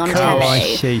skinny yeah, on cool. telly. Oh, I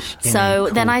see, skinny, So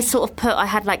then cool. I sort of I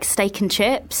had like steak and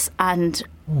chips and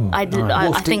I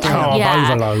Wolfed think it down. yeah.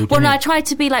 Overload, Well, no, innit? I tried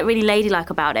to be like really ladylike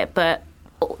about it, but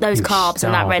those You're carbs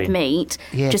and that red starving. meat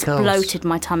Yeah, just of course. bloated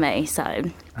my tummy. So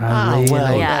Oh, really?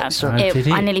 well, yeah, that's all- Did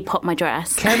it? I nearly popped my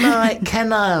dress. Can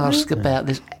I ask about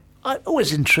this? It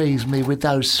always intrigues me with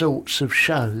those sorts of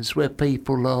shows where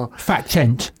people are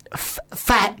Fact-ent.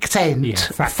 fact-ent. Yeah,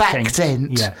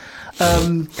 fact-ent. Yeah.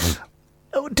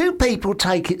 Do people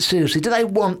take it seriously? Do they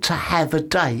want to have a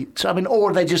date? I mean, or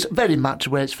are they just very much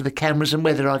where it's for the cameras and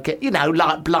whether I get,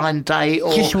 like Blind Date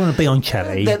or Just want to be on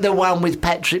telly. the one with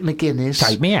Patrick McGuinness?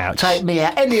 Take me out. Take me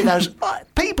out. Any of those.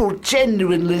 People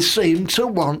genuinely seem to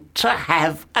want to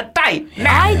have a date.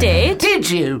 I did. Did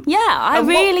you? Yeah, I And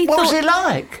really what thought was it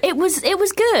like? It was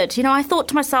good. I thought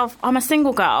to myself, I'm a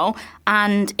single girl,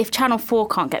 and if Channel 4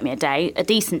 can't get me a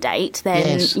decent date,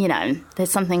 then Yes.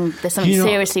 there's something You know-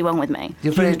 seriously wrong with me.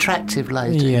 You're a very attractive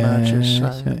lady, I just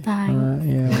say.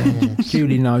 Thanks.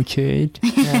 Duly noted.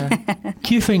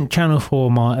 Do you think Channel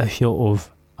 4 might have sort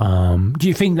of... do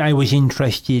you think they was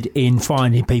interested in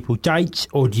finding people dates,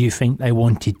 or do you think they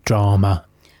wanted drama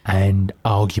and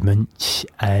arguments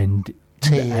and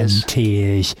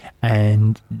tears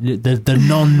and the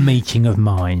non-meeting of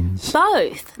minds?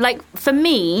 Both. Like, for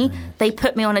me, they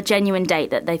put me on a genuine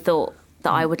date that they thought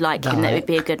that I would like him, that it would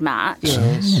be a good match.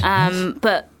 Yes.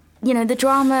 But, the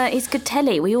drama is good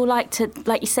telly. We all like to,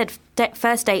 like you said,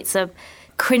 first dates are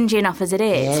cringy enough as it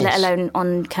is, Yes. let alone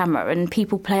on camera, and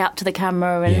people play up to the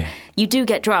camera, and you do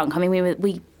get drunk. I mean, we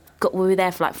were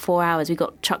there for like 4 hours. We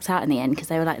got chucked out in the end because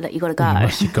they were like, "Look, you got to go." You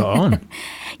must have got on.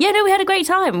 Yeah, no, we had a great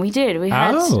time. We did. We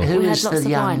had Oh. Who we had is lots the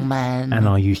of young wine. man? And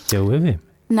are you still with him?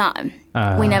 No,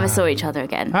 we never saw each other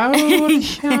again. Oh, what a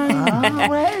shame.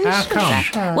 How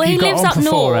come? Well, he You got lives on up for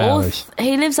 4 north. hours.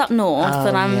 He lives up north,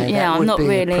 and I'm, that I'm would not be a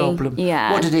really. problem.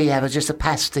 Yeah. What did he have? Just a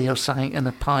pasty or something and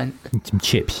a pint? And some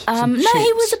chips. No, he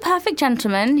chips? was a perfect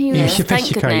gentleman. He was, Yeah, thank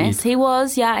sophisticated. goodness. He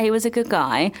was, he was a good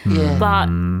guy. Yeah. But,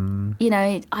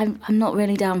 I'm not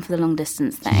really down for the long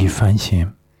distance Did you thing. fancy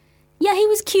him? Yeah, he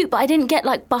was cute, but I didn't get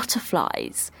like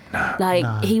butterflies.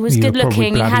 He was You were good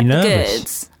looking, probably he had the bloody nervous.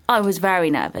 goods. I was very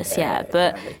nervous, yeah.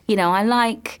 But,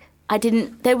 I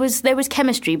didn't, there was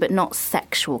chemistry, but not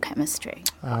sexual chemistry.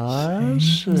 I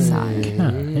see. So,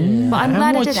 but I'm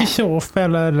glad I What's did the it. sort of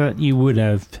fella that you would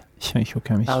have sexual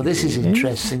chemistry? Oh, this is with?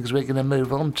 interesting because we're going to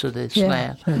move on to this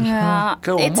now. Yeah,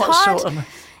 Go on, it's what hard. sort of...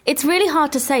 It's really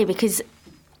hard to say because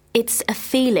it's a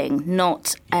feeling,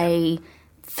 not a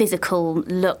physical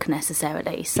look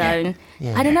necessarily. So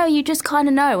I don't know. You just kind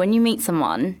of know when you meet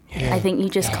someone. I think you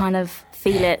just kind of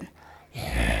feel it,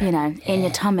 in your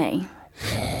tummy.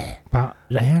 But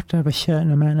they have to have a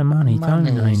certain amount of money, don't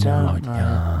they? don't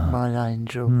Nadia? they, my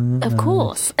angel? Of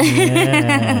course.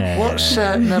 Yeah. What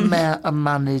certain amount of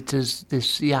money does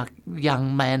this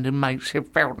young man who makes you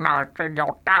feel nice in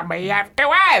your tummy have to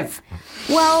have?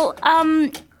 Well,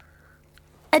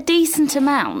 a decent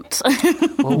amount.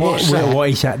 Well, what's Well, that? what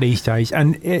is that these days?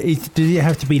 And does it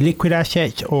have to be liquid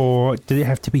assets, or does it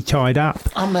have to be tied up,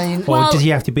 I mean, or Well- does he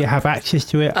have to have access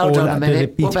to it, Hold or on a does minute.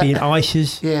 it need What to be in about-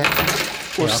 ices? yeah.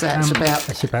 What's that? It's about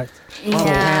That's about.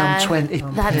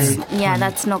 £1.20.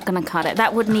 That's not going to cut it.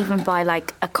 That wouldn't even buy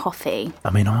like a coffee.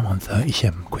 I mean, I'm on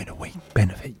 37 quid a week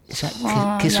benefit. Is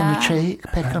that kiss on the cheek,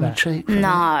 peck on the cheek? No,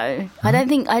 I don't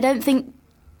think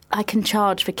I can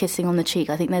charge for kissing on the cheek.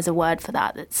 I think there's a word for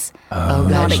that that's not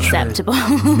that's true. acceptable.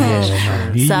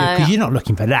 Because you're not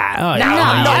looking for that, are you? No,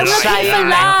 I'm not I'm looking saying for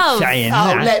that. love. Saying Oh,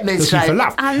 that. let me looking say- for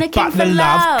love. I'm looking but for the love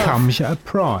love. comes at a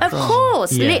price. Of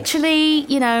course, Yes. literally,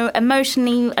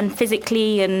 emotionally and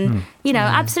physically and You know,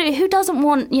 absolutely. Who doesn't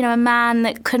want, a man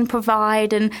that can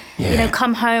provide and,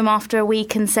 come home after a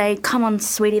week and say, come on,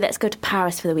 sweetie, let's go to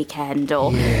Paris for the weekend.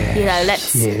 Or,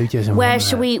 where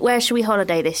should we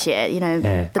holiday this year?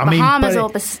 The Bahamas or,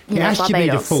 it has Barbados. to be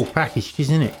the full package,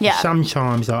 isn't it? Yeah.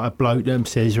 Sometimes like a bloke that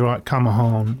says, right, come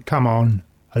on.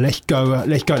 Let's go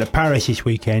to Paris this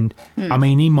weekend. I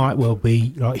mean, he might well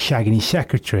be like shagging his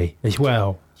secretary as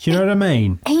well. Do you know what I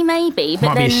mean? He may be,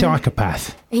 but might be a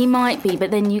psychopath. He might be, but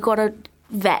then you got to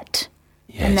vet.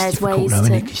 Yeah, and there's ways though,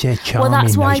 to. Because they're charming, well,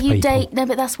 that's why those you people. date. No,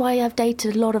 but that's why I've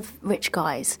dated a lot of rich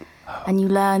guys, and you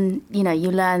learn.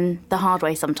 You learn the hard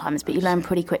way sometimes, but you learn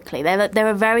pretty quickly. They're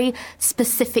a very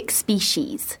specific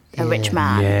species. A rich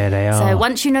man. Yeah, they are. So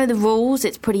once you know the rules,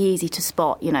 it's pretty easy to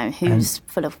spot. Who's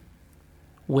full of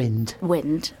wind.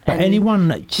 But But anyone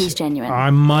that's who's genuine.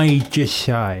 I may just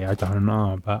say, I don't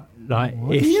know, but like,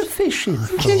 What are you fishing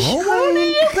for?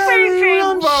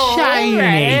 I'm saying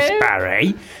is,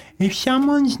 Barry, if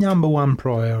someone's number one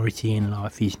priority in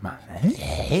life is money,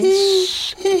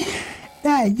 Yes.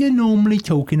 you're normally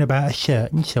talking about a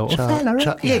certain sort of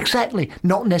fella. Yeah, exactly.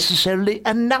 Not necessarily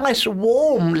a nice,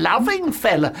 warm, loving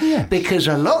fella. Yeah. Because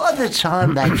a lot of the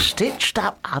time they've stitched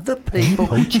up other people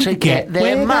to get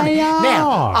their where money. they are.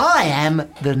 Now, I am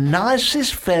the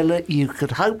nicest fella you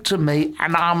could hope to meet,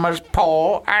 and I'm as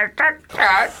poor as a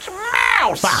church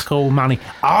mouse. Fuck all money.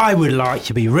 I would like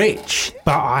to be rich,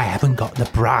 but I haven't got the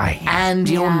brain. And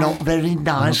you're not very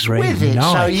nice Not very with it, so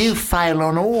nice. you fail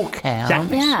on all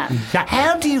counts. Yeah.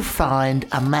 How do you find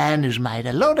a man who's made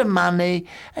a lot of money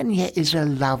and yet is a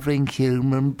loving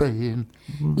human being?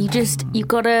 You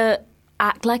got to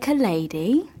act like a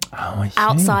lady Oh, I see.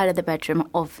 outside of the bedroom,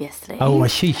 obviously. Oh, I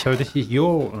see. So this is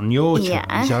your terms.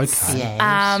 Yes. Okay.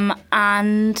 Yes.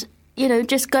 And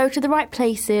just go to the right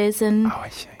places, and Oh, I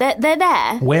see. they're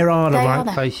there. Where are the They right are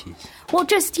there. places? Well,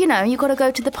 just you got to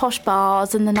go to the posh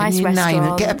bars and the nice Can you restaurants. name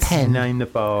it? Get a pen. Name the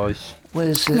bars.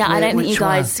 Where's it? Yeah, I don't think you which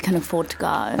guys can afford to go.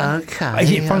 one? Okay.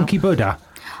 Is it Funky Buddha?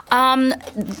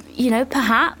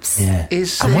 Perhaps. Yeah.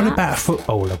 Is And what it? about a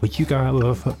footballer? Would you go out with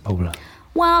a footballer?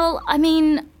 Well, I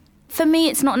mean, for me,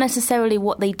 it's not necessarily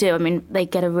what they do. I mean, they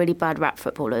get a really bad rap,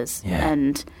 footballers. Yeah.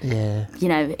 And, Yeah.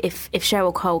 if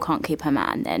Cheryl Cole can't keep her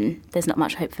man, then there's not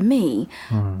much hope for me.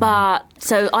 But,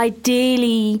 so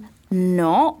ideally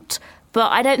not. But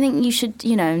I don't think you should,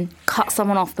 cut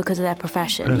someone off because of their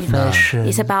profession. Profession.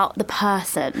 It's about the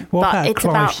person. What but about it's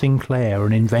Clive about Sinclair,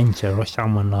 an inventor or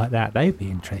someone like that? They'd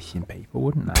be interesting people,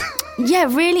 wouldn't they?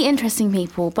 yeah, really interesting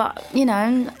people. But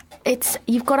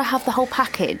you've got to have the whole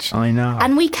package. I know.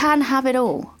 And we can have it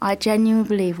all. I genuinely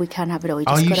believe we can have it all. Are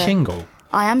just you gotta- single?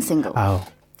 I am single. Oh.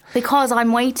 Because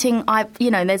I'm waiting.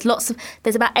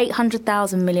 There's about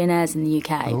 800,000 millionaires in the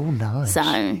UK. Oh, nice. So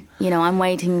I'm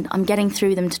waiting. I'm getting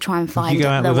through them to try and find You go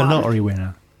out the with one. a lottery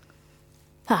winner.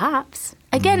 Perhaps.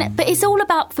 Again, but it's all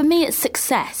about, for me, it's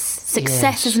success.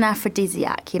 Success Yes. is an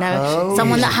aphrodisiac, Oh,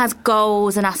 someone yes. that has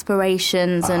goals and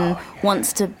aspirations and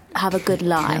wants to have a good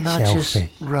life. Can I just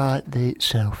Selfish. write the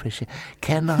selfish?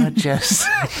 Can I just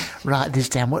write this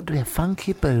down? What do we have?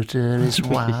 Funky Buddha is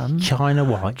one. China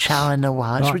White. China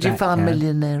Whites. Write Would you that find a down.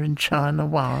 millionaire in China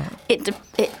White? It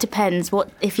depends. What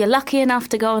if you're lucky enough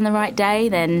to go on the right day?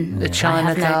 Then The I China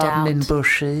have no Garden in doubt.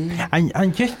 Bushy.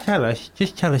 And just tell us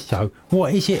though,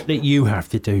 what is it that you have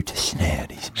to do to snare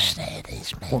these men? Snare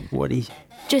these men. What is it?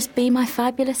 Just be my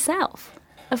fabulous self.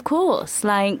 Of course.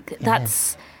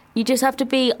 That's you just have to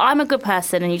be I'm a good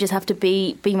person, and you just have to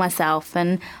be myself,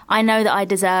 and I know that I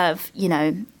deserve,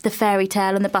 the fairy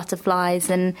tale and the butterflies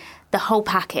and the whole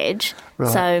package.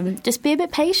 Right. So just be a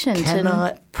bit patient Can and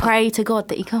I- pray to God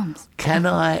that he comes. Can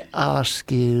I ask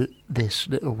you this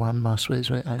little one, my sweet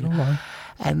angel?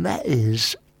 And that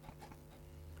is,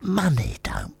 money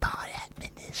don't buy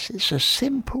happiness. It's a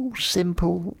simple,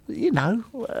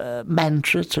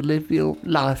 mantra to live your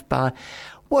life by.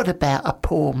 What about a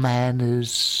poor man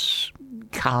who's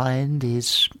kind,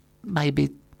 is maybe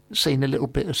seen a little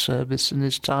bit of service in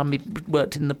his time? He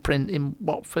worked in the print in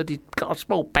Watford. He's got a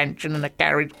small pension and a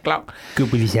carriage clock.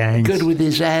 Good with his hands. Good with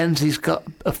his hands. He's got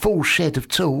a full shed of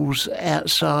tools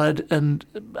outside and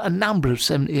a number of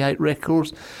 78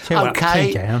 records. Two up,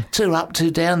 two down. 2 up,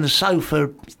 2 down. The sofa,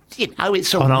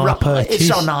 it's all On our right. purchase.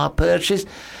 It's on our purchase.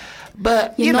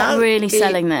 But, You're not really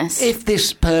selling this. If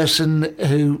this person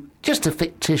who, just a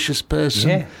fictitious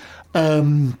person,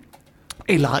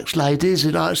 he likes ladies,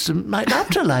 he likes to make love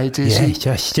to ladies. Yeah, He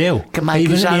just still. can make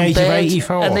Even his at the own age bed, of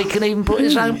 84. and he can even put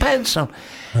his own pants on.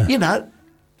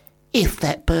 If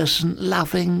that person,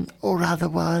 loving or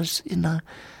otherwise,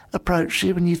 approached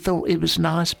you and you thought he was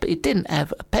nice, but he didn't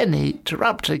have a penny to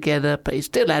rub together, but he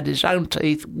still had his own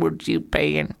teeth, would you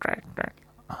be interested?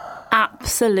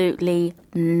 Absolutely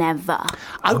never.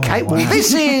 Okay, well,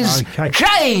 this is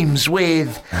James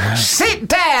with Sit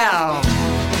Down.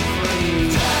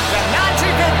 The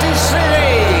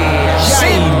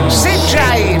 1953. Sid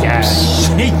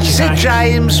James. Sid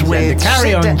James with the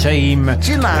Carry On team.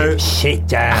 Do you know? Sit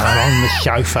down on the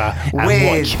sofa and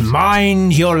With- watch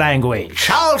Mind Your Language.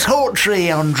 Charles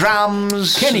Hawtrey on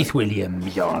drums. Kenneth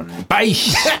Williams on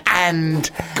bass. And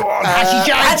Go on,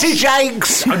 Hattie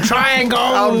Jakes on triangle.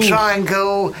 on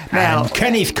triangle. Now, And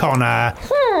Kenneth Connor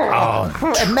on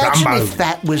imagine trombone. if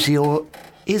that was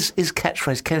his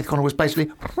catchphrase. Kenneth Connor was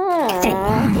basically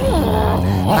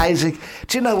amazing.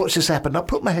 Do you know what's just happened? I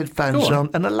put my headphones on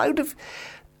and a load of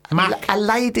a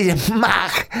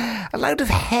load of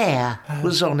hair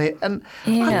was on it, and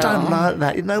I don't like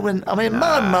that. You know, when my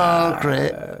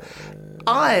Margaret,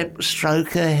 I stroke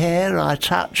her hair, I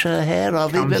touch her hair. I've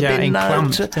even Comes out been in known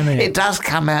clumps, to. doesn't it? It does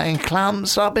come out in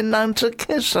clumps. I've been known to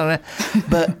kiss her,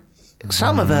 but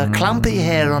some of her clumpy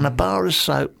hair on a bar of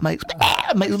soap makes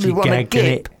me want to Gagging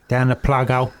gip it down the plug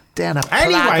hole. down a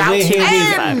Anyway, plug we're here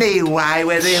with, anyway,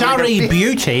 we're here Surrey with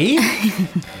Beauty,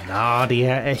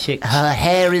 Nadia Essex. her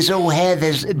hair is all hair.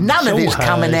 There's none of all it's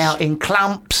coming hers. out in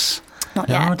clumps. Not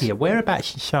yet. Nadia,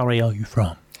 whereabouts in Surrey are you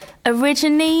from?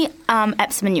 Originally,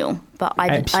 Epsom and Ewell, but I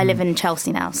Epsom. live in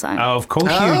Chelsea now, so. Oh, of course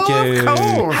Oh, you do. of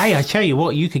course. Hey, I tell you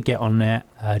what, you could get on that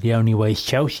The Only Way's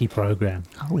Chelsea programme.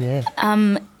 Oh yeah,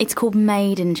 It's called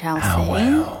Made in Chelsea. Oh,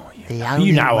 well. the only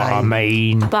You know what I way.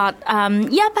 mean. But,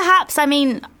 yeah, perhaps, I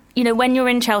mean, you know, when you're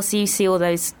in Chelsea, you see all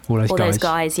those guys.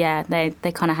 guys, yeah, they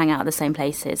kind of hang out at the same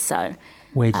places, so.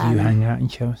 Where do you hang out in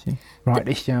Chelsea? Write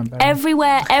this down, Barry.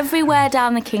 Everywhere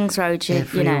down the King's Road, you know,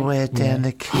 Everywhere down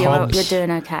the you're Hobbs. doing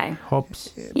okay. Hobbs,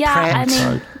 Yeah, I Pret.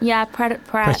 mean, yeah, Pret.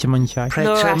 Pressamundshire,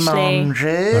 Laura Ashley.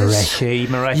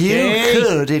 Pretty You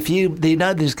could, if you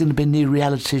know there's going to be a new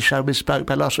reality show we spoke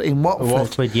about last week in Watford.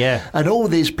 Watford, yeah. And all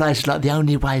these places like The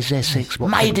Only Way's Essex,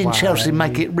 Made in Way. Chelsea,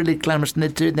 make it really glamorous, and they're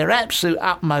doing their absolute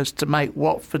utmost to make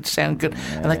Watford sound good.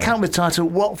 And they come with the title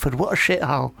Watford, what a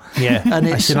shithole. Yeah, And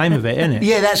that's the name of it, isn't it?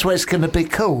 Yeah, that's what it's going to be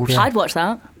called. I'd watch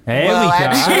that. There Well, we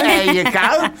go. there you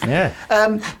go. Yeah.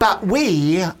 But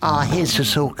we are here to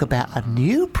talk about a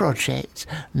new project,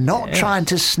 not trying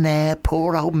to snare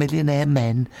poor old millionaire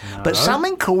men, but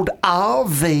something called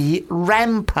RV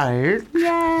Rampage.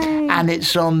 Yay. And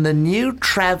it's on the new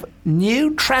Travel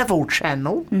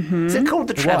Channel. Is it called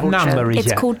the Travel What number Channel? is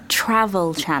It's it? called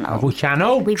Travel Channel. Travel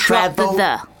Channel. We've dropped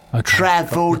the.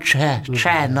 Travel Channel.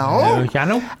 Travel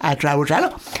Channel. Travel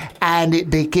Channel. And it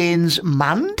begins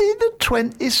Monday the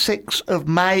 26th of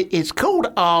May. It's called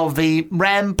RV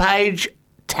Rampage.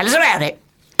 Tell us about it.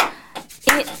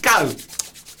 Go.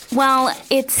 Well,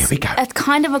 it's we go. a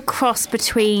kind of a cross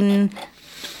between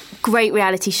great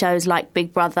reality shows like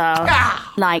Big Brother,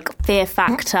 like Fear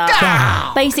Factor.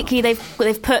 Basically,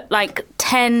 they've put like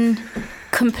 10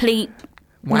 complete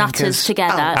Wankers. nutters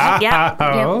together.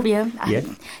 Oh. Yeah. Yeah.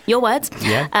 Your words.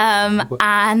 Yeah.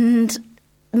 And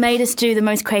made us do the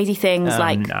most crazy things,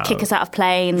 like no. kick us out of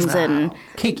planes and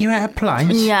Kick you out of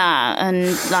planes? yeah,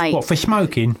 and like What, for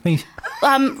smoking?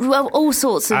 well, all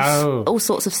sorts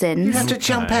of sins. You had to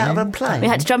jump out of a plane. We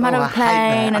had to jump out of a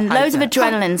plane and loads of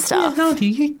adrenaline stuff. No,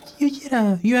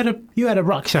 you had a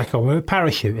rucksack on with a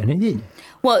parachute in it, didn't you?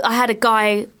 Well, I had a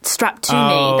guy strapped to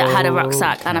me that had a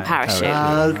rucksack and a parachute.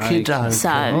 Okie doke. So,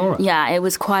 All right. yeah, it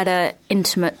was quite a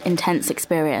intimate, intense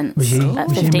experience Was he- at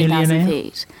was he a 15,000 millionaire?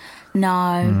 feet.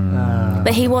 No.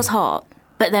 But he was hot.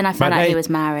 But then I found But out they- he was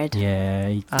married. Yeah,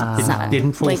 he So, didn't we're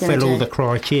gonna fulfil all do- the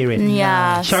criteria.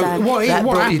 Yeah, So so- what That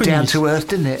brought happens? you down to earth,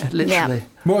 didn't it? Literally.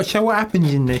 What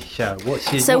happens in this show? What's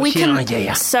the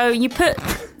idea? So you put,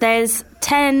 there's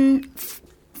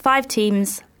 5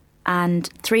 teams and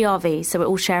 3 RVs, so we're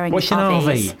all sharing What's an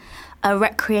RVs. RV? A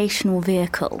recreational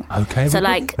vehicle. Okay. So well,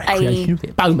 like a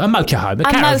motorhome, a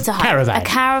motorhome, caravan. a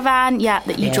caravan, yeah,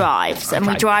 that you drive. So, and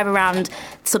we Okay. drive around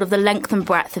sort of the length and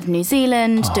breadth of New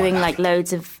Zealand, doing like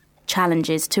loads of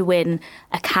challenges to win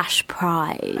a cash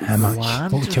prize. How much? What are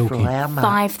we Wonderful. talking? How much?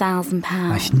 £5,000.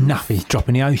 That's nothing. It's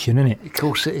dropping the ocean, isn't it? Of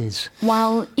course it is.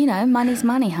 Well, you know, money's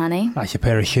money, honey. That's a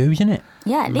pair of shoes, isn't it?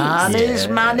 Yeah, at least. Money's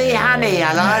money, honey.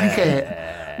 I like it.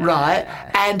 Right.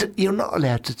 And you're not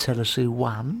allowed to tell us who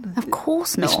won. Of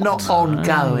course not. It's not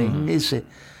ongoing, is it?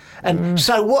 And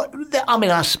so what, I mean,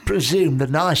 I presume the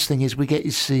nice thing is we get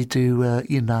to see do,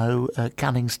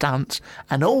 cunning stunts.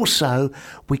 And also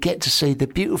we get to see the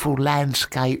beautiful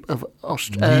landscape of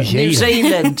New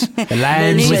Zealand. The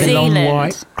land New with a long Zealand.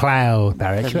 white cloud,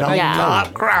 Barry. The long Yeah.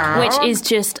 dark cloud. Which is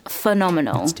just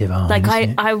phenomenal. It's divine, Like isn't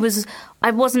it? I was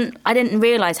I didn't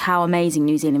realise how amazing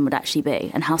New Zealand would actually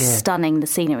be and how stunning the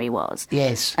scenery was.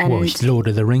 Yes. And Well, it's Lord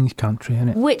of the Rings country, isn't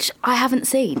it? which I haven't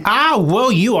seen. Oh,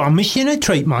 well, you are missing a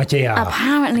treat, my dear.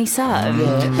 Apparently so.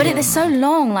 But it is so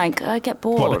long, like, I get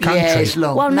bored. What, the country? Yeah, it's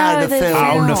long. Well, no, the the film.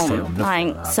 Oh, the film. film.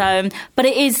 Like, so, but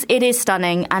it is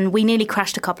stunning, and we nearly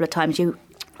crashed a couple of times.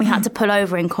 We had to pull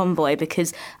over in convoy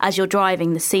because as you're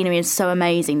driving, the scenery is so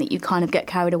amazing that you kind of get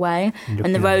carried away,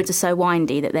 and the roads are so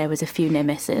windy that there was a few near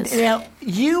misses. Now,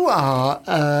 you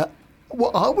are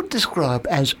what I would describe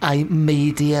as a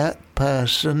media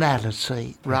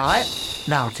personality, right?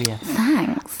 Nadia.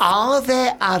 Thanks. Are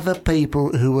there other people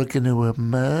who are going to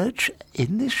emerge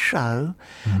in this show?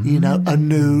 You know, a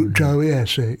new Joey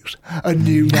Essex, a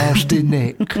new Nasty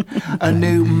Nick, a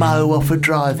new Mo off a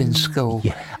driving school.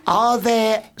 Yeah. Are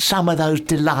there some of those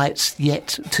delights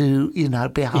yet to,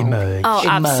 behold? Emerge. Oh, Emerge?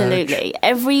 absolutely.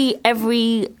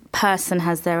 Every person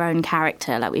has their own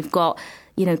character. Like we've got,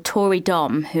 Tory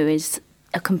Dom, who is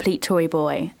a complete Tory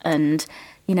boy and,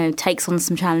 takes on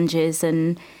some challenges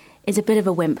and is a bit of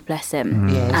a wimp, bless him.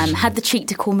 Yes. Had the cheek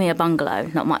to call me a bungalow,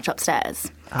 not much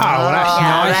upstairs. Oh, that's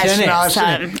nice, that's isn't it? nice, So,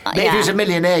 isn't it? But if he was a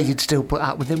millionaire, you'd still put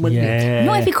up with him, wouldn't you? Yeah.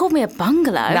 Not if he called me a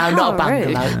bungalow. No, How not a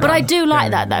rude. bungalow. But I do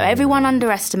like that, though. Everyone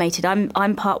underestimated. I'm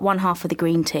one half of the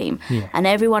green team, and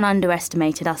everyone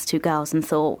underestimated us two girls and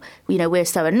thought, we're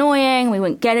so annoying, we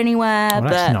wouldn't get anywhere. Oh,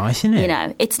 that's but nice, isn't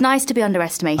it? It's nice to be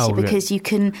underestimated Oh, because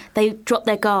they drop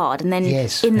their guard, and then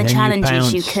Yes. in the And then you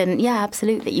challenges you pounce. can,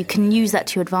 absolutely, you can use that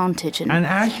to your advantage. And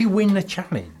how do you win the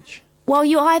challenge? Well,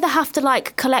 you either have to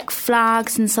collect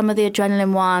flags in some of the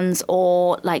adrenaline ones,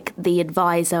 or the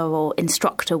advisor or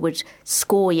instructor would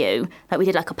score you. Like we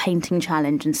did a painting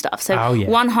challenge and stuff. So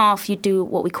one half you do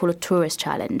what we call a tourist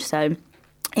challenge. So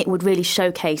it would really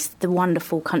showcase the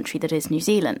wonderful country that is New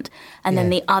Zealand. And then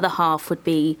the other half would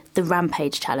be the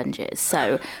rampage challenges.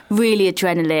 So really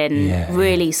adrenaline,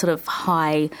 really sort of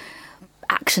high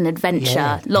action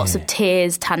adventure, lots of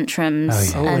tears,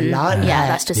 tantrums. Oh, we like that.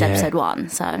 That's just episode 1.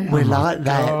 So We like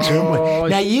that, don't we?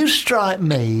 Now, you strike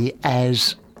me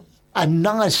as a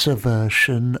nicer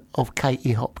version of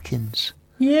Katie Hopkins.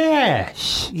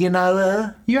 Yes. You know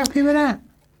her? You happy with that?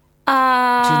 Do you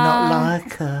not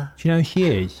like her? Do you know who she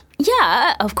is?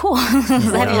 Yeah, of course.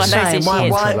 Everyone knows who she is.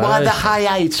 Why the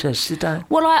hiatus? You don't?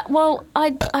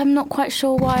 I'm not quite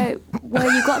sure where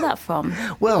you got that from.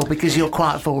 Well, because you're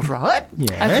quite forthright.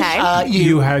 Yes. Okay.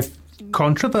 You have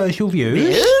controversial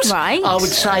views. Right. I would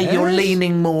say you're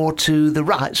leaning more to the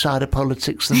right side of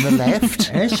politics than the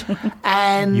left. Yes.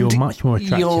 And You're much more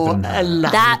attractive you're than her. a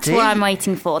lady. That's what I'm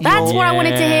waiting for. That's what I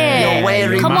wanted to hear. You're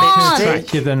wearing Come much on. more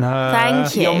attractive than her.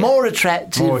 Thank you. You're more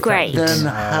attractive Great. than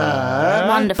her.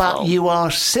 Wonderful. But you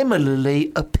are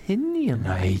similarly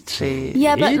opinionated.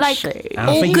 Yeah, but And I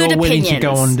all think good you're willing opinions. to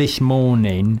go on This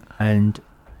Morning and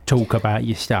talk about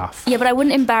your stuff. Yeah, but I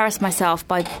wouldn't embarrass myself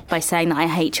by saying that I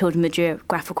hate children with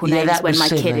geographical Yeah, names that when was my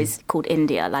kid silly. is called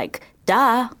India.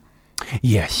 Duh.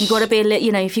 Yes. You got to be a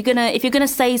little, if you're gonna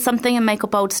say something and make a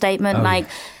bold statement,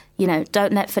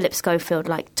 don't let Philip Schofield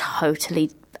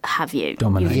totally have you.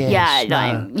 Dominate. Yes,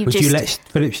 you Would just. you let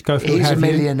Philip Schofield He's have a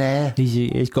millionaire.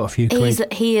 you? He's got a few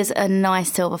quid. He is a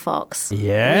nice silver fox.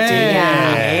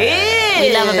 Yeah.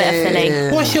 We love a bit of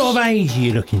Philly. What sort of age are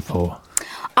you looking for?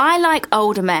 I like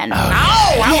older men.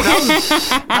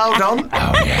 Hold on.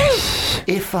 Oh, yes.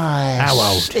 How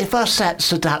old? If I sat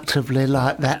seductively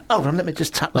like that, hold on, let me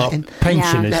just tuck that in.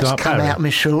 Pensioners That's like come Barry. out my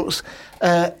shorts.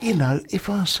 If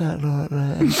I sat like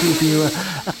that and give you a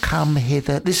come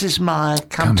hither, this is my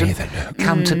come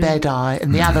to bed eye,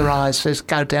 and the other eye says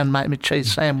go down and make me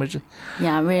cheese sandwich.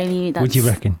 Yeah, really. That's What do you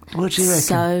reckon? What do you reckon?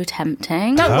 So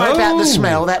tempting. Don't worry about the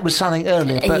smell. That was something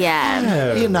earlier. But,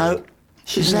 Yeah. is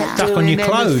that Stuck on doing your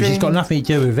clothes. anything? It's got nothing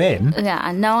to do with him.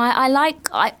 Yeah, no, I like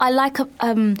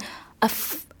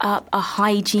a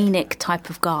hygienic type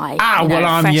of guy. Ah, well,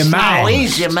 I'm fresh your man. Oh,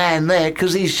 he's your man there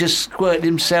because he's just squirted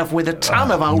himself with a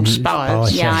ton of Old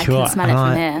Spice. Yeah, I can smell it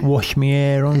from here. Wash my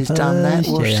hair on He's Thursday. done that,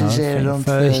 washed his I hair think on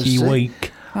Thursday Thursday.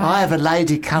 week. I have a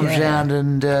lady comes round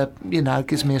and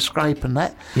gives me a scrape and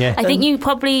that. Yeah. I think you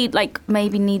probably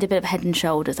maybe need a bit of head and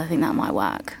shoulders. I think that might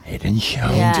work. Head and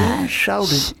shoulders. Yeah.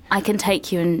 Shoulders. I can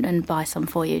take you and buy some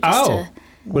for you. Just to,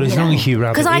 Well, as long as you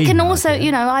rub it because I in, can my also,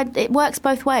 dear. it works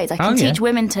both ways. I can Oh, yeah. teach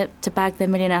women to bag their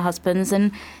millionaire husbands,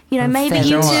 and maybe fair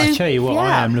you enough. two. I tell you what, yeah.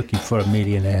 I am looking for a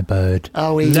millionaire bird.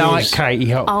 Oh, he like is.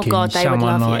 Katie Hopkins, Oh God, they would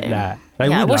someone love like you. that. They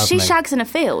yeah, would well, love she me. shags in a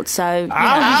field, so.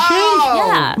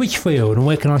 Oh, Yeah. Which field, and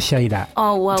where can I say that?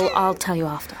 Oh well, I'll tell you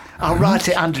after. I'll write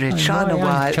it under it, China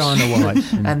Whites. China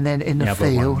Whites. And then in the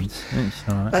field.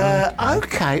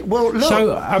 Okay, well, look.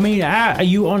 So, I mean, are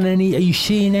you on any? Are you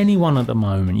seeing anyone at the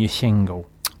moment? You're single.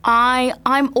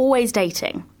 I'm always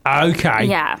dating. Okay.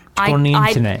 Yeah. On the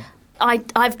internet.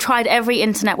 I've tried every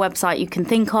internet website you can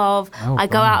think of. I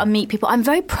go out and meet people. I'm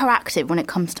very proactive when it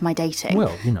comes to my dating.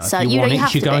 Well, you know, so if you want have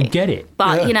it, you to go be. and get it.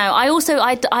 But, you know,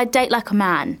 I date like a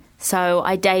man. So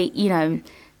I date, you know,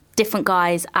 different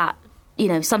guys at, you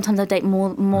know, sometimes I date more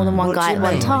than one guy at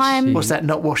one time. What's that,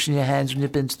 not washing your hands when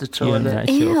you've been to the toilet? that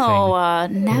Ew, sort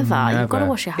of never. You've got to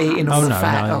wash your hands. Eating all the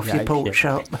fat off your pork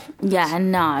chop. Yeah,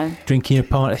 no. Drinking a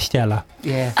pint of Stella.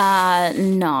 Yeah.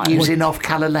 No. Using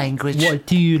off-colour language. What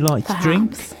do you like to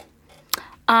drink?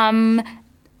 I'm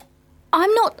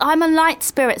a light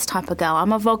spirits type of girl.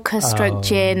 I'm a vodka stroke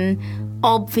gin,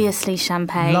 obviously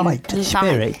champagne. Light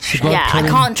spirits? Yeah, I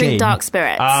can't drink gin? dark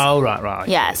spirits. Oh, right.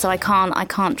 Yeah, so I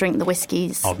can't drink the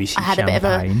whiskies. Obviously, I had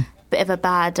champagne. a bit of a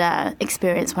bad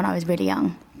experience when I was really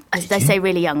young. I say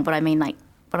really young, but I mean like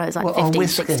when I was like 15,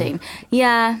 16.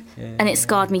 Yeah, and it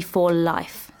scarred me for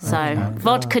life. So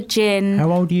vodka gin.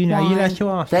 How old are you now? wine. You allowed to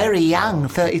ask. Very young,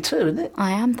 32, isn't it?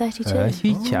 I am 32.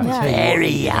 Very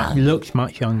young. You look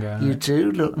much younger. You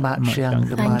do look much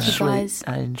younger, my Thank you, sweet guys.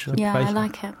 angel. Yeah, I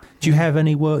like it. Do you have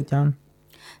any work done?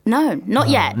 No, not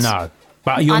yet. No.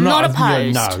 But you're I'm not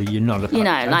opposed. opposed. You're not opposed. You know,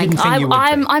 I like didn't think you would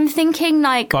be. I'm thinking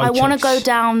like I want to Botox. go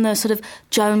down the sort of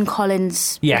Joan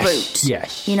Collins route.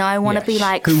 Yes. You know, I want to be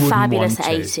like Who wouldn't fabulous want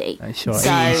at to? 80. That's right.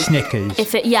 So Eating Snickers.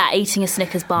 if it, eating a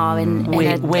Snickers bar in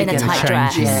a tight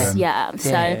dress. Yeah.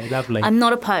 So lovely. I'm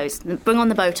not opposed. Bring on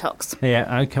the Botox.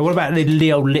 Yeah. Okay. What about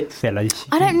the old lip fillers?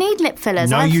 I don't need lip fillers.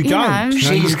 No, you don't. know,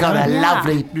 She's got a Yeah.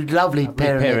 lovely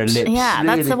pair of lips. Yeah,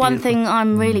 that's Really the one beautiful. thing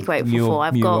I'm really grateful for.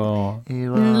 I've got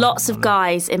You are. lots of guys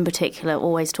in particular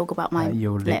always talk about my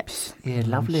your lips. Yeah,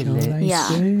 lovely Sure lips. they Yeah,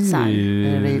 do. so-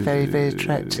 Very, very, very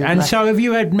attractive. And Like- so, have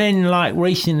you had men like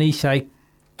recently say,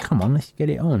 "Come on, let's get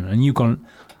it on," and you've gone,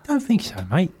 "Don't think so,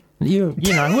 mate." You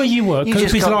know, where you work, you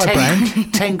just Cooper's got Live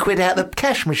brand. 10 quid out the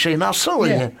cash machine. I saw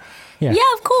you. Yeah.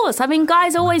 Yeah, of course. I mean,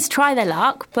 guys always try their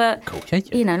luck, but, they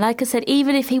do. you know, like I said,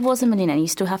 even if he was a millionaire, you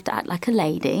still have to act like a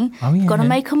lady. Oh, yeah. Got to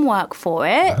make them work for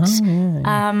it.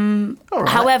 All right.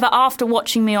 However, after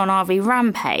watching me on RV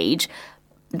Rampage,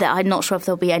 that I'm not sure if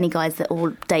there'll be any guys that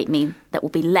will date me that will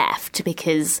be left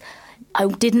because I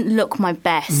didn't look my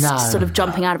best, No. sort of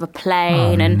jumping out of a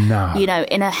plane you know,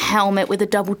 in a helmet with a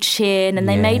double chin. And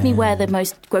they made me wear the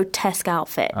most grotesque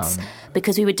outfits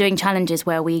because we were doing challenges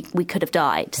where we could have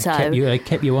died. So They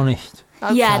kept you honest.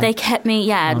 yeah, they kept me,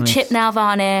 Honest. chip nail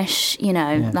varnish, you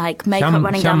know, like makeup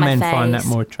running down some my men face. find that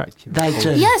more attractive. They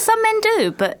do. Yeah, some men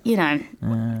do, but, you know,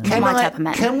 not my type of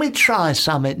men. Can we try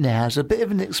something now as a bit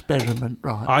of an experiment,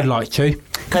 right? I'd like to.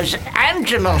 Because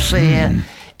Angelos here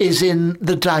is in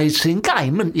the dating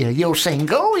game, aren't you? You're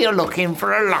single, you're looking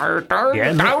for a loader.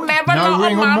 Yeah, you don't have a no lot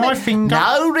ring of on money. my finger.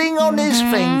 No ring on his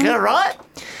finger, right?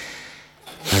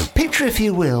 Picture, if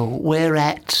you will, we're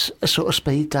at a sort of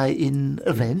speed dating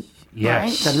event.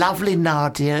 Yes. The lovely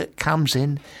Nadia comes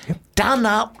in, done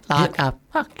up like a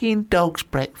fucking dog's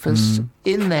breakfast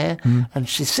in there, and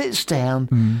she sits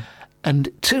down, and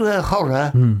to her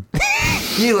horror,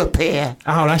 you appear.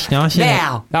 Oh, that's nice. Isn't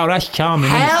Now, it? Oh, that's charming.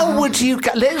 isn't it? How would you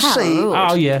go? Let's see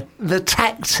Oh, yeah. the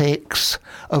tactics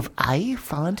of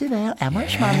finding out how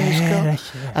much money he's got,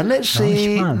 that's and let's nice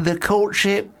see one. the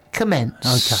courtship commence.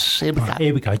 Okay. Here we go. Right,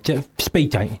 here we go.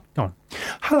 Speed dating. Go on.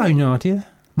 Hello, Nadia.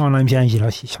 My name's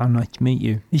Angelos. It's so nice to meet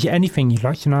you. Is there anything you'd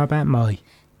like to know about me?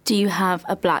 Do you have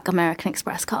a black American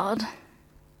Express card?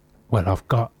 Well, I've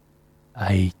got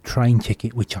a train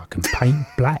ticket which I can paint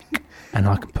black and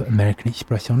I can put American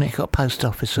Express on it. You've got a post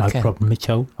office, No okay? problem at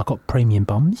all. I've got premium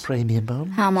bombs. Premium bomb.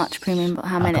 How much premium?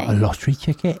 How I've many? got a lottery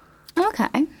ticket.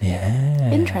 Okay.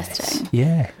 Yeah. Interesting.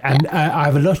 Yeah. And I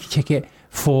have a lottery ticket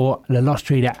for the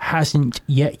lottery that hasn't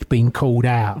yet been called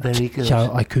out. Very good.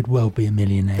 So I could well be a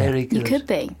millionaire. Very good. You could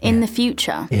be in the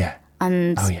future. Yeah.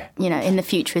 And, Oh, yeah. you know, in the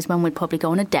future is when we'd probably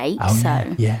go on a date. Oh,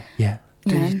 so, yeah.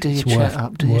 Do Do your It's chat worth-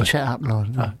 up. Do your worth- chat up,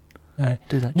 Lauren.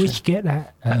 Do that. Where'd chat. you get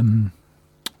that?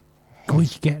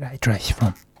 Where'd you get that dress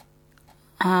from?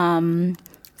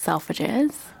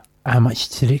 Selfridges. How much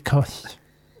did it cost?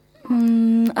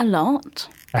 A lot.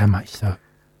 How much though?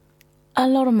 A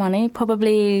lot of money.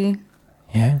 Probably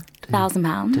Yeah.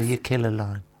 £1,000. Do your killer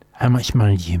line. How much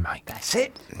money do you make? That's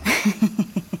it.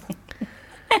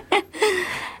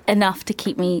 Enough to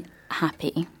keep me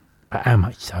happy. But how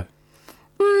much though?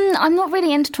 I'm not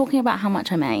really into talking about how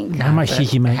much I make. How much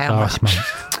did you make how last much?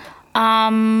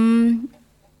 month?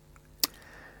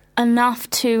 Enough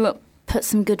to put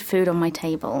some good food on my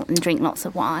table and drink lots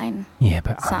of wine. Yeah,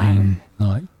 but So- I mean,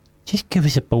 like, just give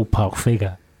us a ballpark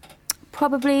figure.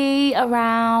 Probably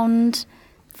around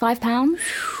 £5.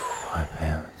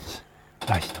 £5.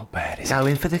 That's not bad, is it?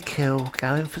 Going for the kill.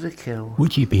 Going for the kill.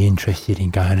 Would you be interested in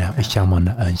going out with someone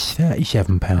that earns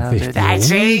 £37.50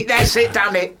 That's a week it. That's it.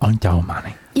 Done it. on dole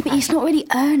money? Yeah, but he's not really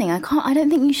earning. I don't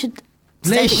think you should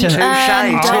say Listen, that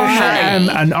you earn dole I am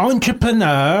money. an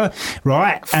entrepreneur,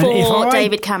 right? For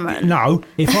David Cameron. No,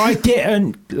 if I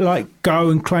didn't go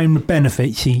and claim the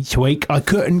benefits each week, I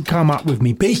couldn't come up with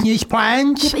me business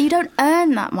plans. Yeah, but you don't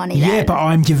earn that money then. Yeah, but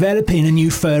I'm developing a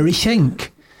new furry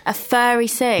sink. A furry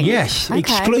sink? Yes, Okay.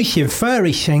 exclusive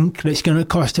furry sink that's going to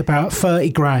cost about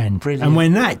 30 grand. Brilliant. And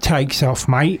when that takes off,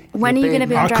 mate, When are you going to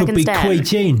be on I could Dragon's be Den?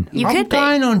 quids in. You I'm could be.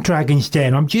 going on Dragon's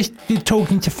Den. I'm just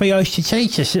talking to Theo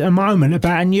Statitis at the moment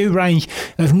about a new range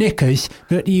of knickers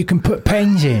that you can put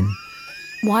pens in.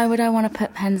 Why would I want to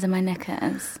put pens in my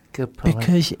knickers? Good point.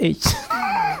 Because it's...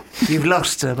 You've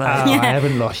lost her, mate. I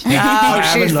haven't lost it. Oh,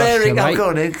 she's very... Oh, go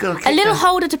on, go on. A little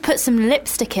holder to put some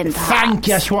lipstick in, perhaps. Thank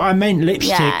you, that's what I meant,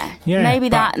 lipstick. Yeah, maybe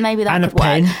that and a could work.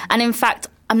 pen. And in fact,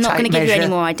 I'm not going to Tape give you any measure.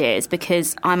 more ideas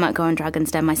because I might go on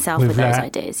Dragon's Den myself With with those that?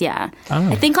 ideas. Yeah, Oh.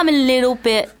 I think I'm a little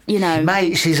bit,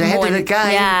 Mate, she's ahead more of the in-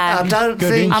 game. Yeah, I don't Good,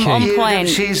 think isn't I'm on you- point.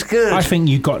 She's good. I think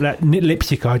you got that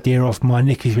lipstick idea off my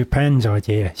knickers with pens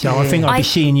idea. So I think I'll be I-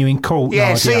 seeing you in court, Yeah,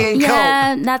 Nadia. seeing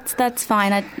yeah, that's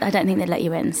fine. I don't think they'd let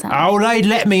you in. So Oh, they'd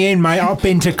let me in, mate. I've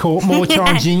been to court more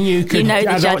times than you could. You know the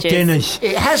adult judges. dinners.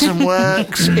 It hasn't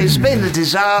worked. It's been a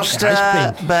disaster. It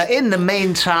has been. But in the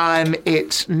meantime,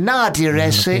 it's Nadia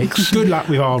Essex. Good luck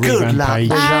with our Good luck rampage.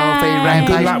 with RV And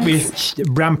Rampage. good luck with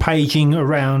rampaging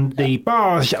around the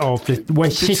bars of the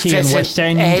West City and West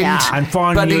End and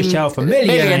finding Budding yourself a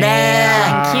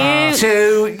millionaire. Thank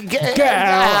you. To Get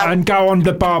out and go on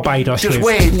to Barbados just with.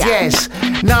 win, yes.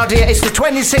 Nadia, it's the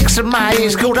 26th of May.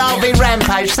 It's called RV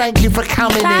Rampage. Thank you for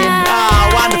coming in.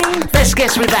 Oh, wonderful. Best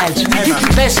guest we've had.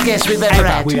 Best guest we've ever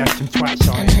had. We had some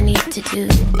twats on. I need to do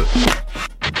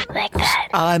like that.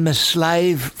 I'm a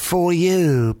Slave for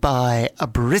You by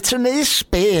Britney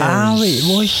Spears. Oh,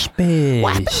 it was Spears.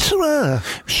 What happened to her?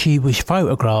 She was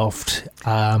photographed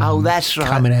Oh, that's right.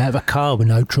 coming out of a car with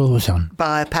no drawers on.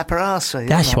 By paparazzi.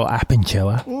 That's isn't it? what happened to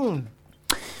her.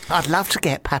 I'd love to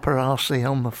get paparazzi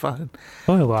on the phone.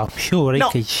 Well, I'm sure he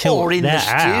Not could sort or in the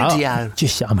that studio. out.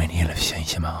 Just, I mean, he'll have seen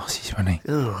some arses, won't he?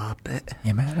 Oh, I bet.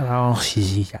 The amount of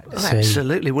arses he's had to see.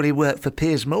 Absolutely. Well, he worked for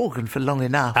Piers Morgan for long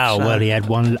enough. Oh, so- well, he had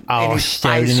one arse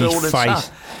stone in all his the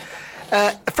face.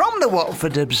 time. From the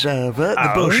Watford Observer,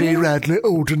 the Bushy Radley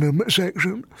Aldenham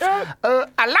section,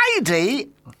 a lady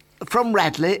from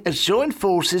Radley has joined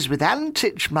forces with Alan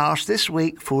Titchmarsh this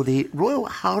week for the Royal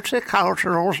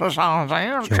Horticultural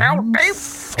Society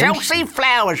Chelsea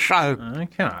Flower Show.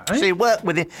 Okay. So he worked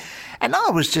with him. And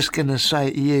I was just going to say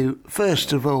to you,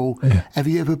 first of all, have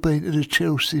you ever been to the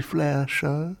Chelsea Flower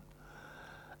Show?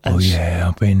 Oh, yeah,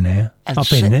 I've been there. And I've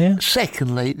been there.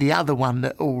 Secondly, the other one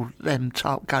that all them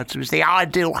type go to is the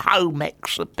Ideal Home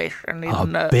exhibition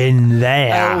in I've been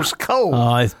there. Earl's Court.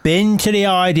 I've been to the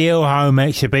Ideal Home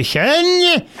exhibition.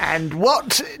 And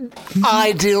what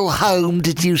ideal home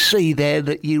did you see there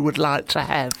that you would like to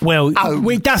have? Well, Home.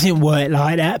 it doesn't work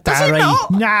like that, Does it Barry.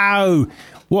 not? No.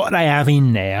 What they have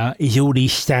in there is all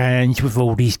these stands with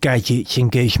all these gadgets and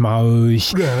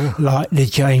gizmos, like the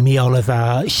Jamie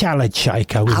Oliver salad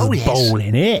shaker with Oh, a yes. ball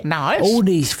in it. Nice. All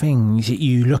these things that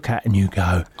you look at and you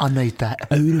go, I need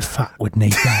that. who the fuck would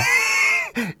need that?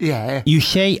 Yeah. You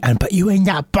see, but you end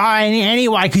up buying it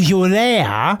anyway because you're there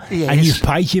and Yes. you've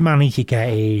paid your money to get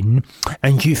in,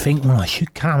 and you think, well, I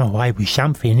should come away with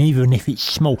something, even if it's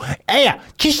small. Here,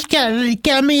 just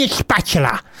get me a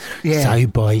spatula. Yeah. So you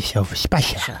buy yourself a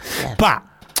spatula. Yeah. But,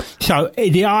 so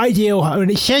the ideal home,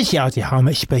 and it says the ideal home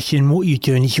exhibition, what you're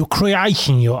doing is you're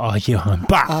creating your ideal home.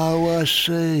 But Oh, I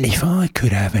see. if I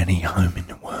could have any home in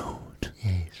the world,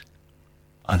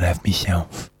 I'd have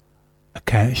myself a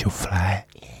council flat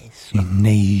in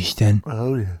Neasden.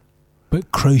 Oh, yeah.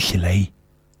 But crucially,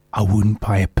 I wouldn't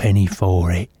pay a penny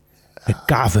for it. The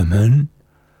government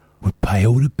would pay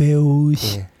all the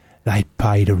bills. Yeah. They'd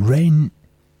pay the rent.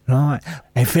 Right?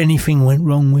 If anything went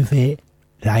wrong with it,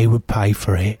 they would pay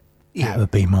for it. Yeah. That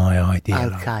would be my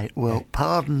idea. Okay, well,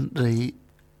 pardon the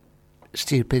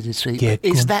stupidity, Yeah, but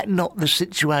is go on. that not the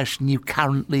situation you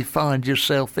currently find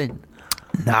yourself in?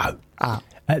 No. Ah.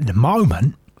 At the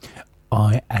moment,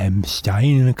 I am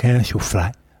staying in a council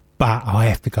flat, but I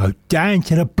have to go down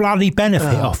to the bloody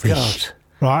benefit Oh, office. God.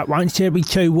 Right, once every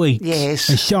 2 weeks. Yes.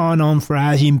 And sign on for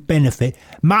housing benefit.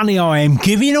 Money I am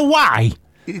giving away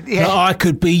that Yeah. I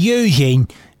could be using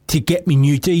to get me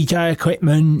new DJ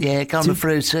equipment. Yeah, go on the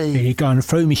fruity. Yeah, go on the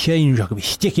fruit machine. I could be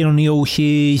sticking on the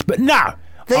horses. But no.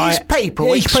 These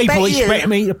people expect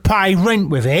me to pay rent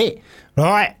with it,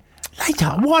 right? They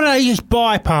don't. Why don't they just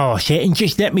bypass it and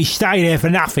just let me stay there for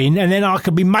nothing, and then I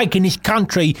could be making this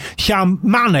country some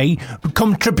money,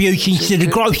 contributions to the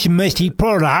gross domestic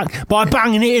product by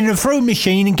banging it in the fruit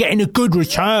machine and getting a good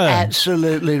return.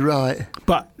 Absolutely right.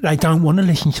 But they don't want to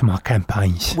listen to my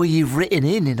campaigns. Well, you've written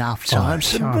in enough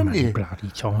times, haven't you? Bloody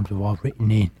times have I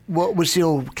written in. What was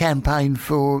your campaign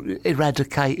for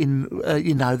eradicating,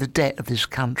 the debt of this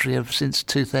country since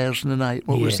 2008?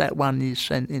 What was that one you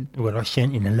sent in? Well, I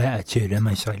sent in a letter to them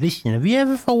and say, listen, have you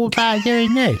ever thought about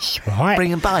doing this? Right?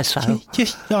 Bring and buy sale.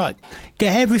 Just like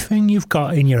get everything you've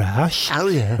got in your house. Oh,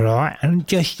 yeah. Right? And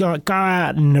just like go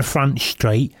out in the front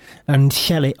street and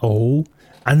sell it all.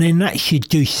 And then that should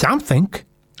do something.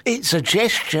 It's a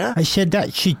gesture. I said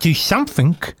that should do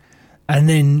something. And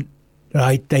then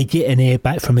they get an ear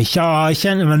back from me. So I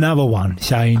sent them another one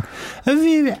saying, have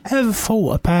you ever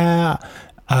thought about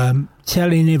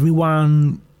telling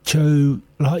everyone to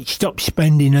stop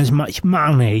spending as much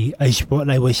money as what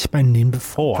they were spending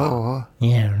before?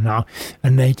 Yeah, no.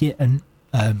 And they didn't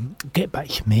get back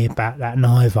to me about that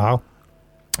neither.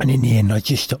 And in the end, I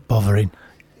just stopped bothering.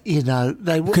 You know,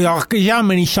 they... Because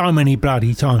so many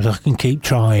bloody times I can keep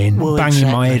trying,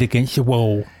 banging my head against the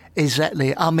wall.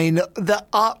 Exactly. I mean,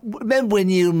 remember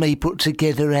when you and me put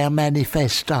together our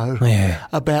manifesto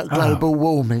about global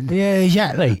warming? Yeah,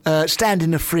 exactly. Stand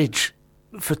in the fridge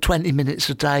for 20 minutes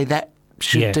a day, that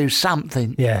should do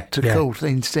something to cool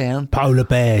things down. Polar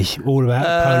bears, all about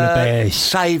polar bears.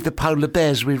 Save the polar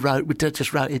bears, we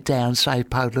just wrote it down, save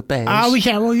polar bears. Oh, is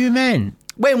that what you meant?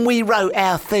 When we wrote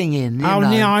our thing in, you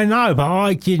know. Yeah, I know, but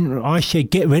I didn't. I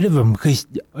said get rid of them because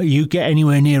you get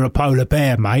anywhere near a polar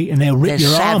bear, mate, and they'll rip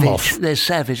your arm off. They're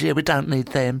savage. Yeah, we don't need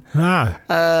them. No.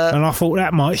 And I thought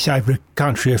that might save the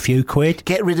country a few quid.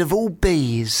 Get rid of all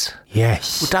bees.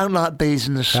 Yes. We don't like bees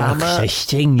in the summer. They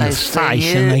sting your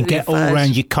face and then get all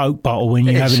around your Coke bottle when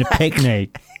you're having a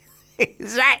picnic.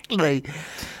 Exactly.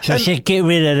 So I said get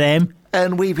rid of them.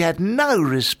 And we've had no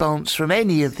response from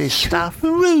any of this stuff.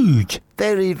 Rude.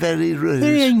 Very, very rude.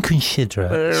 Very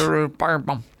inconsiderate.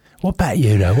 What about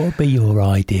you, though? What would be your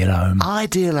ideal home?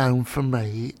 Ideal home for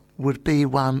me would be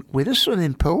one with a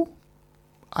swimming pool.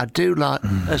 I do like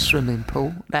a swimming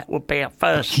pool. That would be a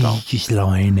first stop. Just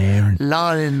lying there.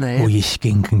 Lying there. All your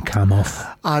skin can come off.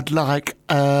 I'd like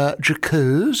a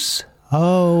jacuzzi.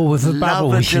 Oh, with the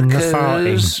bubbles in the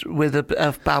farting. With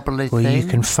a bubbly thing. Where you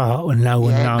can fart when no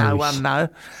one knows. No one knows.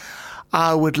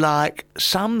 I would like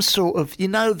some sort of,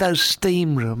 those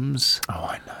steam rooms. Oh,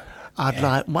 I know. I'd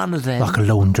like one of them. Like a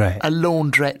laundrette. A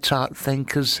laundrette type thing,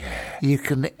 because you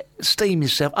can steam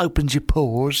yourself, opens your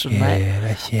pores and that. Yeah,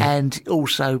 that's it. And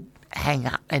also hang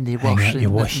up any washing.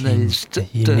 Your washing,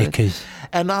 your knickers.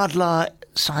 And I'd like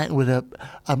something with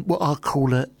what I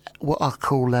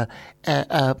call a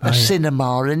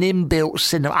cinema, an inbuilt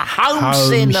cinema, a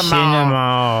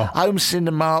home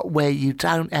cinema where you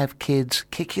don't have kids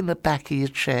kicking the back of your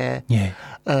chair. Yeah.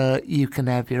 You can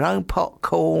have your own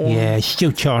popcorn. Yeah,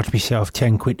 still charge myself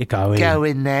 10 quid to go in. Go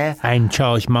in there. And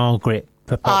charge Margaret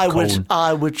for popcorn.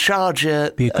 I would charge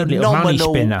a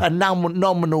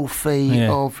nominal fee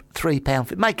of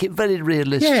 £3. Make it very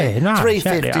realistic. Yeah, no,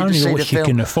 £3.50 to see the film.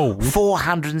 Can afford.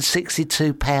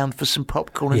 £462 for some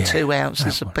popcorn and 2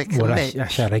 ounces of pick and mix.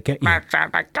 That's how they get you. That's how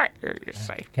they get you, you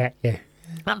see. Yeah.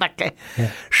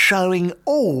 Showing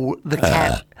all the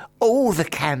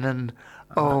canon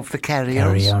of the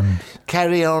carry-ons.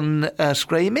 Carry on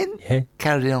screaming. Yeah.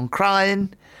 Carry on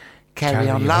crying. Carry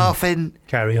on laughing.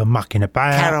 Carry on mucking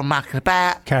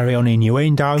about. Carry on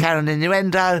innuendo.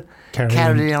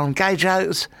 Carry on gay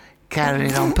jokes.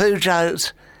 Carry on poo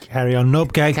jokes. Carry on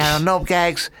knob gags.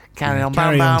 Carry on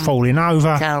Carry on falling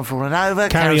over.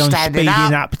 Carry on speeding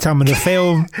up some of the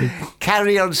film.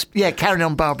 Carry on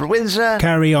Barbara Windsor.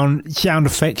 Carry on sound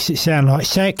effects that sound like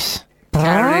sex.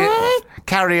 Carry on.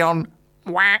 Carry on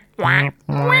that.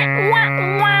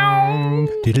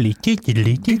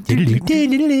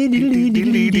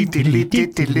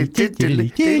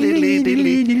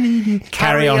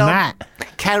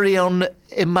 Carry on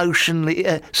emotionally,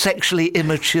 sexually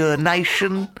immature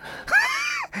nation.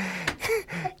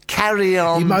 Carry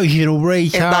on emotional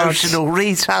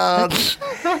retards.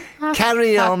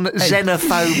 Carry on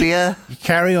xenophobia.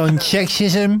 Carry on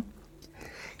sexism.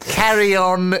 Carry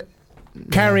on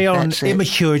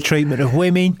immature treatment of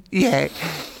women. Yeah.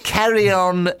 Carry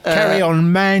on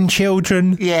man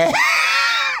children. Yeah.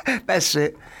 That's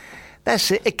it.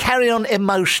 Carry on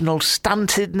emotional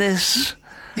stuntedness.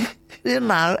 you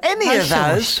know, any That of sort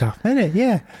of those. stuff, isn't it?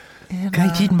 Yeah. You They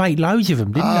know. did make loads of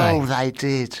them, didn't Oh, they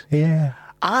did. they? Yeah.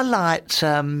 I liked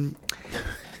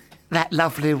that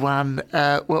lovely one.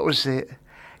 What was it?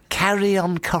 Carry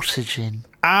On Cottaging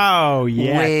Oh,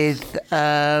 yeah. with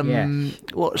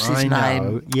what's his I name?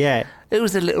 know. Yeah. It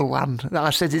was the little one. I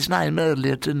said his name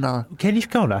earlier, didn't I? Kenneth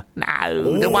Connor.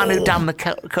 No, the one who done the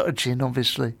cottaging,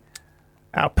 obviously.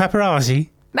 Oh, Paparazzi.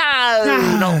 No,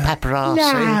 not Paparazzi.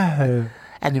 No.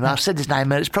 Anyway, I said his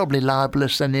name, and it's probably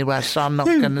libelous anyway, so I'm not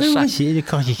going to Who say. was it? The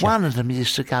cottage. One of them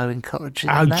used to go in cottaging.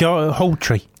 Oh,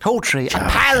 Hawtrey. Hawtrey.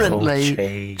 Apparently,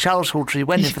 Hawtrey. Charles Hawtrey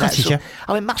went He's in for that. a cottager.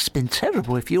 I mean, it must have been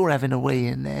terrible if you're having a wee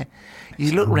in there.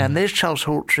 You look round, there's Charles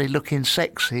Hawtrey looking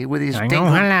sexy with his Hang dingle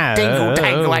on, hello.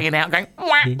 dangle hanging out, going,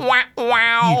 wah, wah,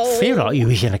 wow. You'd feel like you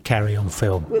was in a carry-on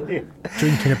film.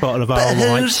 Drinking a bottle of But old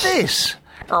wine. who's this?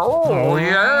 Oh,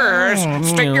 yes.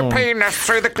 Stick your penis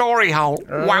through the glory hole.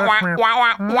 Wah, wah,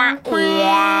 wah, wah, wah,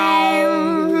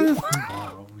 wow.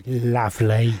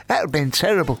 Lovely. That would have been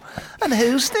terrible. And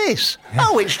who's this?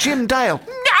 Oh, it's Jim Dale.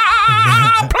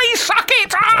 Ah, please suck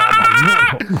it.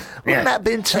 Ah! Wouldn't that have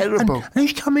been terrible?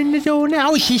 Who's coming in the door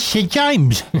now? It's Sir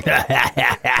James.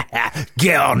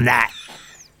 Get on that.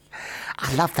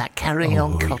 I love that Carry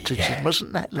On Cottaging.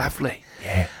 Wasn't that lovely?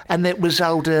 Yeah. And it was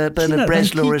old Bernard know,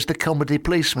 Breslau they- as the comedy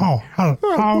policeman. Oh,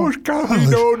 hello. what's going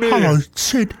on here? Hello,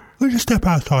 Sid. Will you step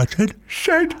outside, Sid?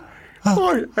 Said,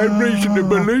 I had reason to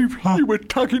believe you were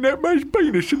tugging at my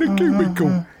penis in a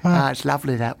cubicle. It's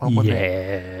lovely, that one, wasn't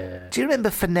it? Do you remember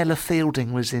Fenella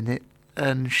Fielding was in it?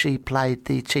 And she played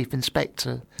the chief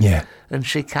inspector. Yeah. And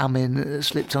she come in,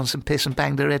 slipped on some piss and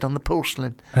banged her head on the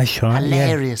porcelain. That's right.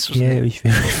 Hilarious, yeah. wasn't Yeah, it? it was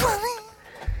very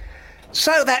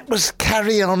So that was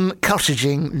Carry On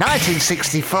Cottaging,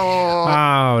 1964.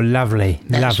 Oh, lovely.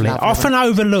 That's Lovely. lovely. Often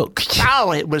overlooked.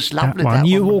 Oh, it was lovely, That one. that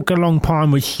You one. walk along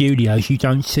Pinewood Studios, you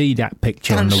don't see that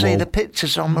picture on Don't the see wall. the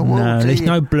pictures on the wall, No, do there's you?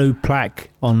 no blue plaque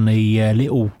on the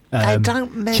little They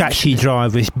don't mention taxi it.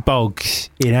 drivers' bogs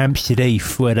in Amsterdam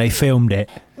where they filmed it.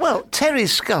 Well, Terry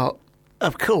Scott,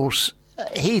 of course,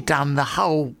 he done the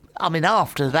whole. I mean,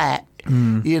 after that,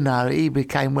 you know, he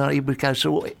became he would go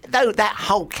so that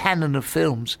whole canon of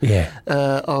films. Yeah.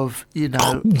 Of you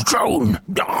know, Joan!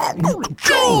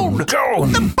 Joan!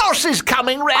 The boss is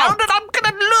coming round, and I'm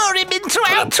going to lure him into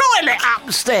our toilet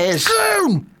upstairs.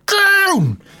 Joan!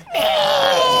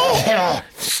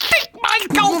 Stick my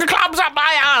golf clubs up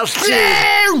my arse,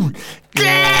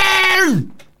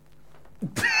 Joan!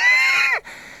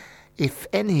 If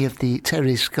any of the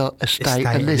Terry Scott estate Estate are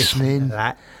are listening listening, to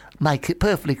that. make it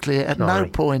perfectly clear, at no Sorry.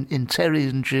 point in Terry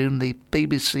and June, the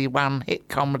BBC One hit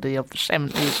comedy of the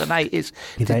 70s and 80s, Did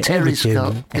did they Terry ever do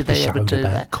Scott, an did they ever episode do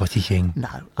about that? cottaging? No,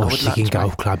 I Or would like sticking to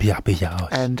golf make- clubs up his arse?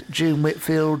 And June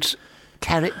Whitfield's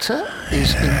character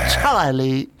is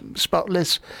entirely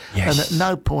spotless, Yes. and at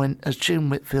no point has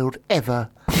June Whitfield ever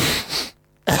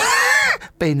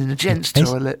been in a gents' Yes.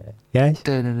 toilet Yes?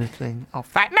 doing anything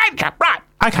of that nature. Right.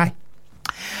 Okay.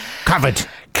 Covered.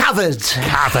 Covered.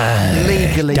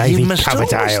 Legally. David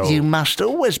Coverdale. You must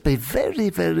always be very,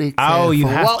 very careful. Oh, you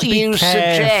have what to be you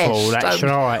careful, suggest. that's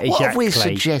right, What have we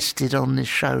exactly. suggested on this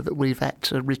show that we've had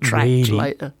to retract Really?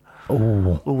 later?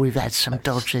 Oh, Or we've had some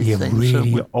dodgy yeah, things. really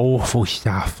haven't we? awful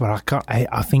stuff. But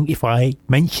I think if I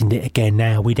mentioned it again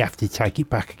now, we'd have to take it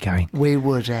back again. We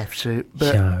would have to.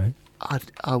 But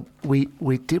So,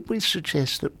 we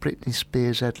suggest that Britney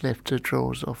Spears had left her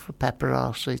drawers off for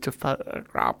paparazzi to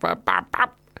photograph her?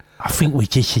 I think we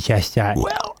did suggest that.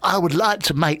 Well, I would like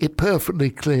to make it perfectly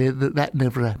clear that that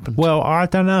never happened. Well, I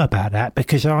don't know about that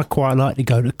because I quite like to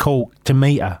go to court to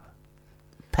meet her.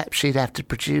 Perhaps she'd have to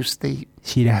produce the...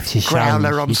 She'd have to show,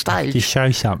 Growler on she'd stage. have to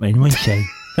show something, wouldn't she?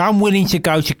 I'm willing to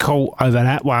go to court over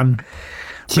that one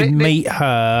to Britney- meet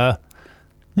her.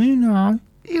 You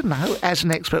know, as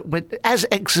an expert, as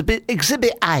exhibit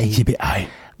A, exhibit A,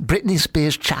 Britney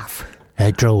Spears chuff,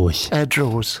 her drawers. her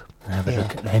drawers. Have a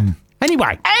look at them.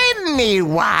 Anyway,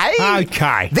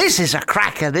 okay. This is a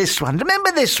cracker, this one.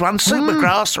 Remember this one,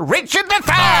 Supergrass, Richard III.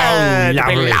 Oh,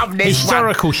 lovely. We love this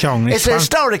Historical one. song, this It's a one.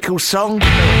 historical song.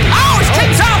 Oh, it's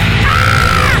kicked off!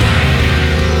 Ah!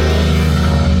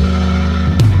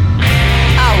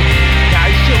 Oh, No,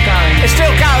 it's still going. it's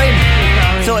still going.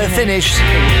 Thought it finished.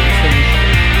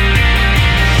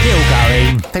 Still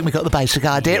going. I think we got the basic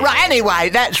idea. Right, anyway,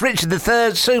 that's Richard III,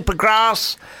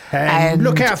 Supergrass. And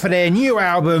look out for their new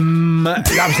album,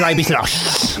 Love's Labour's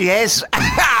Lost. Yes.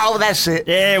 Oh, that's it.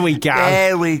 There we go.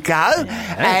 There we go.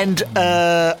 And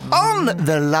on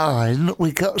the line,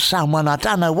 we got someone, I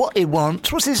don't know what he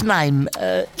wants. What's his name?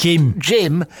 Jim.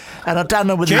 Jim. And I don't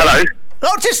know whether... Hello.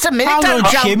 Oh, just a minute. Hold Don't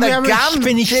on, jump Jim. the We haven't gun.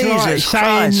 finished Jesus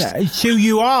saying Christ. who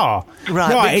you are.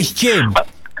 Right, It's Jim.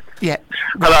 Yeah.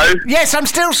 Hello? Yes, I'm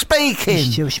still speaking.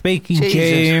 Still speaking, Jesus.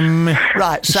 Jim.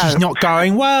 Right, This so is not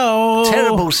going well.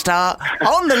 terrible start.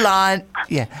 On the line.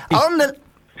 Yeah. On the.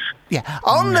 Yeah.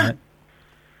 On the.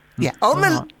 Yeah. On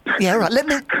the. Yeah. Right. Let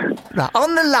me. Right.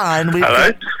 On the line. We've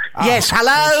Hello? got. Yes.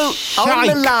 Hello. On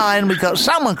the shite. line, we've got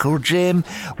someone called Jim.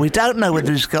 We don't know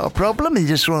whether he's got a problem. He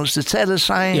just wants to tell us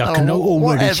something. Yeah, I can already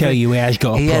whatever. tell you he has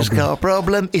got a He has problem. got a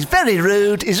problem. He's very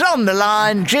rude. He's on the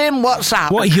line. Jim, what's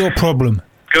up? What is your problem?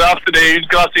 Good afternoon.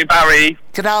 Good afternoon, Barry.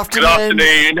 Good afternoon. Good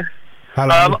afternoon.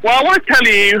 Hello. Well, I want to tell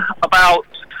you about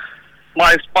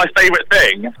my favourite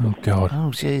thing, Oh, God.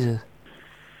 Oh, Jesus.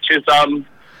 which is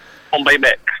Bombay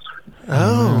Mix.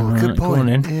 Oh, good go on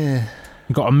point. then. Yeah.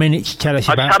 You've got a minute to tell us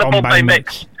I about just had a Bombay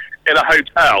Mix. Mix in a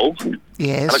hotel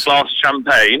Yes. and a glass of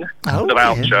champagne Oh, and a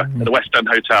voucher at the West End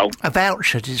Hotel. A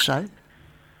voucher, did you say?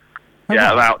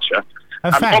 Yeah, a voucher. A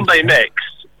And voucher? Bombay Mix.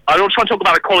 I was trying to talk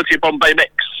about the quality of Bombay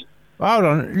Mix. Hold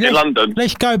on. London.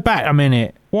 Let's go back a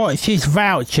minute. What's this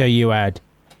voucher you had?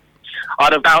 I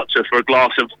had a voucher for a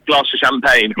glass of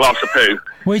champagne, a glass of poo.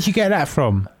 Where'd you get that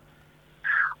from?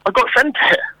 I got sent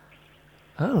it.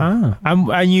 Oh.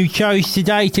 And you chose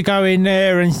today to go in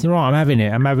there and say, right, I'm having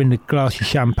it. I'm having a glass of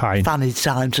champagne. Funny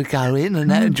time to go in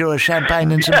and enjoy a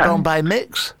champagne and some Yeah. Bombay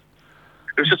Mix.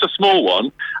 It was just a small one,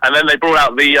 and then they brought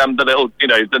out the little,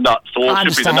 the nuts, or I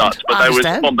should be the understand. nuts, but I there was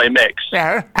understand. Bombay Mix.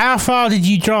 Yeah. How far did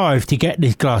you drive to get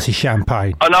this glass of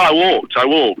champagne? Oh no, I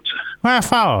walked. How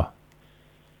far?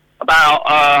 About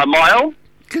a mile.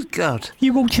 Good God.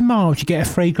 You walked a mile to get a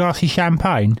free glass of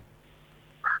champagne?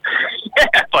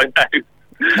 Yes, I know.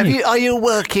 Are you a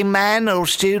working man or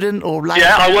student or late?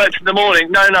 Yeah, I worked in the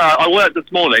morning. No, I worked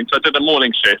this morning, so I did a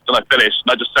morning shift, and I finished,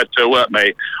 and I just said to a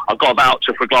workmate, I've got a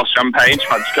voucher for a glass of champagne, she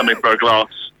fancy coming for a glass.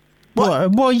 Where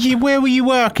were you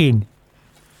working?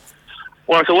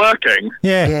 Well, I was working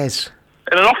Yeah. Yes.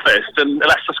 in an office in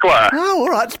Leicester Square. Oh, all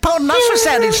right. Pardon us for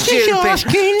sounding Just stupid.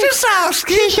 asking. Just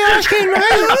asking. Just asking, mate.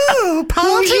 Oh,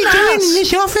 pardon What are you doing us. in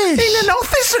this office? In an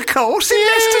office, of course, in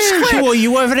Leicester So Square. what,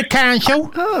 you work for the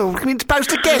council? Oh, we're supposed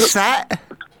to guess that.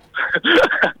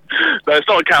 No, it's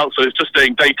not a council, it's just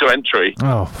doing data entry.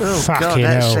 Oh, Oh, fucking God,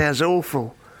 that hell. sounds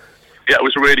awful. Yeah, it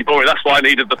was really boring. That's why I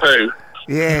needed the poo.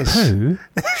 Yes. Who?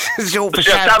 It's all for Does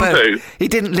she have shampoo. shampoo? He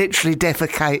didn't literally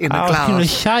defecate in the I was going to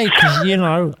glass. say,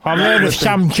 because, I've heard of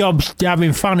some jobs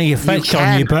having funny effects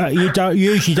on you, can. but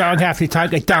you usually don't have to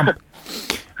take a dump.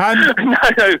 No,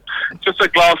 just a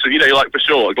glass of, like for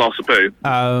short, a glass of poo. Okay.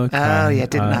 Oh, yeah,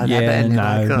 didn't know that, Yeah, but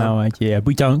anyway, go on. no idea.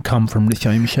 We don't come from the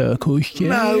same circles, Jim.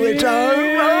 No, we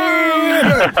don't.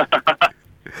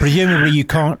 Presumably you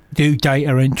can't do data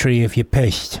entry if you're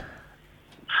pissed.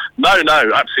 No,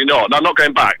 absolutely not. No, I'm not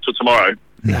going back till tomorrow.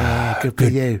 Yeah, good for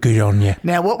you. Good on you.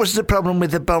 Now, what was the problem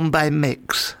with the Bombay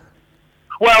Mix?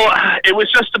 Well, it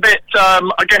was just a bit,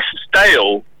 I guess,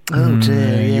 stale, Oh,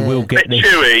 dear. You will a get bit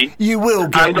this. chewy. You will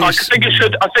get And I this. think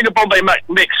a Bombay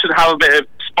Mix should have a bit of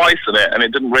spice in it, and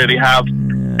it didn't really have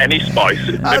any spice.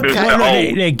 Maybe it was a Okay. bit Well,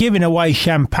 old. they're giving away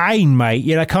champagne, mate.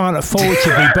 They can't afford to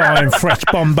be buying fresh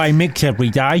Bombay Mix every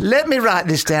day. Let me write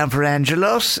this down for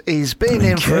Angelos. He's been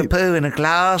in for a Okay. poo in a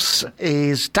glass.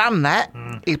 He's done that.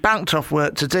 He bunked off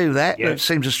work to do that. Yeah. It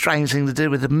seems a strange thing to do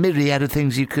with the myriad of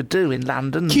things you could do in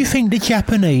London. Do you think the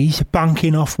Japanese are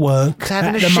bunking off work Having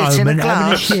at a the shit in a moment, having a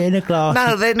glass? shit in a glass,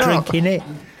 No, they're not. drinking it?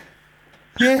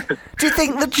 Yeah, Do you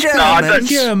think the No, I don't. Germans...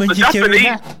 Germans The are doing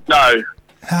Japanese, that. no.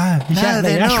 Exactly.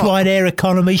 they're That's not. why their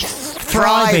economy's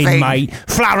thriving, Thriving. mate.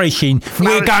 Flourishing.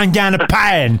 We're going down the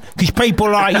pan because people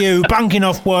like you bunking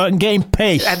off work and getting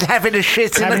pissed. And having a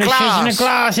shit in having a a glass. shit in a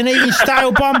glass and eating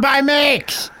stale Bombay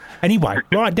Mix. Anyway,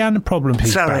 write down the problem,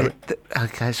 please. Sorry. Barry.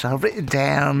 Okay, so I've written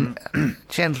down,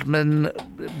 gentlemen,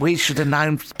 we should have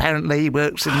known, apparently he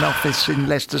works in an office in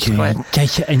Leicester Square.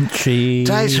 Data entry.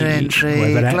 Data entry,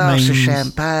 whatever that glass of means.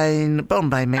 champagne,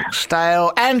 Bombay Mix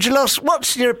stale. Angelos,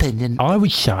 what's your opinion? I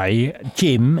would say,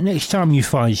 Jim, next time you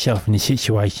find yourself in a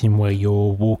situation where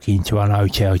you're walking into an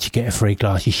hotel to get a free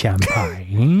glass of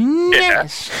champagne,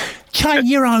 Yes. take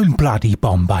your own bloody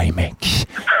Bombay Mix.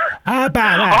 How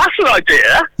about Oh, that? that's an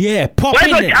idea. Yeah, pop Where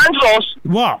in do it. Angelos,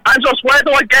 What? where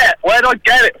do I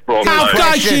get it from? How though?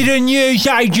 go to the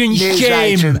newsagents, Jim?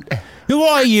 Newsagent. Who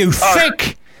are you,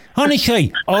 thick?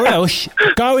 Honestly, or else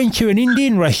go into an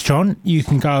Indian restaurant. You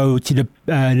can go to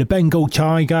the Bengal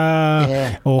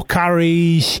Tiger, or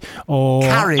Curry's, or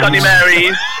Curry's? Johnny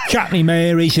Mary's, Chutney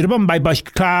Mary's, or the Bombay Bus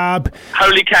Club.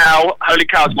 Holy Cow. Holy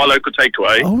Cow's my local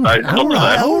takeaway. All right, So, not to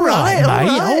them. all right,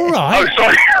 mate, all right. Oh,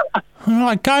 sorry. All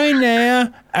right, go in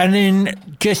there and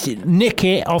then just nick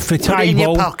it off the table. Put it in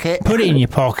your pocket. Put it in your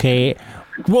pocket.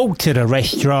 Walk to the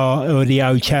restaurant or the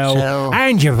hotel,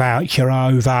 hand your voucher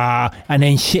over, and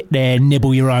then sit there and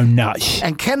nibble your own nuts.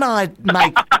 And can I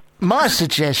make my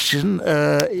suggestion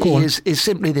is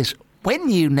simply this.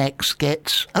 When you next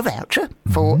get a voucher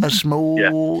for a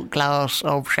small glass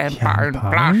of champagne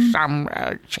plus some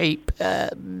cheap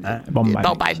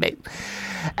Bombay mix,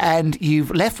 and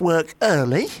you've left work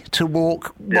early to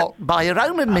walk what, by your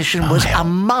own admission, was a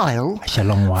mile. That's a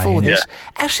long way. For this,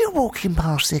 as you're walking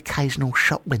past the occasional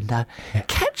shop window,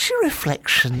 catch your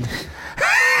reflection.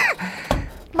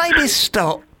 Maybe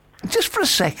stop just for a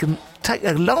second, take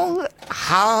a long,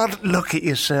 hard look at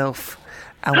yourself.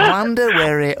 I wonder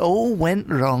where it all went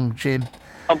wrong, Jim.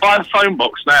 I'm buying a phone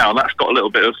box now, and that's got a little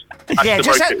bit of... Yeah,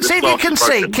 just see if you can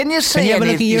see. Can you see? Can you have a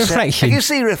look at your reflection? Can you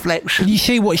see reflection? Can you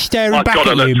see what's staring back God,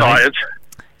 at I you, look mate? tired.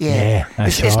 Yeah,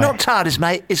 that's it's right. not tiredness,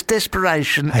 mate. It's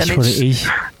desperation. That's and what it is.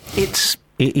 It's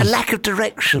It a is. lack of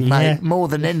direction, mate, more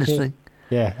than anything.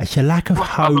 Yeah, it's a lack of I'm a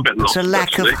hope. bit lost, It's a lack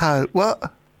actually. of hope.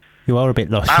 What? You are a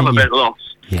bit lost. I'm a aren't you? bit lost.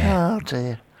 Yeah. Oh,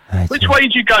 dear. Which way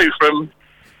do you go from...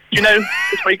 Do you know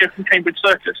which way you go from Cambridge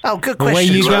Circus? Oh, good Well,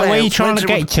 question. where are you trying to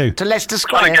get to? To Leicester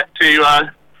Trying to Square. get to...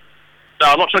 no,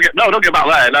 I'm not trying to get... No, don't go back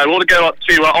there. No, I want to go up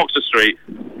to Oxford Street.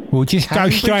 Well, just go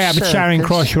Cambridge straight up the Charing Circus.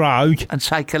 Cross Road. And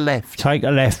take a left. Take a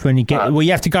left when you get... well,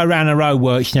 you have to go round the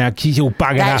roadworks now because he's all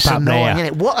buggered That's up annoying, there.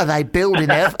 isn't it? What are they building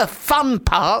there? A fun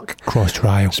park?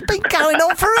 Crossrail. It's been going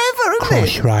on forever, isn't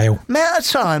it? Crossrail. Amount of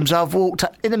times I've walked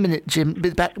up... In a minute, Jim, be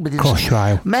back with this.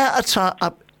 Crossrail. Amount of time...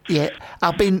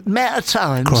 I've been amount of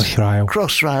times...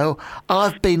 Crossrail.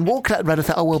 I've been walking up the road, I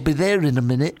thought, oh, we'll be there in a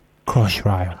minute.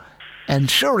 Crossrail.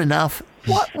 And sure enough,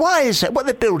 why is that? What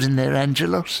they're building there,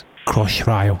 Angelos?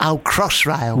 Crossrail. Oh,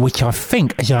 Crossrail. Which I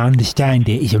think, as I understand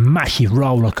it, is a massive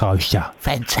roller coaster.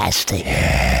 Fantastic.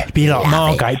 It'd be like Love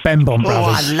Margate, Benbom Oh,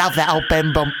 I Brothers. love that old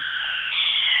Ben Bomb.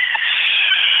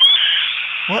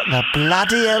 What the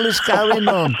bloody hell is going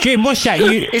on? Jim, what's that?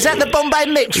 Is that the Bombay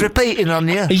mix repeating on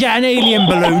you? Is that an helium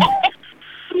balloon?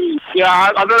 Yeah,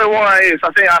 I don't know what it is.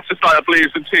 I think that's just like a blues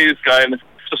and tears going. It's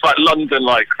just like London,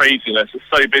 like craziness. It's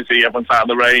so busy. Everyone's out in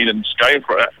the rain and just going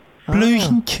for it. Blues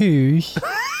and twos.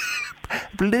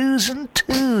 Blues and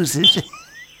twos, is it?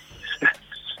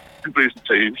 Blues and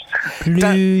twos.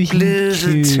 Blues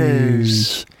and and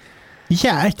twos. Is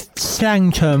that a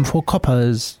slang term for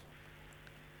coppers?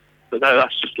 But no,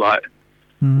 that's just like,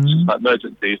 just like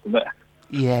emergencies, isn't it?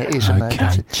 Yeah, it is Okay,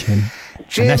 emergency. Jim.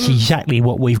 Jim, And that's exactly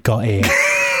what we've got here.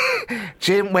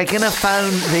 Jim, we're going to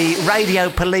phone the radio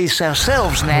police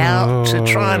ourselves now to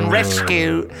try and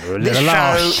rescue this the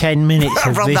last show 10 minutes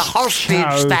of from the this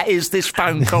hostage show. that is this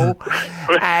phone call.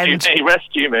 And,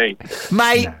 Rescue me.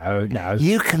 mate, No.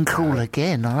 you can call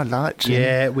again. I like to.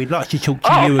 Yeah, we'd like to talk to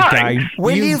Oh, you thanks. again.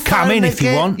 Will you can come phone in if you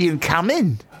again? want. You can come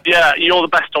in. Yeah, you're the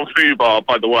best on Fubar,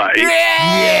 by the way.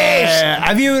 Yes!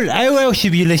 Yeah. Who else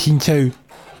have you listened to?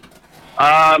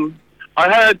 I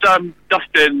heard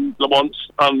Dustin once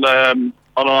on an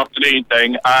afternoon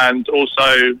thing, and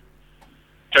also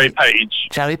Joey Page.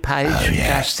 Joey Page,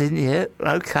 Justin, yeah,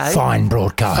 okay. Fine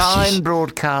broadcasters. Fine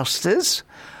broadcasters.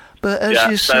 But as Yeah,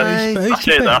 you so say, that's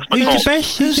it, that's my Who's top. the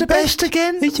best? who's the best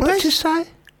again? Who's the What'd best? you say?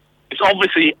 It's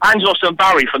obviously Angelos and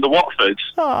Barry from the Watfords.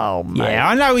 Oh, mate. Yeah,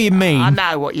 I know what you mean. I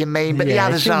know what you mean, but the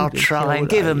others are trying.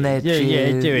 Give them their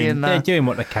due. They're doing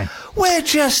what they can. We're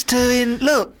just doing,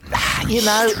 look, you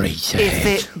know, Streets if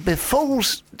ahead. it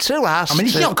befalls to us... I mean,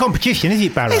 it's not a competition, is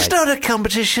it, Barry? It's not a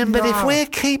competition, but if No. we're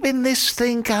keeping this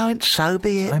thing going, so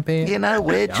be it. So be it. You know,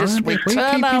 we We're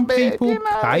turn our keeping bit, people you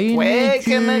know, paying we're their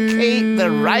going to keep the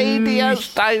dues. radio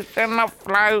station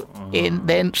afloat, and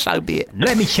then so be it.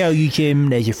 Let me tell you, Jim,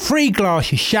 there's a free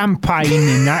glass of champagne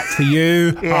in that for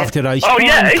you after those Oh, fine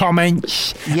yeah.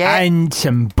 comments Yeah. and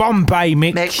some Bombay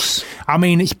mix. I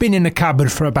mean, it's been in the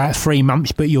cupboard for about 3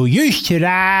 months, but you're used to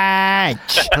that.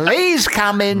 Please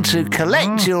come in to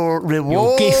collect your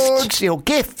rewards, your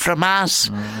gift from us.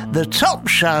 The top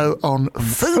show on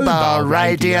Fubar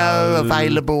Radio,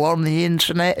 available on the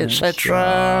internet,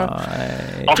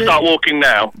 etc. I'll start walking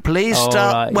now. Please All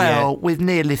start. right, We've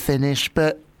nearly finished,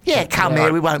 but yeah, come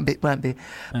here. We won't be.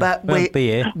 But won't be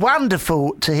here.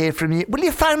 Wonderful to hear from you. Will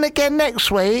you phone again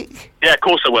next week? Yeah, of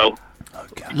course I will.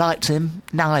 Liked him.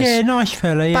 Nice. Yeah, nice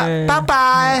fella, yeah.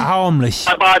 Bye-bye. Harmless.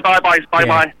 Bye bye Yeah. bye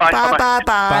Bye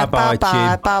bye. Bye-bye,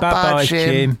 Jim. Bye-bye,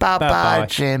 Jim. Bye-bye, Bye-bye.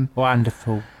 Jim.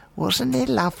 Wonderful. Wasn't he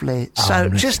lovely? So,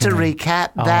 Harmless, just to isn't he? recap,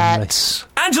 Harmless. that's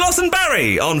Angelos and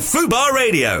Barry on Fubar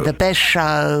Radio. the best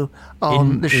show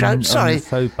on the show. on Sorry,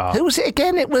 the Fubar. who was it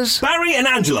again? It was... Barry and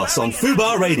Angelos on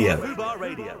Fubar Radio.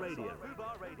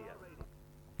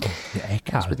 The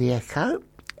Echo. That's with the Echo.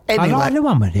 I Anyway, like the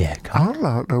one with the Echo. I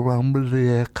like the one with the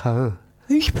Echo.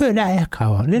 Who's put that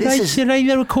Echo on? Did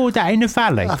they record that in the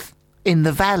valley? In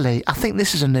the valley. I think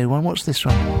this is a new one. What's this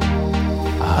one?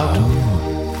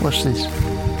 Oh. What's this?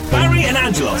 Barry and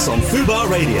Angelos on Fubar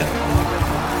Radio.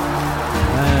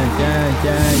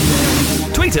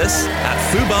 Tweet us at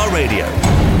Fubar Radio.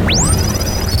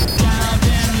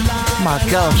 My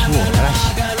God.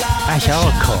 That's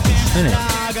hardcore, isn't it?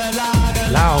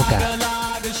 Lager.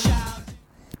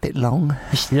 Bit long.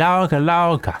 It's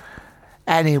lager.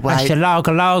 Anyway. That's a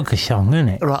lager song, isn't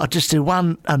it? Right, I'll just do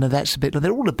one. Oh, no, that's a bit...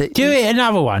 They're all a bit... Do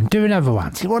another one. Do you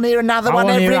want to hear another one,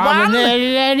 everyone? I want to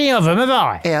hear any of them, have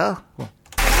I? Yeah.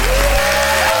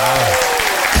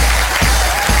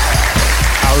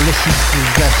 Oh, listen to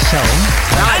the song.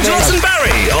 Angelos and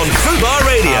Barry on Fubar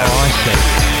Radio. Oh, I see.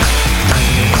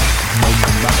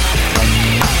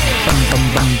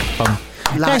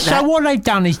 So what they've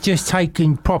done is just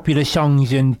taken popular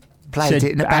songs and played it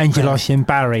in the background. Angelos and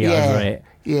Barry over it.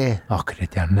 Yeah. I could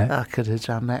have done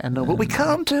that. And all, but we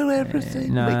can't do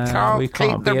everything. No, we can't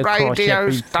keep the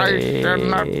radio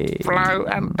station afloat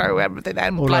and do everything.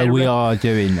 And although we are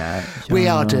doing that. We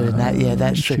are doing that, yeah,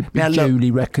 that's true. Now, look,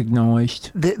 duly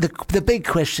recognised. The big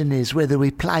question is whether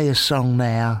we play a song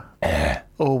now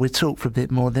or we talk for a bit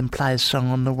more, then play a song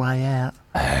on the way out.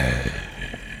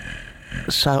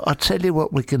 So I'll tell you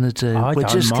what we're going to do.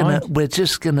 We're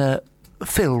just gonna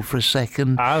fill for a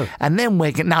second, and then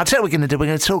we're going. Now I'll tell you what we're going to do. We're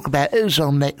going to talk about who's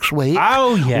on next week.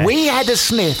 Oh yeah, we had a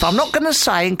sniff. I'm not going to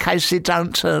say in case they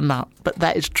don't turn up, but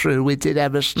that is true. We did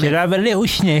have a sniff. Did have a little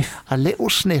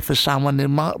sniff of someone who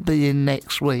might be in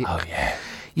next week. Oh yeah.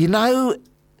 You know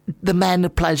the man who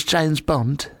plays James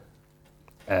Bond.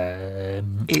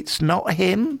 It's not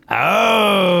him.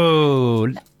 Oh,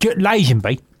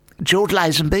 Lazenby. George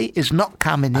Lazenby is not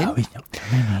coming in. Oh, he's not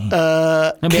coming in.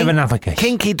 Let me have another guess.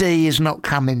 Kinky D is not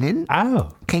coming in. Oh.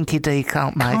 Kinky D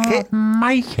can't make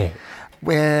it.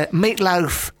 Where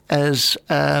Meatloaf as...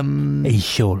 He's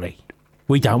surely.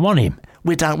 We don't want him.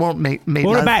 We don't want Meatloaf.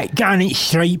 What about Janet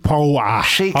Street Porter? I've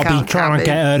been trying to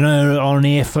get her on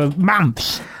here for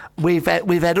months. We've had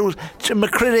all...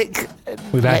 McCrillick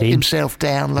let himself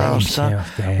down last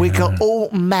time. We got all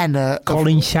manner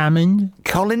Colin of... Salmond.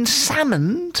 Colin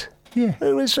Salmond? Yeah.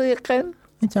 Who is he again?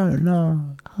 I don't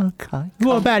know. Okay.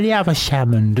 What about the other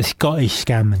Salmond, the Scottish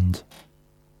Salmond?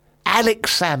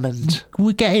 Alex Salmond. Can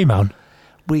we get him on?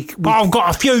 I've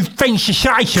got a few things to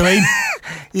say to him.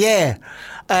 Yeah.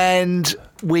 And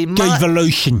we might...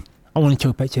 Devolution. I want to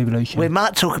talk about devolution. We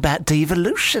might talk about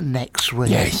devolution next week.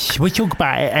 Yes, we talk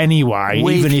about it anyway,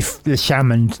 even if the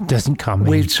Salmond doesn't come in.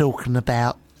 We've talked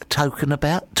about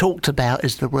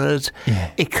is the word.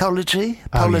 Yeah. Ecology,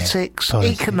 politics,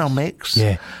 economics.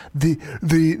 Yeah. The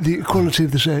equality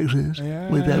of the sexes. Yeah.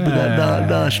 With that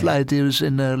nice lady who was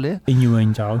in earlier.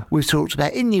 Innuendo. We've talked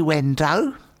about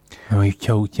innuendo. And we've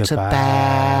talked about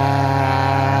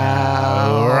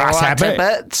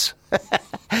Rabbit.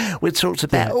 We talked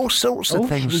about all sorts of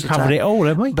things. We covered it all,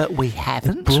 haven't we? But we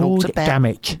haven't talked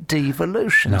about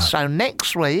devolution. No. So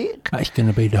next week... That's going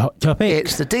to be the hot topic.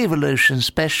 It's the devolution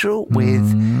special with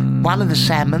one of the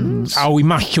Salmons. Oh, we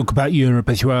must talk about Europe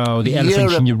as well. The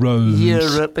elephants in the rooms.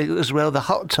 Europe as well, the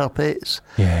hot topics.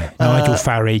 Yeah, Nigel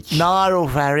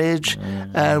Farage.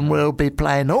 And we'll be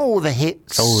playing all the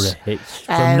hits.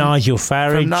 From Nigel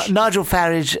Farage. From Nigel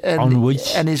Farage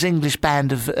onwards. And his English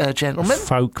band of gentlemen.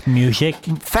 Folk music.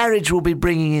 Farage will be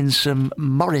bringing in some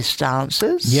Morris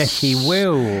dancers. Yes, he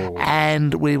will.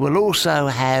 And we will also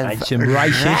have some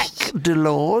Jacques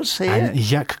Delors here. And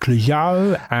Jacques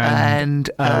Clouseau. And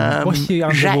what's the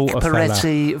underwater Jacques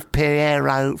Peretti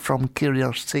Piero from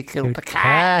Curiosity Killed the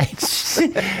Cat.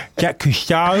 Jacques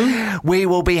Cousteau. We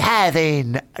will be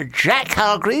having Jack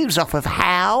Hargreaves off of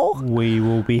How. We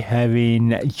will be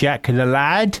having Jack the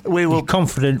Lad. The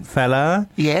confident fella.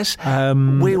 Yes.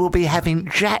 We will be having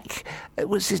Jack...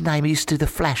 What's his name? He used to do the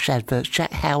Flash adverts.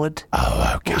 Jack Howard.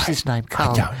 Oh, okay. What's his name?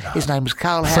 Carl. I don't know. His name was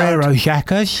Carl Frero Howard.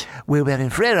 Jacques. We'll be having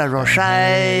Frero Rocher.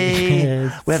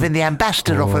 Yes. We're having the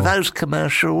ambassador off of those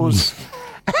commercials.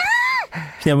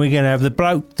 Then we're going to have the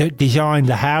bloke that designed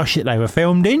the house that they were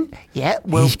filmed in. Yeah,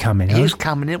 he's coming in. He's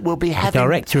coming in. We'll be having... The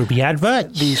director of the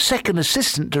adverts. The second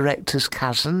assistant director's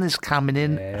cousin is coming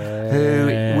in,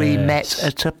 who we met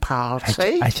at a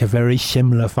party. At a very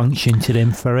similar function to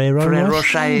them Ferrero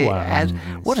Rocher.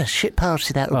 What a shit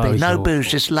party that would be. No booze,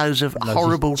 just loads of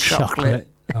horrible chocolate.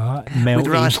 With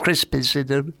Rice Krispies in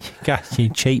them. Gutty,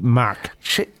 cheap muck.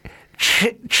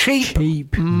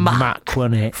 Cheap muck,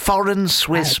 wasn't it? Foreign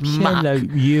Swiss muck.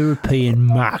 European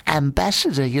muck.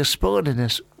 Ambassador, you're spoiling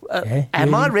us.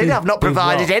 Am I really? I've not Big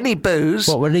provided what? any booze.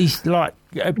 What were these, like,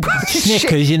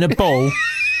 Snickers in a ball?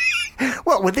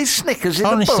 What were these Snickers in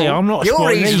Honestly, the ball? I'm not You're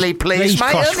spoiling easily these, pleased, these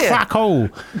mate, cost aren't you? fuck all.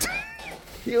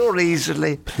 You're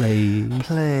easily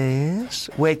Please.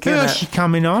 We're Who gonna. else she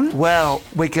coming on? Well,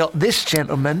 we got this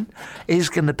gentleman. He's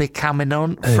going to be coming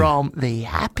on from the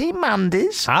Happy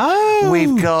Mondays. Oh.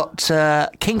 We've got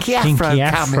Kinky Afro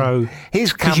coming.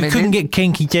 He's Because coming you couldn't in. get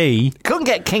Kinky D. Couldn't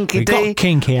get Kinky We D. got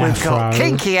Kinky We've Afro. got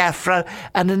Kinky Afro.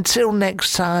 And until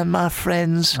next time, my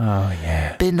friends, Oh,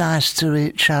 yeah. be nice to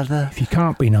each other. If you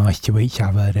can't be nice to each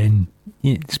other, then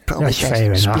it's probably that's best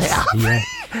fair to enough. split up.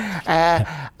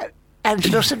 Yeah.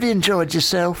 Angelos, have you enjoyed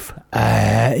yourself?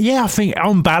 Yeah, I think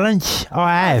on balance,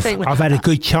 I have. think we- I've had a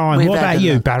good time. We've What had about a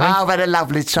you, lo- Barry? I've had a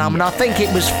lovely time, and I think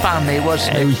it was funny,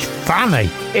 wasn't It it? was funny.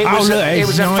 It oh, was look, a- it it's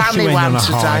was a nice funny to end one on a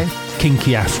high. today.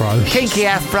 Kinky Afro. Kinky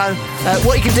Afro.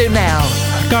 What you can do now?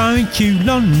 Going to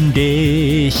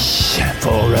London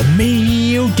for a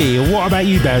meal deal. What about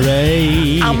you,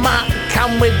 Barry? I might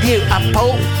come with you a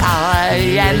pork pie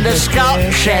and a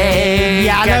Scotch egg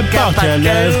and a bottle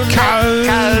of Coke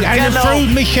and a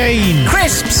fruit machine.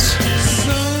 Crisps.